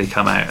publicly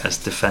come out as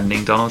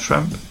defending Donald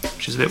Trump,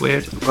 which is a bit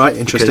weird. Right,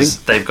 interesting.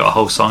 Because they've got a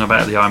whole song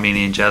about the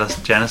Armenian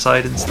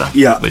genocide and stuff.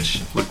 Yeah.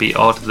 Which would be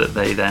odd that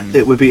they then...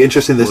 It would be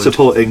interesting they're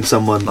supporting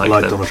someone like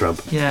Donald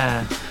Trump.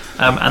 Yeah.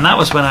 And that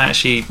was when I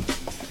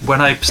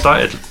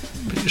started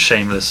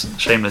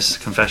shameless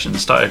confession,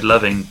 started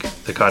loving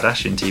the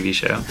Kardashian TV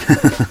show.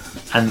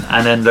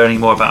 and then learning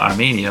more about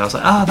Armenia, I was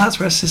like, that's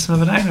where System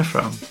of a Down are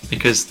from.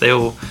 Because I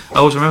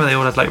always remember they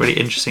all had like really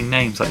interesting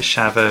names, like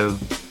Shavo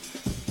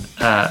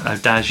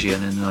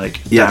Adagian and like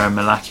Darren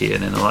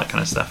Malakian and all that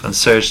kind of stuff, and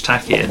Serge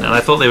Takian, and I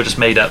thought they were just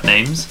made up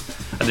names.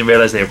 I didn't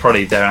realise they were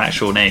probably their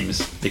actual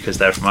names because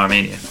they're from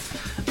Armenia.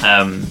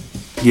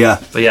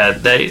 But yeah,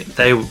 they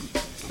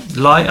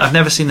I've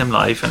never seen them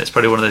live, and it's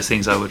probably one of those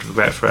things I would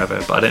regret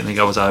forever, but I don't think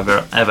I was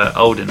ever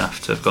old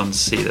enough to have gone to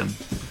see them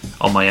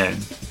on my own.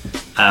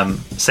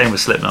 Same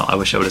with Slipknot. I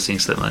wish I would have seen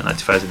Slipknot in like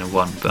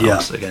 2001, but I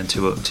was again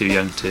too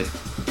young to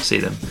see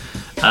them.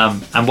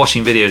 And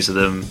watching videos of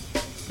them,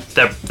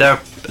 they're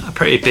a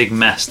pretty big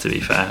mess, to be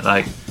fair.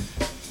 Like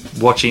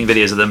watching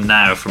videos of them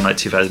now from like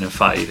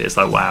 2005, it's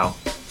like, wow,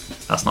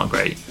 that's not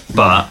great.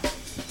 But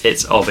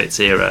it's of its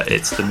era.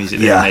 It's the music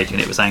they were making.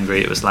 It was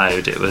angry. It was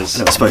loud. It was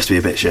supposed to be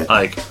a bit shit.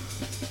 Like,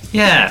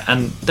 yeah,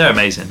 and they're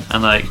amazing.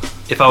 And like,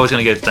 if I was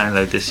going to go to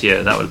Download this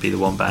year, that would be the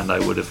one band I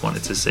would have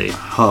wanted to see.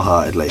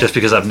 Wholeheartedly. Just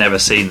because I've never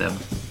seen them,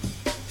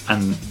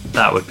 and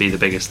that would be the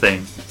biggest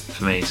thing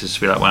for me, to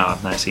just be like, wow,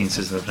 I've now seen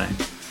System of a Down.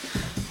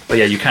 But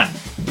yeah, you can't,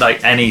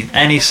 like,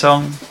 any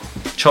song,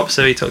 Chop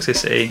Suey,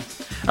 Toxicity.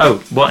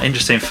 Oh, what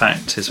interesting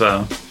fact as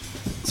well.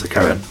 So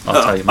carry on.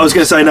 I'll tell you. I was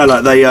going to say, no,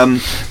 like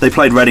they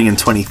played Reading in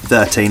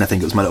 2013. I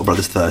think it was my little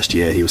brother's first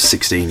year. He was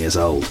 16 years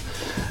old,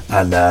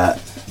 and I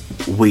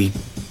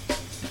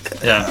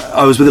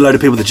was with a load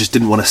of people that just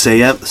didn't want to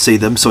see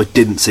them, so I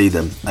didn't see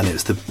them, and it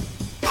was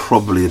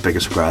probably the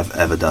biggest regret I've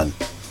ever done.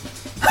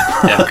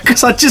 Yeah,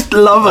 because I just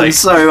love them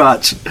so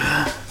much.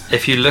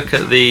 If you look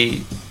at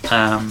the,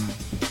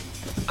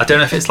 I don't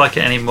know if it's like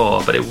it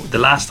anymore, but the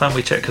last time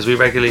we checked, because we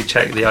regularly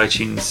check the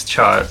iTunes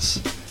charts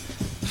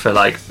for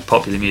like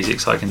popular music,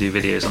 so I can do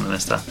videos on them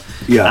and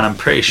stuff. Yeah, and I'm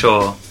pretty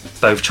sure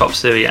both Chop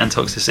Suey and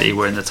Toxicity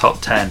were in the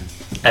top 10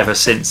 ever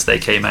since they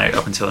came out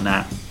up until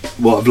now.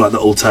 What, of like the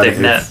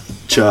alternative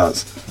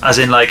charts? As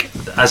in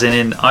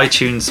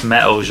iTunes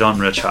metal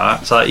genre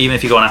chart. So like, even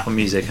if you go on Apple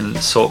Music and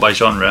sort by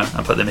genre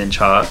and put them in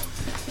chart,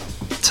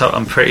 so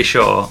I'm pretty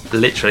sure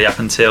literally up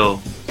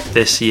until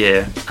this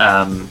year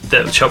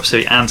that Chop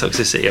Suey and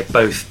Toxicity have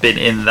both been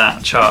in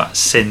that chart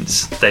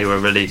since they were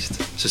released.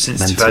 So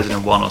since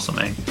 2001 or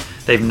something.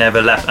 They've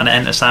never left, and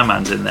Enter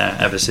Sandman's in there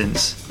ever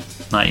since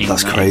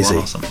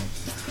 1991 or something.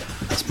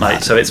 That's mad.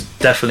 Like, so it's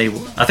definitely,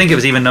 I think it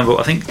was even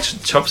I think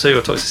Chop Suey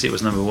or Toxicity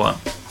was number 1.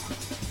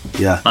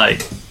 Yeah.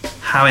 Like,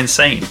 how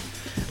insane.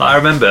 Like, I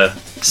remember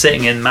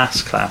sitting in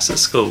maths class at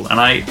school,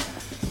 and I,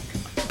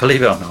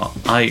 believe it or not,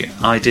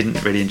 I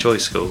didn't really enjoy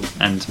school,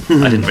 and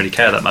I didn't really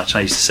care that much.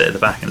 I used to sit at the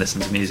back and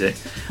listen to music,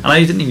 and I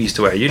didn't even used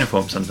to wear a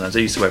uniform sometimes. I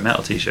used to wear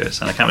metal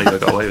t-shirts, and I can't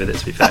believe I got away with it,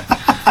 to be fair.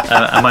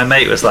 And my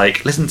mate was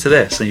like, listen to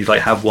this, and you'd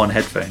like have one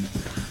headphone,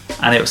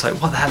 and it was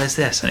like, what the hell is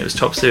this? And it was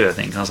Chop Suey, I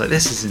think, and I was like,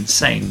 this is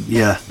insane.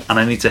 Yeah. And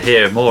I need to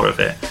hear more of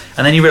it.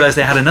 And then you realise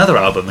they had another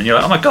album, and you're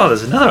like, oh my god,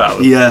 there's another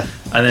album. Yeah.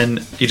 And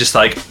then you just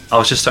like, I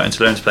was just starting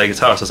to learn to play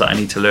guitar, so I was like, I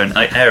need to learn.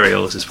 Like,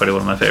 Aerials is probably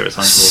one of my favourite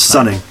songs of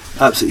all time. Stunning,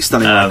 absolutely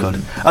stunning record.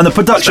 And the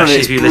production on it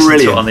is if you brilliant.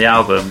 listen to it on the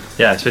album,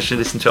 especially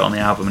listen to it on the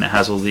album, and it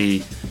has all the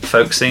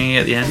folk singing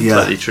at the end,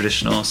 like the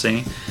traditional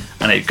singing,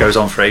 and it goes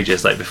on for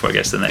ages, like before it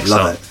gets to the next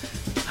song.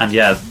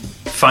 And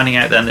finding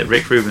out then that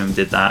Rick Rubin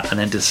did that, and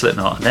then did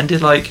Slipknot, and then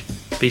did like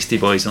Beastie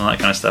Boys and all that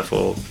kind of stuff,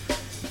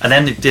 and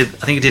then I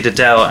think he did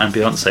Adele and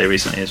Beyonce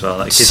recently as well.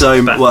 Like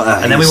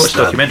and then we watched a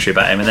documentary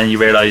about him, and then you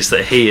realise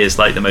that he is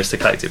like the most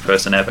eclectic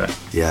person ever.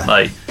 Yeah.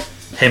 Like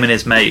him and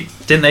his mate,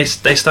 didn't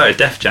they started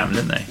Def Jam,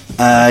 didn't they?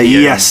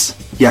 Yes.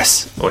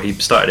 Or he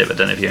started it, but I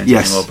don't know if he owns it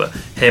anymore. But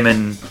him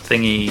and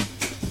Thingy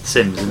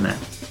Sims, isn't it?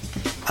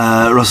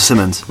 Russell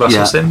Simmons.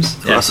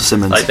 Sims? Yeah. Russell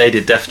Simmons. Like they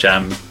did Def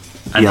Jam,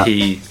 and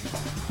he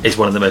is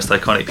one of the most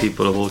iconic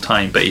people of all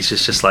time, but he's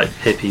just like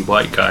hippie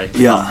white guy.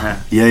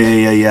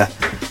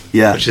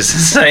 Yeah. Which is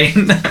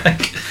insane.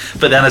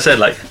 But then I said,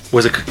 like,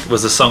 was a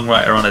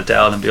songwriter on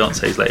Adele and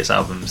Beyonce's latest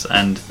albums,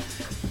 and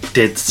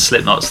did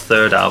Slipknot's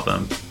third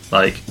album,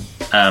 like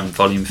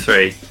Volume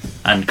 3.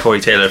 And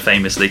Corey Taylor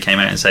famously came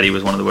out and said he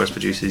was one of the worst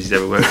producers he's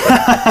ever worked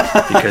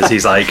with, because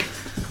he's like,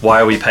 why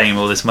are we paying him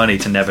all this money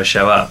to never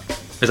show up?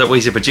 It's like, well,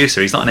 he's a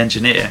producer, he's not an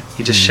engineer.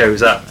 He just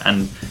shows up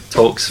and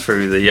talks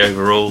through the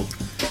overall.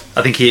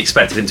 I think he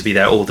expected him to be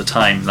there all the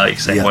time, like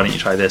saying, why don't you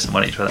try this and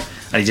why don't you try that?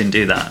 And he didn't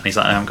do that. And he's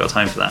like, I haven't got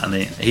time for that. And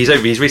he's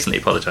recently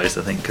apologised,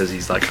 I think, because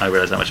he's like, I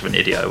realised how much of an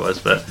idiot I was.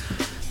 But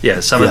yeah,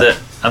 some of the,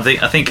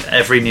 I think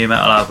every new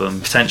metal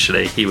album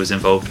potentially he was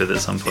involved with at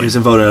some point. He was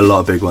involved in a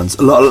lot of big ones.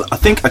 I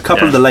think a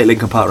couple of the late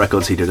Linkin Park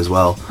records he did as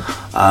well.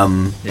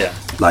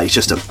 Like he's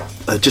just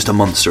a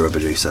monster of a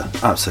producer,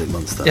 absolute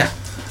monster. Yeah.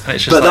 And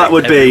it's just but like that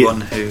would be.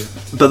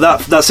 But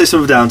that System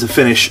of a Down to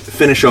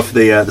finish off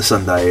the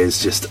Sunday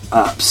is just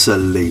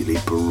absolutely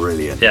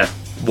brilliant. Yeah.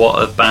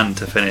 What a band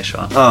to finish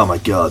on! Oh my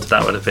god,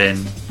 that would have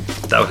been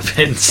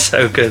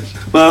so good.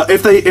 Well,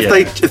 if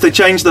they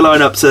change the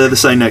lineup to the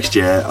same next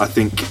year, I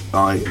think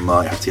I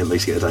might have to at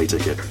least get a day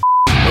ticket.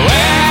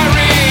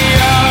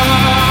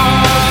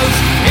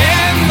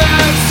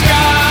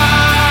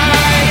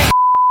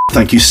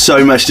 Thank you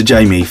so much to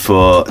Jamie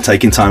for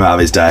taking time out of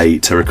his day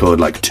to record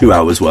like 2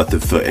 hours worth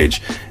of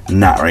footage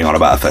nattering on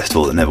about a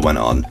festival that never went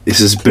on. This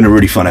has been a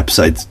really fun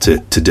episode to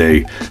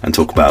do and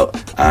talk about,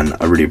 and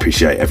I really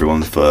appreciate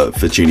everyone for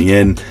tuning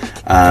in.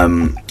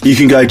 You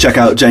can go check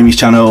out Jamie's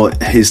channel.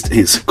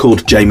 It's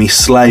called Jamie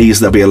Slays.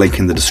 There'll be a link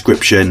in the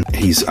description.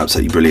 He's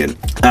absolutely brilliant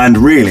and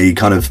really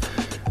kind of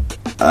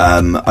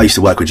I used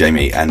to work with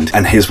Jamie, and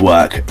his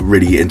work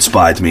really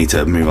inspired me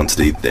to move on to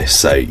do this.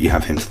 So you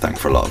have him to thank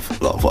for a lot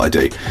of what I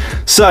do.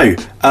 So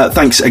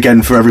thanks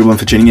again for everyone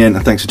for tuning in,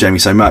 and thanks for Jamie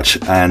so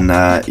much. And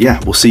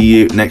we'll see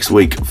you next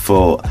week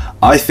for,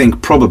 I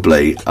think,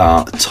 probably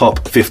our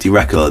top 50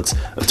 records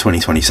of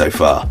 2020 so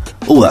far.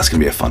 Oh, that's going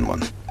to be a fun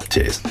one.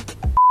 Cheers.